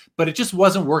all, but it just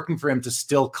wasn't working for him to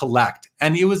still collect.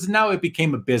 And it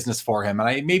became a business for him.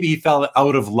 And maybe he fell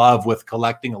out of love with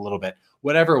collecting a little bit.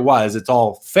 Whatever it was, it's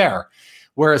all fair.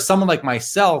 Whereas someone like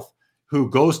myself, who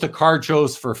goes to card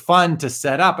shows for fun to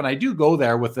set up, and I do go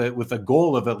there with a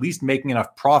goal of at least making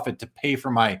enough profit to pay for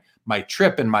my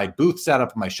trip and my booth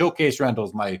setup, my showcase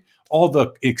rentals, all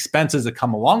the expenses that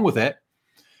come along with it.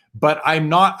 But I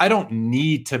don't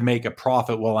need to make a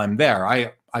profit while I'm there.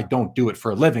 I don't do it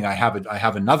for a living. I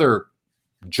have another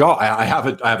job. I have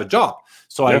a job.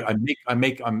 So yeah. I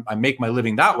make my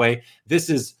living that way. This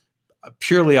is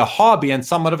purely a hobby and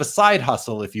somewhat of a side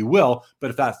hustle, if you will.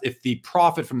 But if the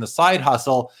profit from the side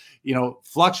hustle,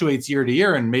 fluctuates year to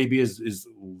year and maybe is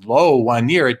low one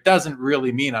year, it doesn't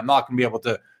really mean I'm not going to be able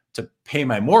to pay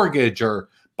my mortgage or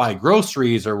buy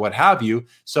groceries or what have you.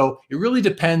 So it really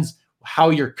depends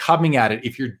how you're coming at it.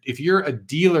 If you're a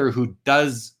dealer who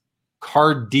does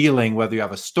card dealing, whether you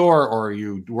have a store or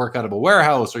you work out of a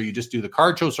warehouse or you just do the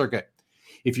card show circuit,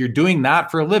 if you're doing that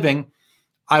for a living,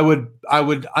 I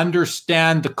would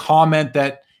understand the comment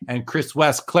that, and Chris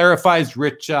West clarifies,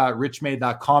 Rich made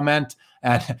that comment,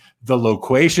 and the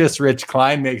loquacious Rich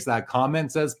Klein makes that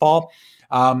comment, says Paul.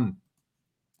 I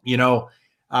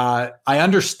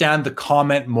understand the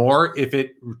comment more if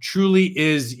it truly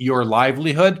is your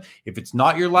livelihood. If it's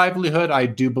not your livelihood, I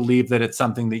do believe that it's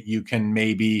something that you can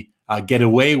maybe get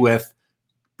away with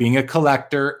being a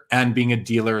collector and being a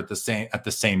dealer at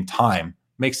the same time.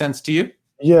 Make sense to you?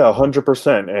 Yeah,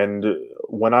 100%. And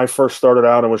when I first started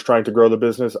out and was trying to grow the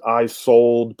business, I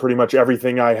sold pretty much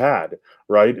everything I had,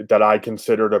 right, that I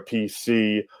considered a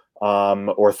PC.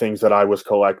 Or things that I was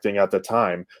collecting at the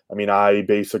time. I mean, I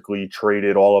basically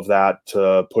traded all of that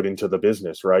to put into the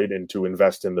business, right? And to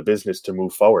invest in the business to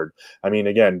move forward. I mean,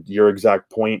 again, your exact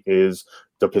point is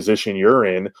the position you're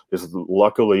in is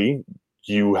luckily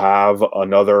you have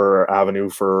another avenue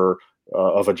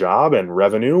of a job and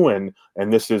revenue, and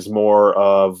this is more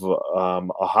of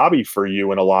a hobby for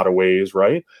you in a lot of ways,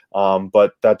 right?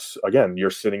 But that's, again,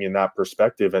 you're sitting in that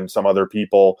perspective, and some other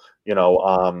people,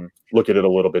 look at it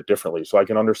a little bit differently. So I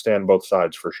can understand both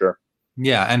sides for sure.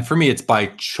 Yeah, and for me, it's by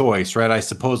choice, right? I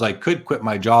suppose I could quit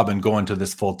my job and go into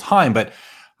this full time, but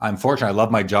I'm fortunate. I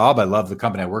love my job. I love the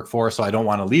company I work for, so I don't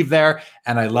want to leave there.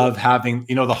 And I love having,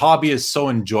 the hobby is so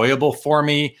enjoyable for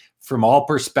me from all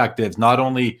perspectives, not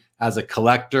only as a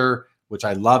collector, which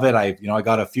I love it. I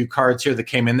got a few cards here that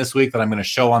came in this week that I'm going to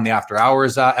show on the After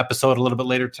Hours episode a little bit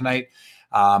later tonight.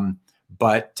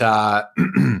 But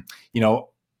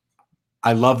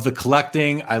I love the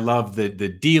collecting. I love the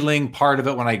dealing part of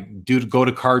it when I do go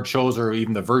to card shows or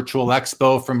even the virtual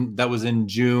expo that was in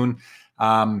June.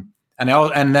 And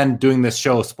then doing this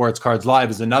show, Sports Cards Live,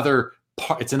 is another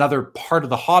part. It's another part of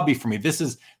the hobby for me. This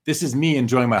is me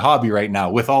enjoying my hobby right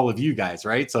now with all of you guys,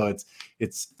 right? So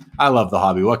I love the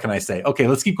hobby. What can I say? Okay,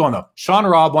 let's keep going though. Sean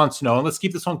Robb wants to know, and let's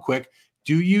keep this one quick.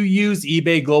 Do you use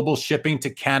eBay global shipping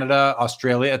to Canada,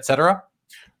 Australia, etc.?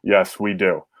 Yes, we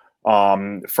do.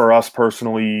 For us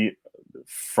personally,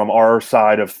 from our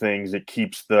side of things, it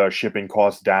keeps the shipping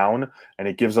costs down, and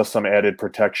it gives us some added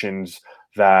protections.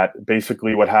 That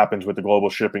basically what happens with the global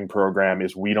shipping program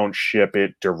is we don't ship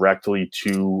it directly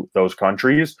to those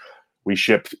countries. We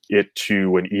ship it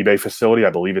to an eBay facility. I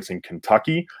believe it's in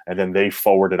Kentucky, and then they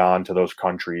forward it on to those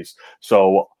countries.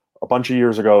 So a bunch of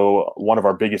years ago, one of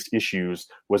our biggest issues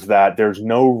was that there's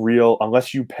no real,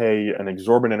 unless you pay an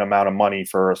exorbitant amount of money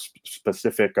for a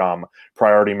specific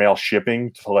priority mail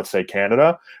shipping to, let's say,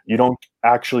 Canada, you don't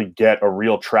actually get a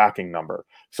real tracking number.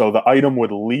 So the item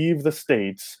would leave the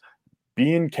States,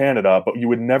 be in Canada, but you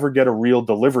would never get a real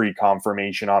delivery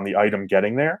confirmation on the item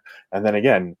getting there. And then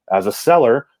again, as a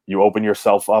seller, you open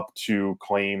yourself up to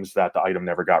claims that the item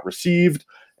never got received,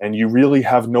 and you really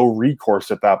have no recourse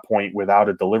at that point without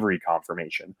a delivery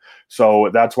confirmation. So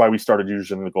that's why we started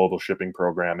using the global shipping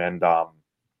program. And,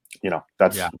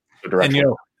 that's the direction.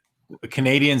 And,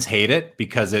 Canadians hate it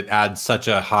because it adds such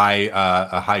a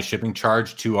high shipping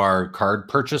charge to our card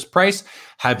purchase price.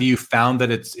 Have you found that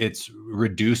it's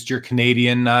reduced your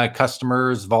Canadian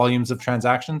customers' volumes of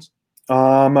transactions?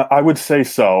 I would say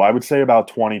so. I would say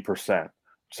about 20%.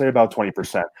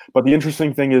 But the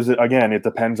interesting thing is, again, it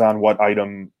depends on what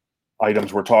item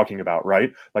items we're talking about,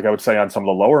 right? Like I would say on some of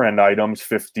the lower end items,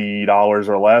 $50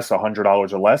 or less,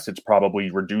 $100 or less, it's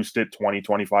probably reduced it 20,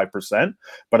 25%.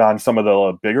 But on some of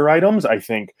the bigger items, I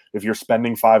think if you're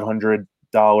spending $500,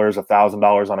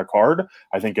 $1,000 on a card,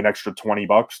 I think an extra $20,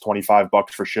 $25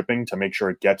 for shipping to make sure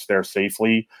it gets there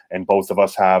safely, and both of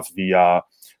us have the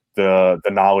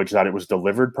knowledge that it was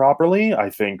delivered properly, I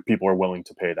think people are willing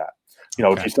to pay that.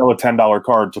 If you sell a $10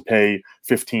 card to pay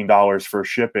 $15 for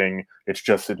shipping,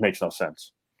 it makes no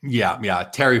sense. Yeah.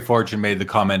 Terry Fortune made the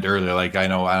comment earlier, like I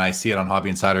know, and I see it on Hobby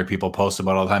Insider, people post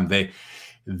about it all the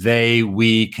time.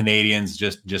 We Canadians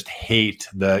just hate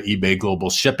the eBay global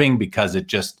shipping because it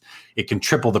can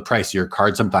triple the price of your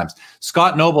card sometimes.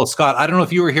 Scott Noble, I don't know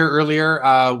if you were here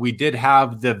earlier. We did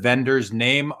have the vendor's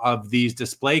name of these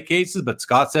display cases, but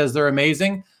Scott says they're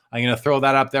amazing. I'm going to throw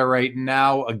that up there right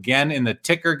now. Again, in the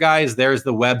ticker, guys, there's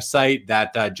the website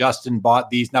that Justin bought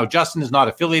these. Now, Justin is not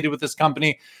affiliated with this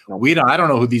company. I don't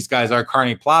know who these guys are,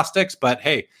 Carney Plastics, but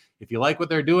hey, if you like what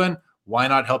they're doing, why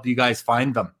not help you guys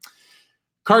find them?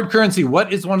 Card Currency,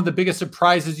 what is one of the biggest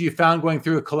surprises you found going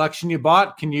through a collection you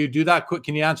bought? Can you do that quick?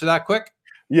 Can you answer that quick?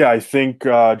 Yeah, I think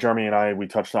Jeremy and we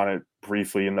touched on it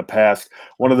briefly in the past.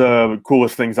 One of the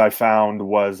coolest things I found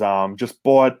was just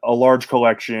bought a large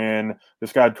collection.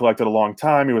 This guy had collected a long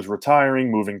time. He was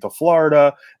retiring, moving to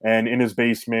Florida, and in his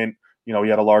basement, he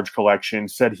had a large collection.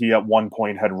 Said he at one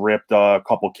point had ripped a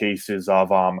couple cases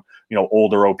of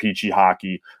older O-Pee-Chee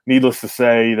hockey. Needless to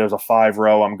say, there's a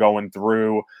 5-row I'm going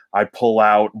through. I pull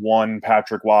out one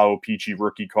Patrick Waugh O-Pee-Chee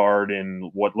rookie card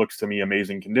in what looks to me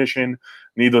amazing condition.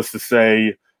 Needless to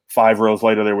say, 5 rows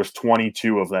later, there was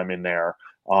 22 of them in there.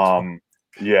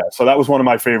 So that was one of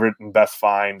my favorite and best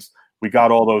finds. We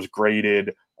got all those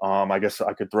graded. I guess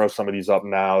I could throw some of these up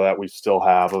now that we still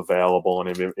have available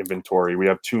in inventory. We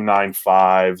have 2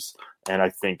 9.5s and I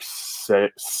think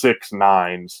 6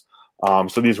 9s.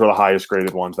 So these were the highest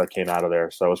graded ones that came out of there.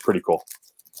 So it was pretty cool.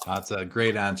 That's a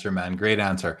great answer, man. Great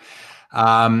answer.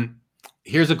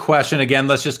 Here's a question. Again,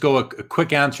 let's just go a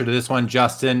quick answer to this one,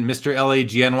 Justin. Mr.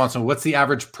 LAGN wants to know, what's the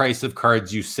average price of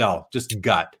cards you sell? Just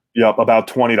gut. Yep, about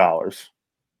 $20.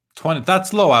 20.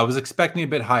 That's low. I was expecting a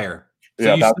bit higher.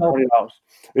 So about $20.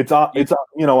 It's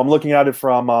I'm looking at it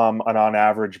from an on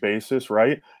average basis,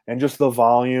 right? And just the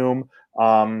volume.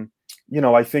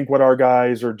 I think what our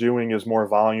guys are doing is more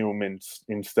volume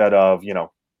instead of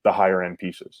the higher end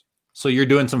pieces. So you're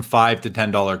doing some $5 to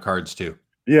 $10 cards too.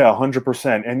 Yeah,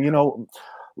 100%. And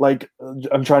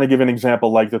I'm trying to give an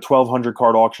example, like the 1,200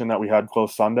 card auction that we had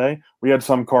close Sunday. We had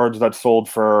some cards that sold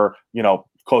for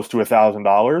close to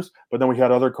 $1,000, but then we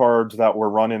had other cards that were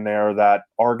running there that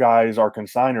our guys, our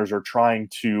consigners, are trying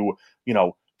to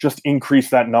just increase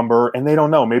that number, and they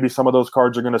don't know. Maybe some of those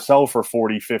cards are going to sell for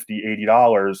 $40, $50,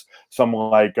 $80. Some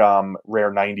like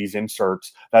rare 90s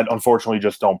inserts that unfortunately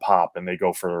just don't pop, and they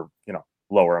go for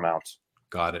lower amounts.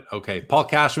 Got it. Okay. Paul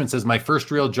Cashman says, my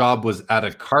first real job was at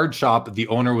a card shop. The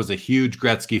owner was a huge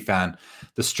Gretzky fan.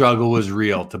 The struggle was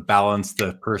real to balance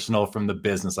the personal from the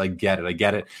business. I get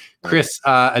it. Chris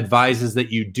advises that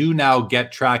you do now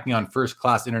get tracking on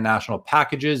first-class international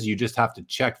packages. You just have to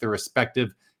check the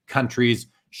respective country's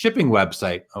shipping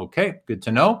website. Okay. Good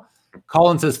to know.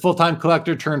 Colin says, full-time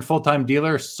collector turned full-time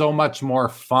dealer. So much more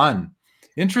fun.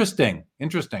 Interesting.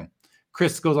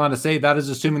 Chris goes on to say that is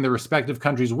assuming the respective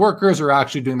country's workers are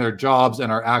actually doing their jobs and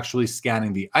are actually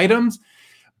scanning the items.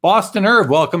 Boston Irv,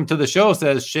 welcome to the show,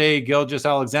 says Shea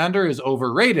Gilgeous-Alexander is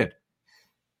overrated.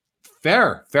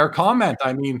 Fair comment.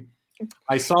 I mean,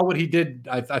 I saw what he did.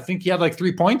 I think he had like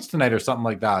 3 points tonight or something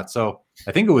like that. So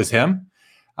I think it was him.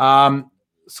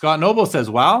 Scott Noble says,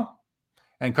 wow.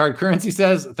 And Card Currency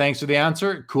says, thanks for the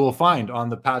answer. Cool find on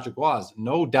the Patrick Waugh.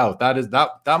 No doubt.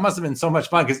 That must have been so much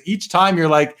fun because each time you're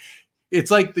like, it's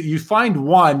like you find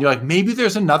one, you're like, maybe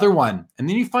there's another one. And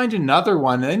then you find another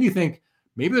one. And then you think,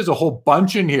 maybe there's a whole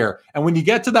bunch in here. And when you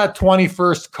get to that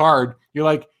 21st card, you're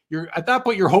like, at that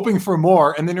point, you're hoping for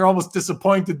more. And then you're almost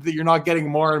disappointed that you're not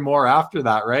getting more and more after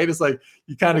that, right? It's like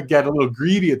you kind of get a little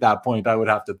greedy at that point, I would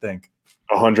have to think.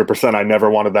 100%. I never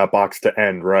wanted that box to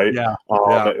end, right? Yeah.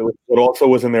 What also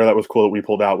was in there that was cool that we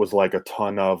pulled out was like a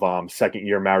ton of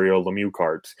second-year Mario Lemieux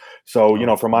cards. So,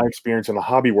 from my experience in the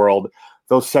hobby world,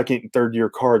 those second and third year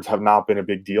cards have not been a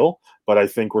big deal, but I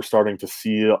think we're starting to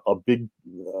see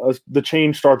the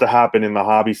change start to happen in the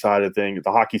hobby side of things,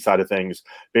 the hockey side of things,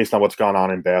 based on what's gone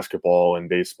on in basketball and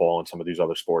baseball and some of these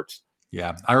other sports.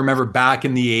 Yeah. I remember back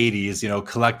in the 80s,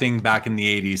 collecting back in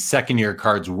the 80s, second year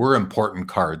cards were important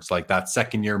cards. Like that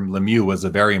second year Lemieux was a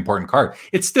very important card.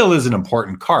 It still is an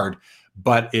important card,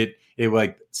 but it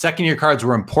like second year cards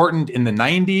were important in the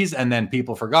 90s and then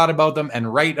people forgot about them.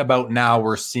 And right about now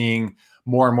we're seeing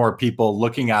more and more people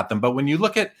looking at them. But when you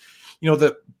look at,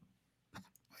 the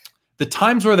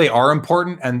times where they are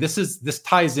important, and this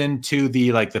ties into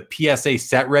the PSA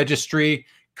set registry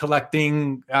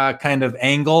collecting kind of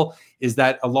angle, is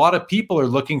that a lot of people are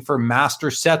looking for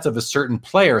master sets of a certain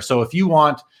player. So if you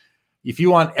want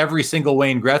every single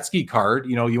Wayne Gretzky card,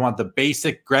 you want the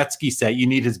basic Gretzky set, you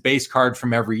need his base card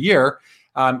from every year.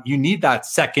 You need that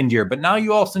second year, but now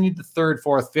you also need the third,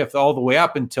 fourth, fifth, all the way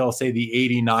up until, say, the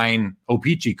 89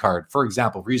 O-Pee-Chee card, for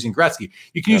example, for using Gretzky.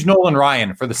 You can use Nolan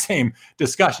Ryan for the same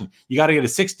discussion. You got to get a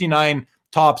 69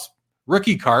 Topps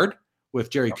rookie card with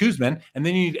Jerry Kuzman, and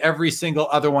then you need every single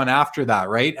other one after that,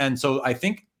 right? And so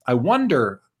I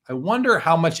wonder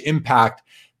how much impact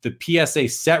the PSA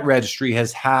set registry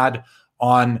has had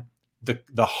on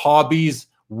the hobby's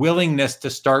willingness to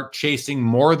start chasing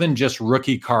more than just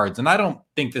rookie cards. And I don't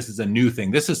think this is a new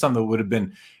thing. This is something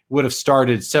that would have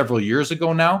started several years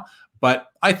ago now. But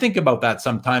I think about that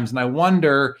sometimes, and I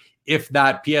wonder if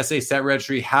that PSA set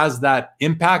registry has that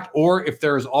impact, or if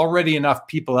there's already enough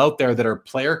people out there that are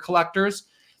player collectors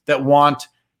that want,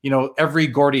 every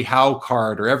Gordie Howe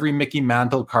card or every Mickey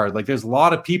Mantle card. Like, there's a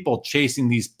lot of people chasing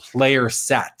these player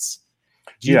sets.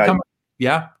 Yeah,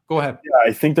 go ahead. Yeah,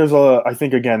 I think there's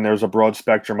a broad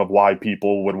spectrum of why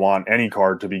people would want any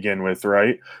card to begin with,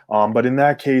 right? But in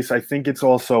that case, I think it's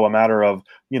also a matter of,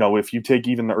 if you take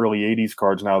even the early 80s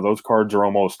cards now, those cards are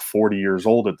almost 40 years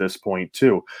old at this point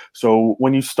too. So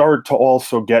when you start to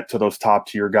also get to those top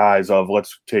tier guys of,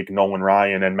 let's take Nolan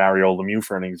Ryan and Mario Lemieux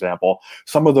for an example,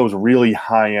 some of those really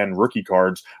high end rookie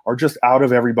cards are just out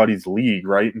of everybody's league,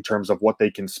 right? In terms of what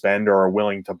they can spend or are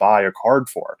willing to buy a card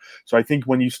for. So I think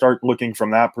when you start looking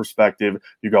from that perspective,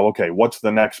 you go, okay, what's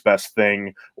the next best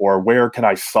thing, or where can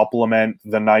I supplement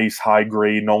the nice high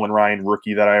grade Nolan Ryan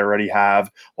rookie that I already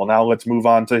have? Well, now let's move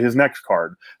on to his next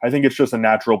card. I think it's just a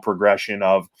natural progression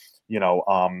of,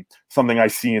 something I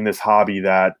see in this hobby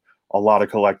that a lot of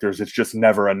collectors, it's just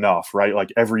never enough, right?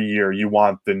 Like every year you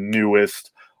want the newest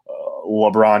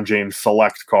LeBron James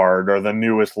select card or the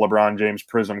newest LeBron James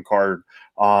Prism card,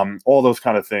 all those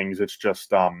kind of things. It's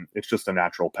just a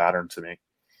natural pattern to me.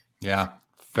 Yeah,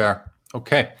 fair.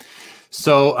 Okay.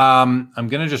 So I'm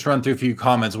going to just run through a few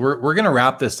comments. We're going to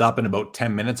wrap this up in about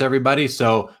 10 minutes, everybody.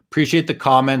 So appreciate the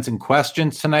comments and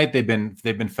questions tonight. They've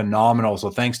been phenomenal. So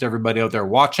thanks to everybody out there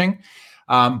watching.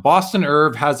 Boston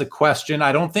Irv has a question.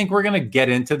 I don't think we're going to get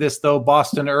into this though,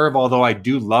 Boston Irv, although I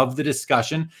do love the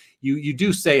discussion. You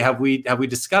do say, have we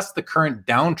discussed the current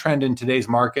downtrend in today's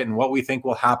market and what we think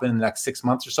will happen in the next 6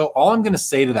 months or so? All I'm going to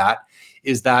say to that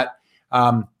is that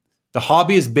the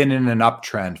hobby has been in an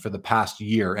uptrend for the past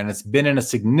year, and it's been in a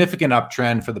significant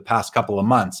uptrend for the past couple of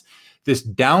months. This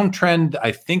downtrend,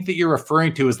 I think that you're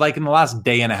referring to, is like in the last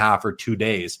day and a half or 2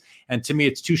 days. And to me,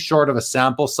 it's too short of a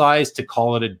sample size to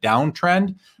call it a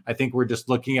downtrend. I think we're just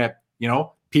looking at,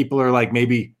 people are like,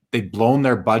 maybe they've blown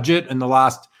their budget in the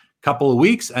last couple of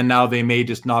weeks, and now they may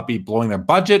just not be blowing their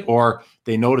budget, or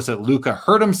they notice that Luka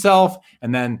hurt himself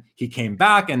and then he came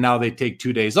back and now they take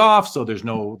 2 days off. So there's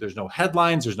no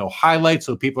headlines, there's no highlights.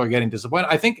 So people are getting disappointed.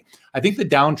 I think the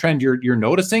downtrend you're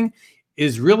noticing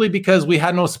is really because we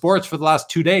had no sports for the last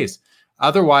 2 days.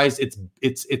 Otherwise,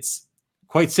 it's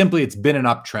quite simply, it's been an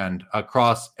uptrend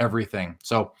across everything.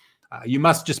 So you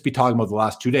must just be talking about the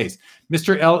last 2 days.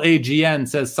 Mr. LAGN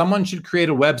says someone should create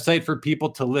a website for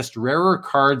people to list rarer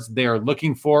cards they are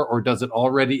looking for, or does it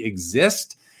already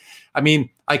exist? I mean,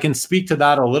 I can speak to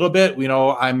that a little bit.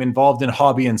 I'm involved in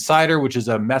Hobby Insider, which is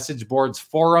a message boards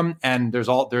forum, and there's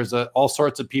all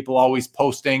sorts of people always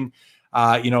posting,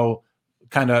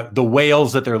 kind of the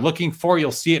whales that they're looking for.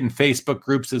 You'll see it in Facebook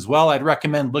groups as well. I'd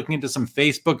recommend looking into some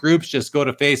Facebook groups. Just go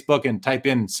to Facebook and type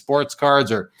in sports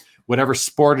cards or whatever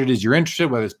sport it is you're interested in,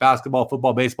 whether it's basketball,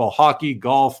 football, baseball, hockey,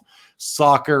 golf,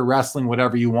 soccer, wrestling,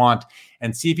 whatever you want,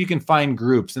 and see if you can find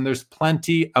groups. And there's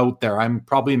plenty out there. I'm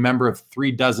probably a member of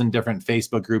 36 different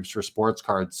Facebook groups for sports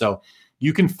cards. So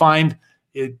you can find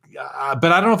it, but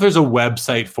I don't know if there's a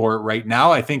website for it right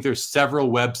now. I think there's several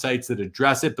websites that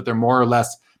address it, but they're more or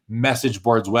less message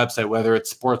boards website, whether it's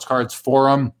Sports Cards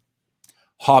Forum,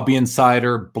 Hobby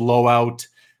Insider, Blowout,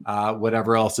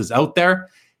 whatever else is out there.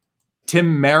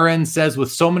 Tim Marin says,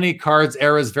 with so many cards,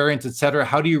 eras, variants, etc.,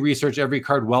 how do you research every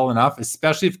card well enough,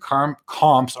 especially if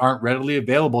comps aren't readily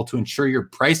available to ensure you're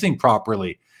pricing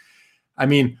properly? I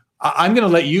mean, I'm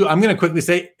going to quickly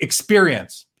say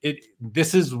experience.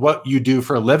 This is what you do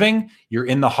for a living. You're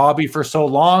in the hobby for so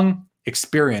long.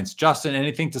 Experience. Justin,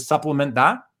 anything to supplement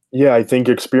that? Yeah, I think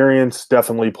experience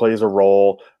definitely plays a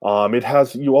role.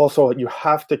 You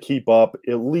have to keep up,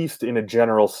 at least in a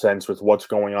general sense, with what's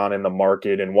going on in the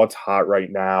market and what's hot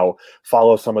right now.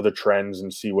 Follow some of the trends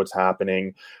and see what's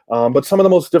happening. But some of the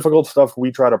most difficult stuff we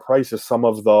try to price is some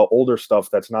of the older stuff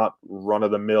that's not run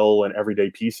of the mill and everyday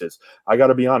pieces. I got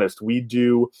to be honest, we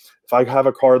do. If I have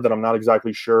a card that I'm not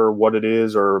exactly sure what it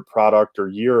is or product or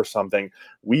year or something,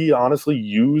 we honestly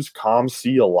use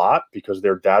ComC a lot because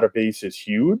their database is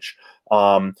huge.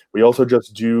 We also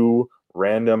just do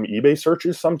random eBay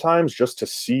searches sometimes just to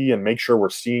see and make sure we're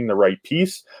seeing the right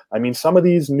piece. I mean, some of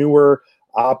these newer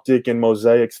optic and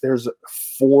mosaics, there's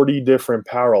 40 different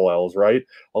parallels, right?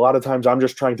 A lot of times I'm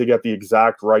just trying to get the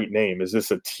exact right name. Is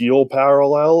this a teal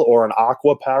parallel or an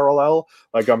aqua parallel?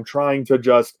 Like I'm trying to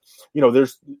just,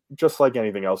 there's just like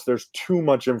anything else, there's too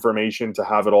much information to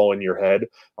have it all in your head.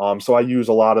 So I use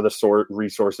a lot of the sort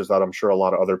resources that I'm sure a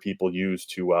lot of other people use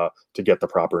to get the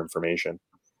proper information.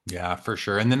 Yeah, for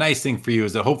sure. And the nice thing for you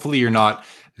is that hopefully you're not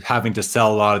having to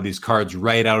sell a lot of these cards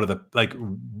right out of the like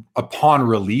upon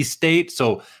release date.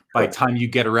 So by the time you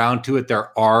get around to it,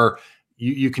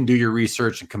 you can do your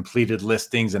research and completed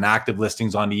listings and active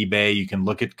listings on eBay. You can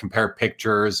compare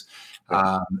pictures.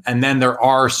 And then there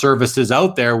are services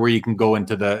out there where you can go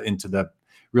into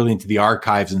the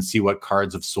archives and see what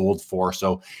cards have sold for.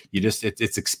 So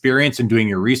it's experience in doing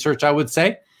your research, I would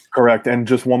say. Correct. And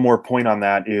just one more point on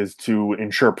that is to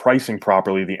ensure pricing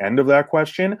properly. The end of that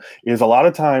question is a lot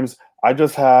of times I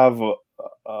just have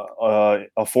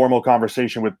a formal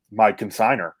conversation with my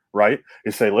consigner, right?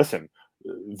 Is say, listen,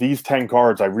 these 10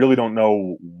 cards, I really don't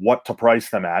know what to price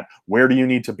them at. Where do you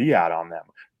need to be at on them?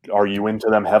 Are you into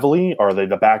them heavily? Are they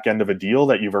the back end of a deal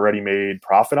that you've already made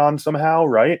profit on somehow,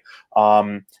 right?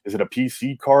 Is it a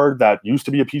PC card that used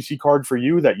to be a PC card for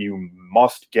you that you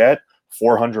must get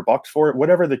 $400 for it,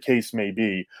 whatever the case may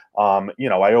be.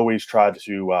 I always try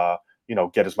to,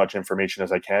 get as much information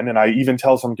as I can. And I even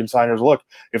tell some consigners, look,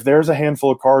 if there's a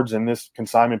handful of cards in this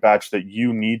consignment batch that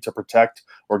you need to protect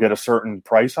or get a certain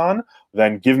price on,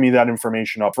 then give me that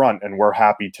information up front and we're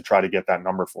happy to try to get that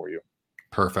number for you.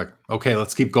 Perfect. Okay,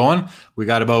 let's keep going. We're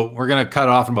going to cut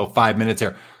off in about 5 minutes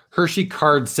here. Hershey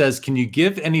Card says, can you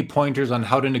give any pointers on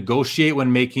how to negotiate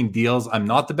when making deals? I'm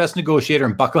not the best negotiator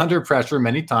and buckle under pressure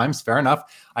many times. Fair enough.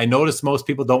 I notice most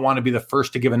people don't want to be the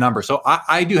first to give a number. So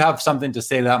I do have something to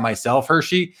say to that myself,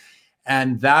 Hershey.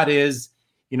 And that is,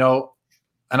 and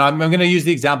I'm going to use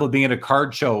the example of being at a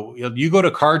card show. You go to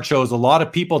card shows, a lot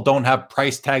of people don't have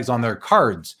price tags on their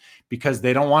cards because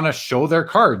they don't want to show their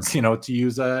cards, to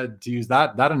use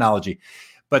that analogy.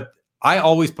 But I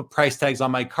always put price tags on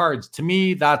my cards. To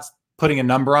me, that's putting a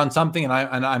number on something, and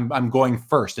I'm going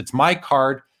first. It's my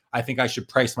card. I think I should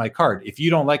price my card. If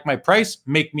you don't like my price,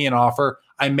 make me an offer.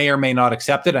 I may or may not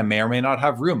accept it. I may or may not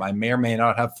have room. I may or may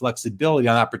not have flexibility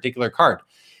on that particular card.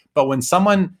 But when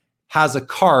someone has a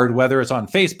card, whether it's on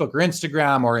Facebook or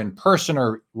Instagram or in person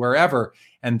or wherever,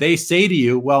 and they say to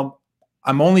you, well,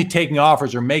 I'm only taking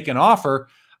offers or make an offer,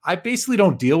 I basically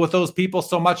don't deal with those people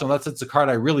so much unless it's a card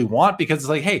I really want, because it's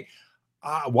like, hey,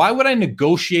 why would I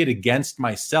negotiate against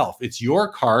myself? It's your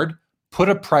card. Put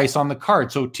a price on the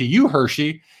card. So to you,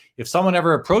 Hershey, if someone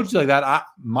ever approached you like that,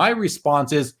 my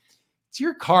response is, it's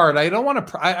your card. I don't want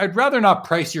to. I'd rather not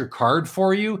price your card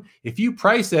for you. If you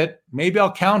price it, maybe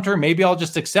I'll counter. Maybe I'll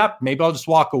just accept. Maybe I'll just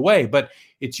walk away. But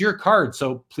it's your card,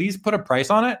 so please put a price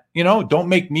on it. Don't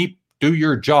make me do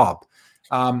your job.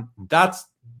 That's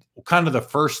kind of the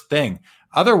first thing.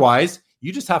 Otherwise,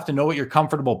 you just have to know what you're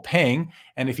comfortable paying.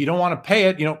 And if you don't want to pay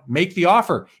it, make the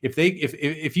offer.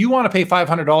 If you want to pay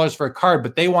 $500 for a card,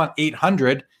 but they want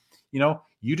 $800,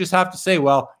 you just have to say,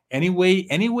 well, anyway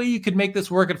you could make this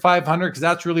work at $500 because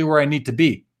that's really where I need to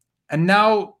be. And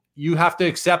now you have to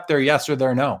accept their yes or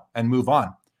their no and move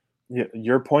on. Yeah,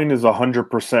 your point is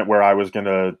 100% where I was going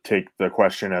to take the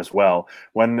question as well.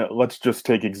 Let's just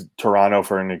take Toronto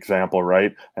for an example,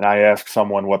 right? And I ask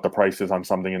someone what the price is on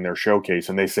something in their showcase,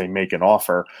 and they say make an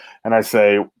offer. And I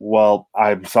say, well,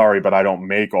 I'm sorry, but I don't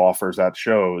make offers at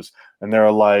shows. And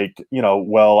they're like,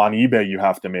 well, on eBay, you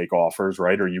have to make offers,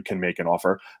 right? Or you can make an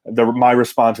offer. My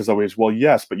response is always, well,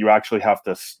 yes, but you actually have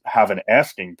to have an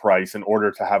asking price in order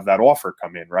to have that offer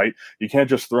come in, right? You can't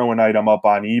just throw an item up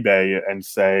on eBay and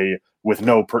say with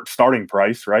no starting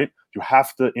price, right? You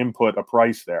have to input a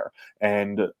price there.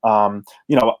 And,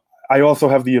 I also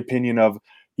have the opinion of,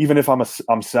 even if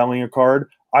I'm selling a card,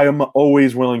 I am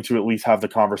always willing to at least have the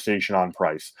conversation on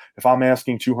price. If I'm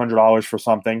asking $200 for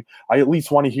something, I at least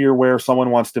want to hear where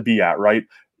someone wants to be at, right?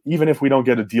 even if we don't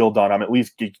get a deal done, I'm at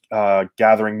least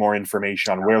gathering more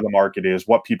information on where the market is,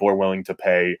 what people are willing to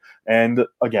pay. And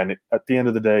again, at the end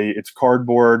of the day, it's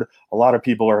cardboard. A lot of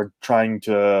people are trying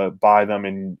to buy them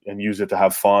and use it to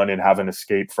have fun and have an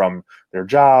escape from their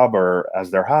job or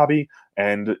as their hobby.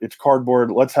 And it's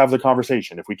cardboard. Let's have the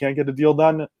conversation. If we can't get a deal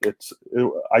done,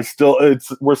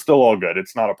 we're still all good.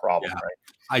 It's not a problem, right?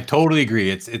 I totally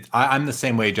agree. I'm the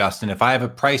same way, Justin. If I have a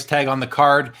price tag on the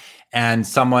card and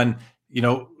someone,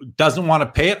 doesn't want to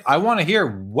pay it, I want to hear,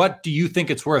 what do you think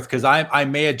it's worth? Because I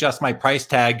may adjust my price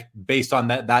tag based on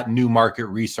that new market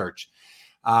research.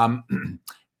 I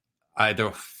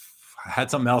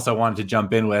had something else I wanted to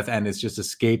jump in with, and it's just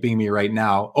escaping me right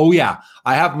now. Oh yeah,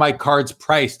 I have my cards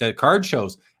priced at card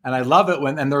shows, and I love it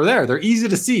and they're there. They're easy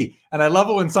to see, and I love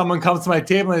it when someone comes to my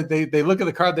table and they look at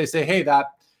the card, they say, "Hey, that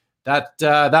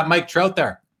Mike Trout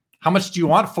there, how much do you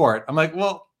want for it?" I'm like,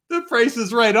 "Well, the price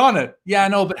is right on it." "Yeah, I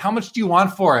know, but how much do you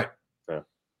want for it?" Yeah.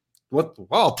 Well,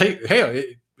 I'll take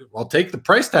the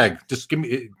price tag. Just give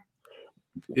me.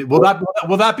 Will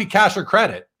that be cash or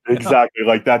credit? Exactly.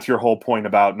 Like, that's your whole point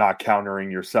about not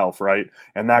countering yourself, right?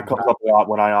 And that comes up a lot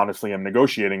when I honestly am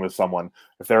negotiating with someone.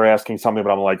 If they're asking something,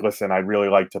 but I'm like, "Listen, I'd really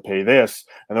like to pay this,"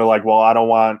 and they're like, "Well,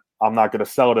 I'm not going to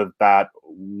sell it at that.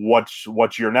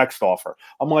 What's your next offer?"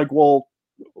 I'm like, "Well,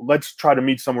 let's try to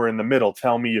meet somewhere in the middle.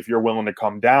 Tell me if you're willing to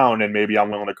come down, and maybe I'm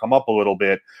willing to come up a little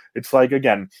bit." It's like,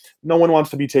 again, no one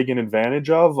wants to be taken advantage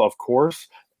of course.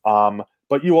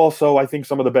 But you also, I think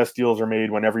some of the best deals are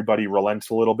made when everybody relents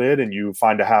a little bit and you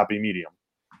find a happy medium.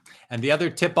 And the other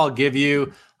tip I'll give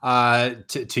you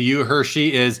to you,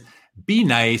 Hershey, is be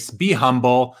nice, be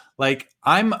humble. Like,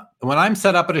 when I'm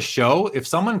set up at a show, if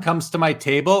someone comes to my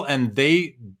table and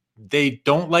they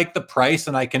don't like the price,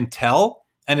 and I can tell,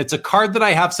 and it's a card that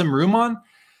I have some room on,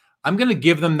 I'm going to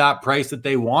give them that price that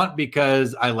they want,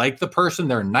 because I like the person.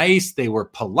 They're nice. They were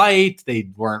polite.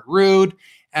 They weren't rude.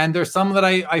 And there's some that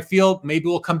I feel maybe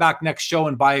will come back next show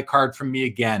and buy a card from me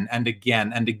again and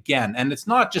again and again. And it's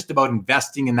not just about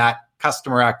investing in that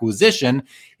customer acquisition.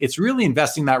 It's really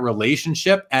investing that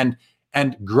relationship and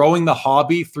growing the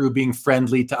hobby through being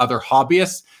friendly to other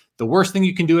hobbyists. The worst thing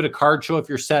you can do at a card show, if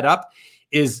you're set up,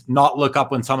 is not look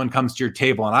up when someone comes to your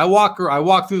table. And I walk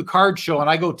through the card show and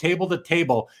I go table to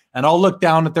table, and I'll look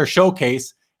down at their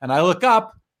showcase and I look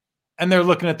up, and they're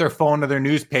looking at their phone or their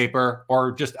newspaper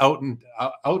or just out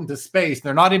into space.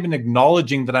 They're not even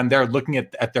acknowledging that I'm there looking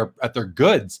at their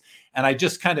goods. And I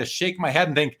just kind of shake my head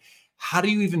and think, how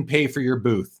do you even pay for your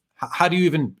booth? How do you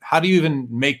even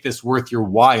make this worth your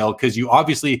while? Because you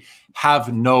obviously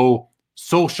have no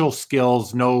social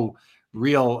skills, no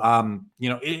real,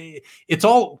 it's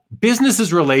all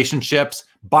business, relationships.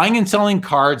 Buying and selling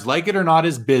cards, like it or not,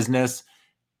 is business.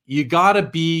 You got to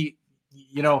be,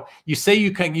 you say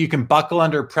you can buckle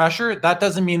under pressure. That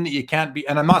doesn't mean that you can't be.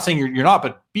 And I'm not saying you're not,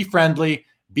 but be friendly,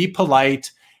 be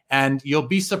polite, and you'll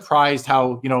be surprised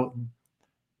how,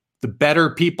 the better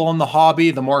people in the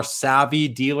hobby, the more savvy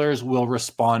dealers will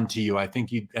respond to you. I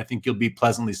think you'll be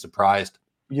pleasantly surprised.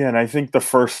 Yeah, and I think the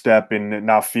first step in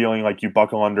not feeling like you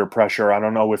buckle under pressure, I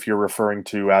don't know if you're referring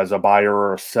to as a buyer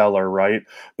or a seller, right?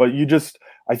 But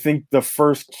I think the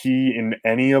first key in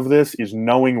any of this is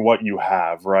knowing what you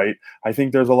have, right? I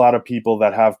think there's a lot of people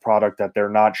that have product that they're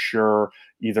not sure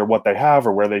either what they have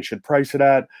or where they should price it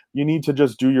at. You need to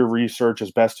just do your research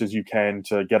as best as you can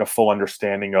to get a full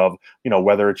understanding of,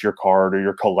 whether it's your card or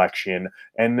your collection,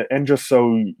 and just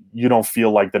so you don't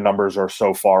feel like the numbers are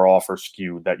so far off or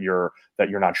skewed that you're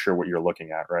not sure what you're looking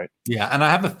at, right? Yeah, and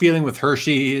I have a feeling with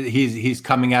Hershey, he's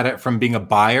coming at it from being a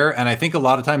buyer, and I think a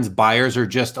lot of times buyers are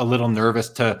just a little nervous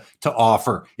to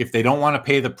offer. If they don't want to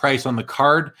pay the price on the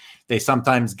card, they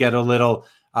sometimes get a little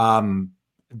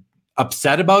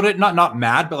upset about it, not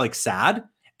mad, but like sad,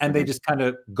 and they just kind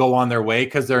of go on their way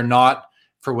because they're not,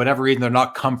 for whatever reason, they're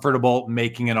not comfortable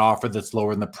making an offer that's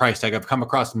lower than the price tag. I've come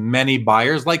across many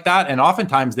buyers like that, and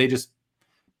oftentimes they just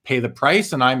pay the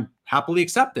price, and I'm happily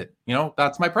accept it.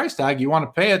 That's my price tag. You want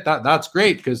to pay it? That's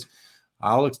great, because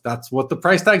that's what the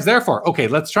price tag's there for. Okay,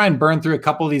 let's try and burn through a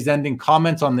couple of these ending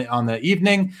comments on the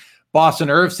evening. Boston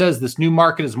Irv says this new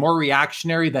market is more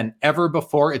reactionary than ever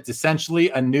before. It's essentially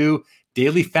a new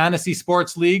daily fantasy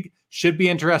sports league. Should be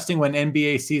interesting when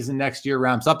NBA season next year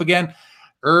ramps up again.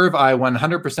 Irv, I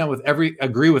 100%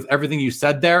 agree with everything you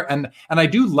said there, and I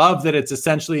do love that it's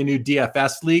essentially a new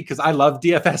DFS league, because I love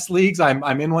DFS leagues.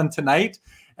 I'm in one tonight,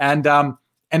 and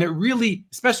it really,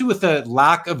 especially with the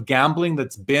lack of gambling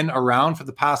that's been around for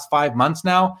the past 5 months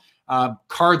now,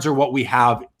 cards are what we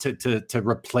have to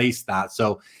replace that.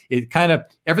 So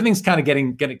everything's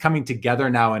coming together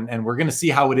now, and we're going to see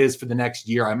how it is for the next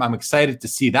year. I'm excited to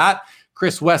see that.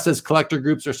 Chris West says collector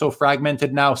groups are so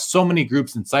fragmented now. So many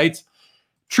groups and sites.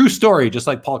 True story, just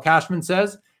like Paul Cashman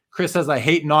says. Chris says, I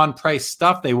hate non-price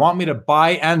stuff. They want me to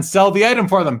buy and sell the item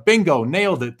for them. Bingo,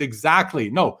 nailed it. Exactly.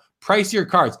 No, price your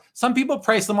cards. Some people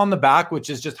price them on the back,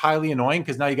 which is just highly annoying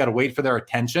because now you got to wait for their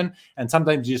attention. And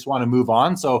sometimes you just want to move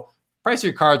on. So price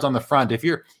your cards on the front. If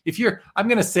you're, I'm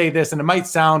going to say this and it might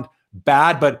sound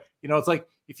bad, but it's like,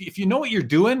 if you know what you're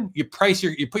doing, you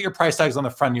put your price tags on the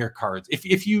front of your cards.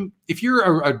 If you're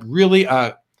a really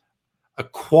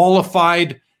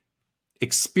qualified,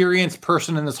 experienced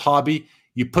person in this hobby,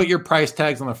 you put your price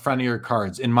tags on the front of your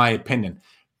cards, in my opinion.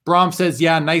 Brom says,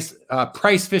 yeah, nice.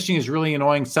 Price fishing is really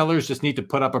annoying. Sellers just need to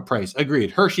put up a price.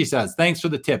 Agreed. Hershey says, thanks for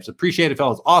the tips. Appreciate it,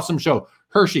 fellas. Awesome show.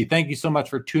 Hershey, thank you so much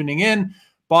for tuning in.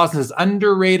 Boston's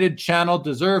underrated channel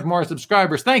deserve more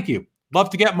subscribers. Thank you. Love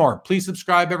to get more. Please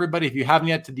subscribe, everybody, if you haven't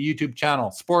yet, to the YouTube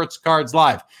channel, Sports Cards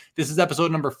Live. This is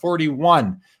episode number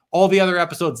 41. All the other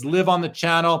episodes live on the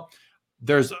channel.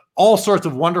 There's all sorts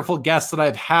of wonderful guests that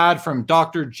I've had, from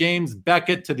Dr. James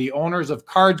Beckett to the owners of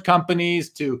card companies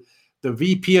to the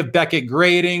VP of Beckett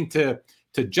Grading to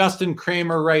Justin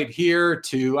Kramer right here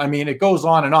to, it goes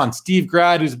on and on. Steve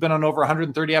Grad, who's been on over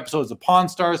 130 episodes of Pawn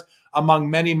Stars,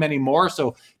 among many, many more.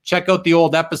 So check out the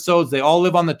old episodes. They all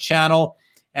live on the channel.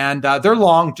 And they're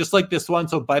long, just like this one.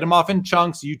 So bite them off in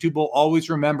chunks. YouTube will always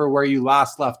remember where you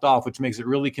last left off, which makes it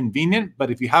really convenient.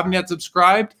 But if you haven't yet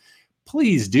subscribed,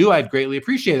 please do. I'd greatly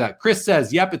appreciate that. Chris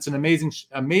says, yep, it's an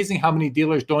amazing how many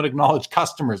dealers don't acknowledge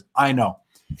customers. I know.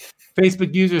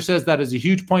 Facebook user says that is a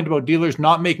huge point about dealers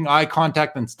not making eye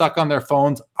contact and stuck on their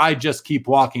phones. I just keep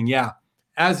walking. Yeah,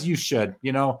 as you should.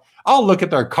 I'll look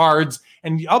at their cards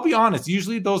and I'll be honest.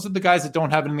 Usually those are the guys that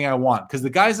don't have anything I want, because the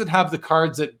guys that have the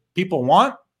cards that people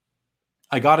want,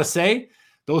 I got to say,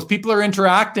 those people are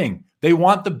interacting. They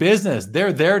want the business.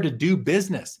 They're there to do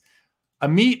business.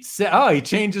 Amit said, he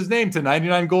changed his name to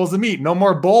 99 Goals Amit. No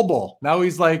more Bull. Now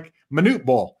he's like Minute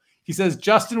Bull. He says,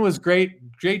 Justin was great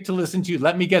to listen to you.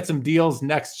 Let me get some deals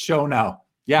next show now.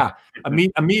 Yeah.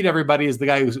 Amit, everybody, is the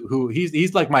guy who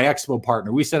he's like my expo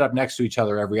partner. We set up next to each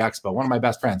other every expo. One of my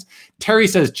best friends. Terry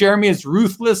says, Jeremy is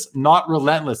ruthless, not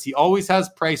relentless. He always has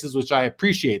prices, which I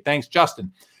appreciate. Thanks,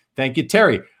 Justin. Thank you,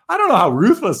 Terry. I don't know how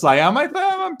ruthless I am.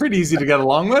 I'm pretty easy to get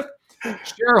along with.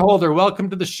 Shareholder, welcome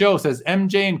to the show, says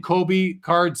MJ and Kobe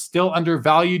cards still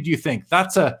undervalued, do you think?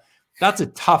 That's a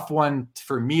tough one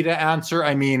for me to answer.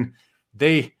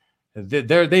 They've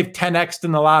 10x'd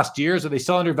in the last years. Are they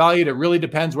still undervalued? It really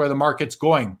depends where the market's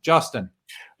going. Justin.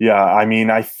 Yeah,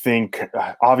 I think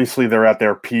obviously they're at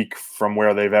their peak from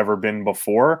where they've ever been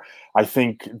before. I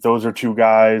think those are two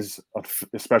guys,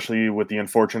 especially with the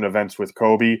unfortunate events with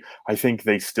Kobe, I think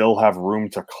they still have room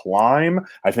to climb.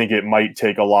 I think it might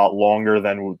take a lot longer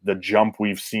than the jump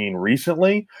we've seen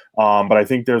recently. But I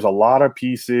think there's a lot of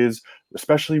pieces,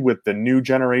 especially with the new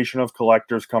generation of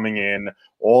collectors coming in,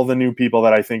 all the new people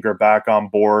that I think are back on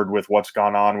board with what's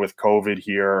gone on with COVID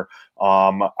here.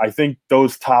 I think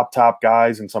those top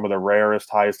guys and some of the rarest,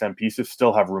 highest end pieces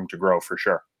still have room to grow for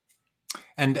sure.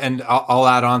 And I'll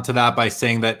add on to that by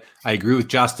saying that I agree with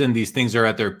Justin. These things are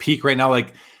at their peak right now.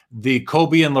 Like the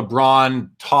Kobe and LeBron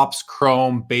Topps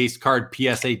Chrome base card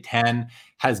PSA 10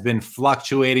 has been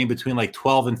fluctuating between like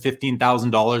 $12,000 and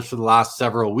 $15,000 for the last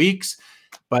several weeks.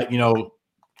 But,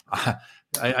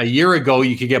 a year ago,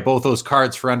 you could get both those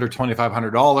cards for under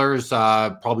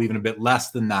 $2,500, probably even a bit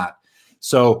less than that.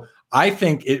 So I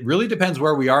think it really depends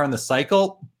where we are in the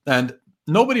cycle. And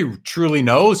nobody truly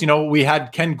knows. We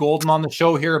had Ken Golden on the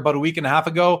show here about a week and a half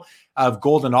ago of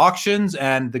Golden Auctions,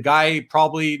 and the guy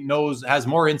probably has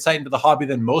more insight into the hobby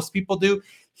than most people do.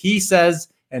 He says,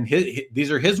 and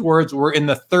these are his words, we're in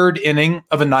the third inning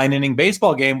of a 9-inning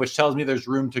baseball game, which tells me there's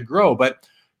room to grow. But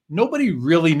nobody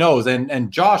really knows.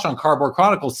 And Josh on Cardboard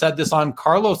Chronicles said this on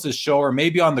Carlos's show, or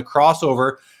maybe on the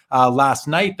crossover last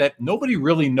night, that nobody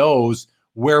really knows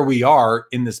where we are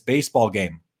in this baseball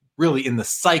game, really in the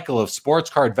cycle of sports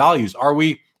card values. Are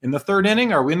we in the third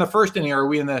inning? Are we in the first inning? Are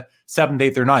we in the 7th,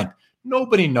 8th, or 9th?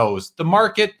 Nobody knows. The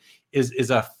market is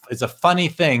a funny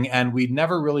thing, and we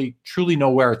never really truly know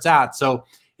where it's at. So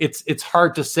it's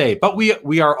hard to say. But we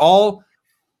all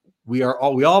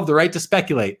have the right to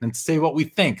speculate and to say what we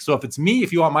think. So if it's me,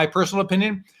 if you want my personal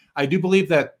opinion, I do believe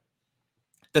that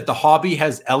the hobby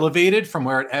has elevated from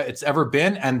where it's ever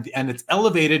been, and it's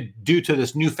elevated due to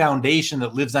this new foundation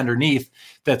that lives underneath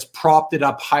that's propped it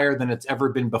up higher than it's ever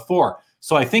been before.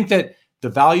 So I think that the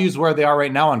values where they are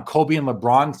right now on Kobe and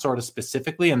LeBron sort of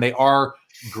specifically, and they are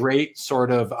great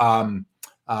sort of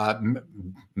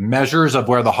measures of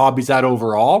where the hobby's at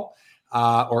overall,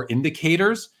 or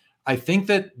indicators. I think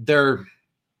that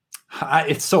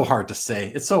It's so hard to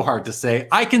say. It's so hard to say.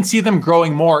 I can see them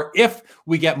growing more if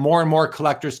we get more and more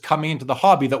collectors coming into the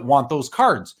hobby that want those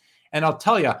cards. And I'll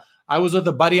tell you, I was with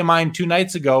a buddy of mine 2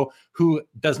 nights ago who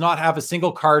does not have a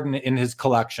single card in his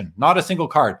collection, not a single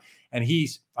card. And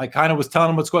I kind of was telling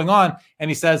him what's going on. And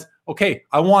he says, okay,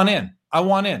 I want in.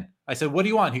 I said, what do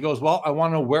you want? He goes, well, I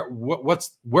want to know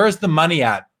where's the money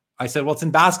at? I said, well, it's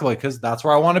in basketball because that's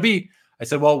where I want to be. I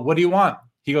said, well, what do you want?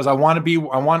 He goes, I want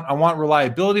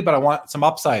reliability, but I want some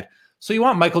upside. So you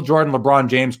want Michael Jordan, LeBron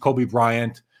James, Kobe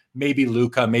Bryant, maybe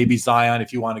Luka, maybe Zion,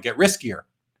 if you want to get riskier.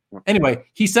 Anyway,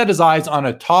 he set his eyes on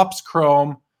a Topps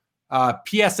Chrome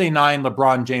PSA 9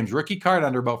 LeBron James rookie card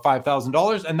under about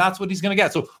 $5,000, and that's what he's going to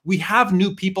get. So we have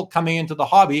new people coming into the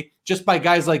hobby just by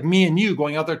guys like me and you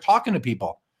going out there talking to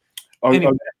people.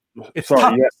 Anyway, it's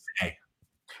tough to say.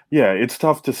 Yeah, it's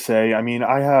tough to say. I mean,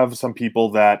 I have some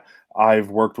people that I've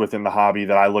worked with in the hobby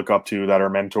that I look up to that are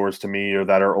mentors to me or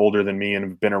that are older than me and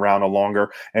have been around a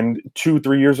longer. And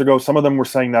 2-3 years ago, some of them were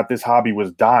saying that this hobby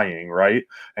was dying, right?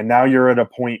 And now you're at a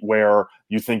point where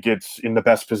you think it's in the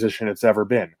best position it's ever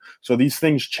been. So these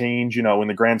things change, in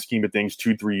the grand scheme of things.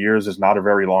 2-3 years is not a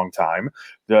very long time.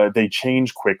 They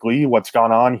change quickly. What's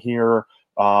gone on here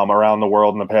around the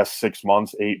world in the past 6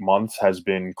 months, 8 months has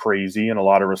been crazy in a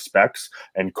lot of respects.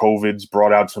 And COVID's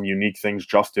brought out some unique things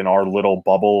just in our little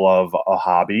bubble of a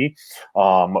hobby,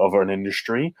 of an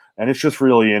industry. And it's just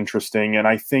really interesting. And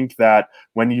I think that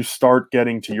when you start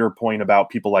getting to your point about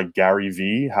people like Gary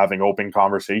Vee having open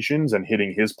conversations and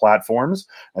hitting his platforms,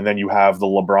 and then you have the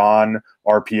LeBron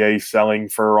RPA selling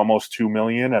for almost 2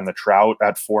 million and the Trout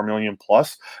at 4 million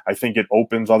plus, I think it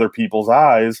opens other people's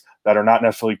eyes that are not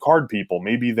necessarily card people.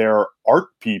 Maybe they're art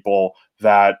people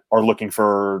that are looking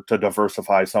to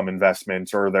diversify some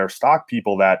investments, or they're stock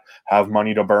people that have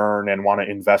money to burn and want to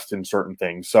invest in certain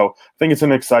things. So I think it's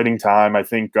an exciting time. I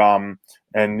think,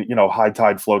 high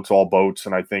tide floats all boats,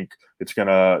 and I think it's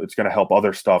gonna help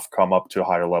other stuff come up to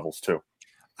higher levels too.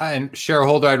 And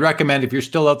shareholder, I'd recommend, if you're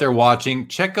still out there watching,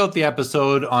 check out the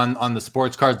episode on the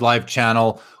Sports Cards Live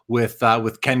channel with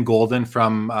Ken Golden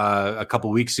from a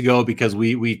couple weeks ago, because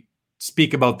we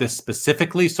speak about this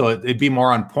specifically, so it'd be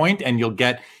more on point, and you'll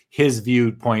get his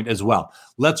viewpoint as well.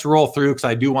 Let's roll through, because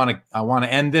I want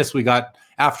to end this. We got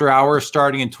after hours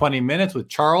starting in 20 minutes with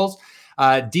Charles.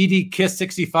 DD Kiss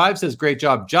 65 says, great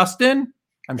job, Justin.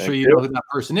 I'm sure you know who that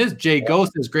person is. Jay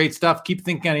Ghost says, great stuff. Keep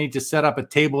thinking I need to set up a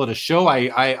table at a show.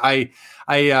 I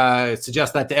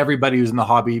suggest that to everybody who's in the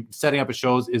hobby. Setting up a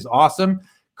show is awesome.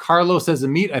 Carlos says,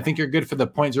 Amit, I think you're good for the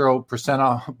 0.01%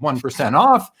 off, 1%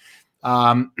 off.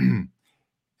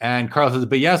 And Carlos says,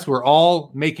 but yes, we're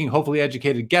all making hopefully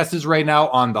educated guesses right now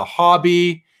on the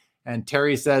hobby. And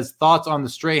Terry says, thoughts on the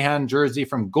Strahan jersey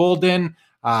from Golden?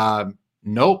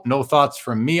 Nope, no thoughts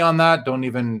from me on that.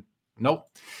 Nope.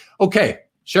 Okay,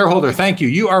 shareholder, thank you.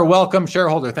 You are welcome,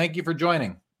 shareholder. Thank you for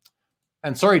joining.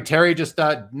 And sorry, Terry, just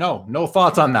no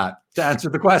thoughts on that to answer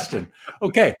the question.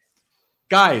 Okay,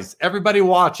 guys, everybody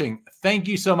watching, thank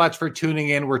you so much for tuning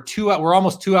in. We're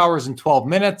almost 2 hours and 12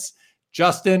 minutes.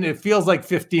 Justin, it feels like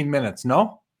 15 minutes,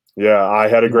 no? Yeah, I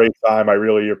had a great time. I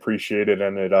really appreciate it,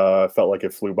 and it felt like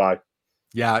it flew by.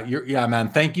 Yeah, man.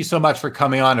 Thank you so much for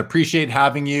coming on. Appreciate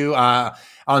having you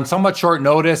on somewhat short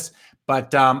notice,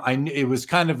 but it was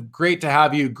kind of great to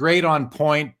have you. Great on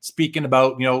point, speaking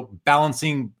about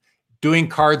balancing doing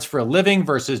cards for a living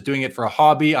versus doing it for a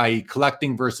hobby, i.e.,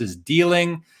 collecting versus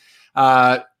dealing.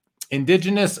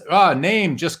 Indigenous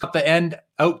name just got the end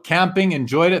out camping.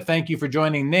 Enjoyed it. Thank you for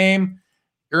joining. Name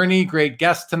Ernie, great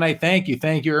guest tonight. Thank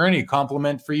you, Ernie.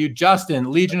 Compliment for you,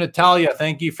 Justin. Legion Italia,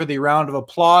 thank you for the round of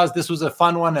applause. This was a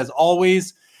fun one as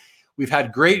always. We've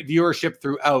had great viewership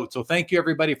throughout, so thank you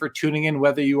everybody for tuning in,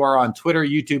 whether you are on Twitter,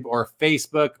 YouTube, or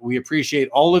Facebook. We appreciate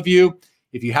all of you.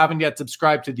 If you haven't yet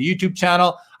subscribed to the YouTube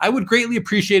channel, I would greatly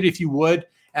appreciate it if you would.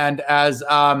 And as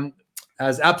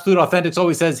Absolute Authentics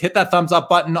always says, hit that thumbs up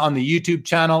button on the YouTube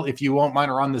channel if you won't mind,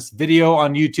 or on this video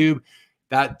on YouTube.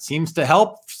 That seems to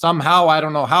help somehow. I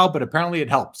don't know how, but apparently it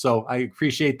helps. So I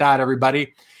appreciate that,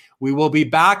 everybody. We will be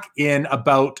back in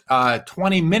about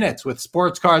 20 minutes with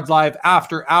Sports Cards Live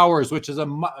After Hours, which is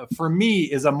for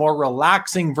me is a more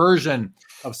relaxing version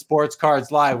of Sports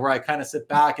Cards Live, where I kind of sit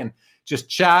back and just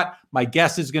chat. My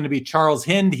guest is going to be Charles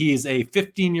Hind. He's a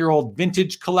 15-year-old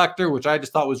vintage collector, which I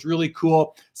just thought was really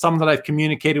cool. Someone that I've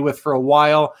communicated with for a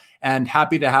while, and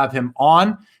happy to have him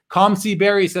on. ComC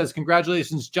Barry says,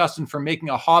 congratulations, Justin, for making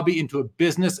a hobby into a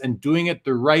business and doing it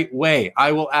the right way.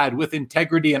 I will add, with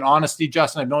integrity and honesty.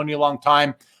 Justin, I've known you a long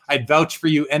time. I'd vouch for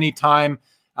you anytime.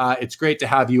 It's great to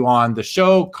have you on the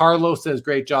show. Carlos says,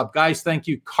 great job, guys. Thank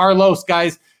you, Carlos.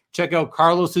 Guys, Check out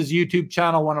Carlos's YouTube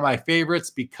channel, one of my favorites,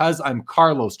 Because I'm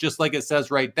Carlos, just like it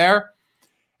says right there.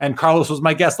 And Carlos was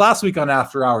my guest last week on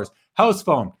After Hours. House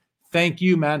Phone, thank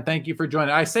you, man. Thank you for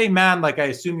joining. I say man like I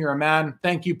assume you're a man.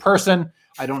 Thank you, person.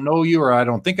 I don't know you, or I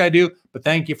don't think I do, but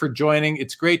thank you for joining.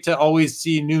 It's great to always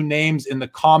see new names in the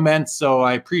comments, so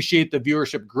I appreciate the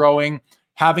viewership growing.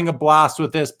 Having a blast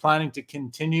with this, planning to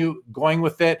continue going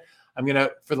with it. I'm going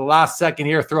to, for the last second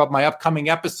here, throw up my upcoming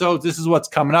episodes. This is what's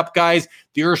coming up, guys.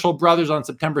 The Urschel brothers on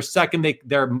September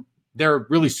 2nd, they're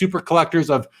really super collectors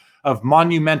of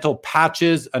monumental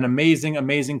patches, an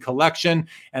amazing collection,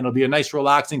 and it'll be a nice,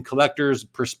 relaxing collector's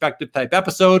perspective type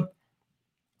episode.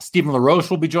 Stephen LaRoche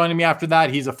will be joining me after that.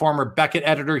 He's a former Beckett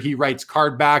editor. He writes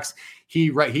card backs.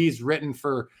 He's writing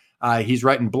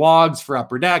blogs for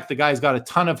Upper Deck. The guy's got a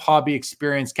ton of hobby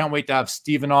experience. Can't wait to have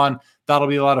Stephen on. That'll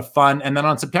be a lot of fun. And then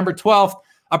on September 12th,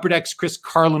 Upper Deck's Chris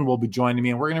Carlin will be joining me,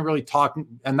 and we're going to really talk.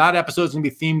 And that episode is going to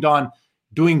be themed on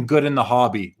doing good in the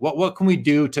hobby. What can we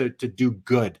do to do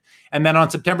good? And then on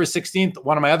September 16th,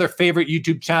 one of my other favorite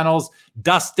YouTube channels,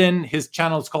 Dustin, his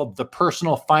channel is called The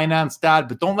Personal Finance Dad,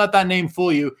 but don't let that name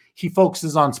fool you. He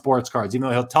focuses on sports cards, even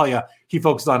though he'll tell you he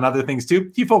focuses on other things too.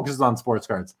 He focuses on sports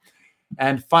cards.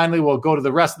 And finally, we'll go to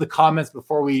the rest of the comments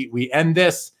before we end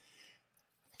this.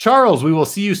 Charles, we will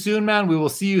see you soon, man. We will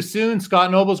see you soon.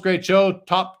 Scott Noble's great show.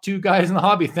 Top 2 guys in the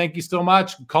hobby. Thank you so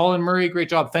much. Colin Murray, great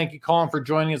job. Thank you, Colin, for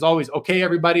joining as always. Okay,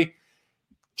 everybody.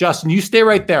 Justin, you stay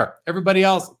right there. Everybody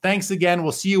else, thanks again.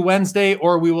 We'll see you Wednesday,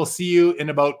 or we will see you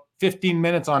in about 15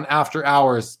 minutes on After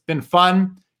Hours. Been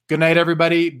fun. Good night,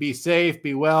 everybody. Be safe.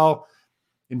 Be well.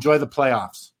 Enjoy the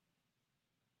playoffs.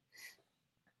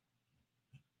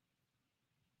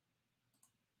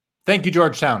 Thank you,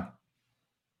 Georgetown.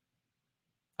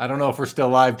 I don't know if we're still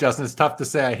live, Justin. It's tough to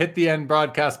say. I hit the end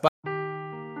broadcast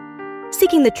button.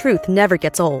 Seeking the truth never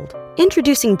gets old.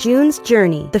 Introducing June's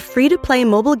Journey, the free-to-play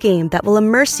mobile game that will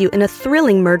immerse you in a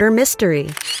thrilling murder mystery.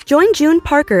 Join June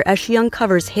Parker as she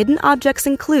uncovers hidden objects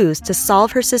and clues to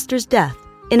solve her sister's death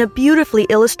in a beautifully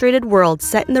illustrated world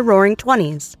set in the Roaring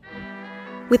 '20s.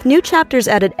 With new chapters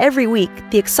added every week,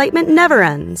 the excitement never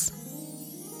ends.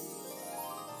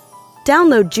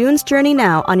 Download June's Journey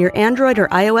now on your Android or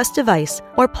iOS device,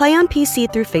 or play on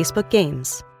PC through Facebook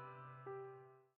Games.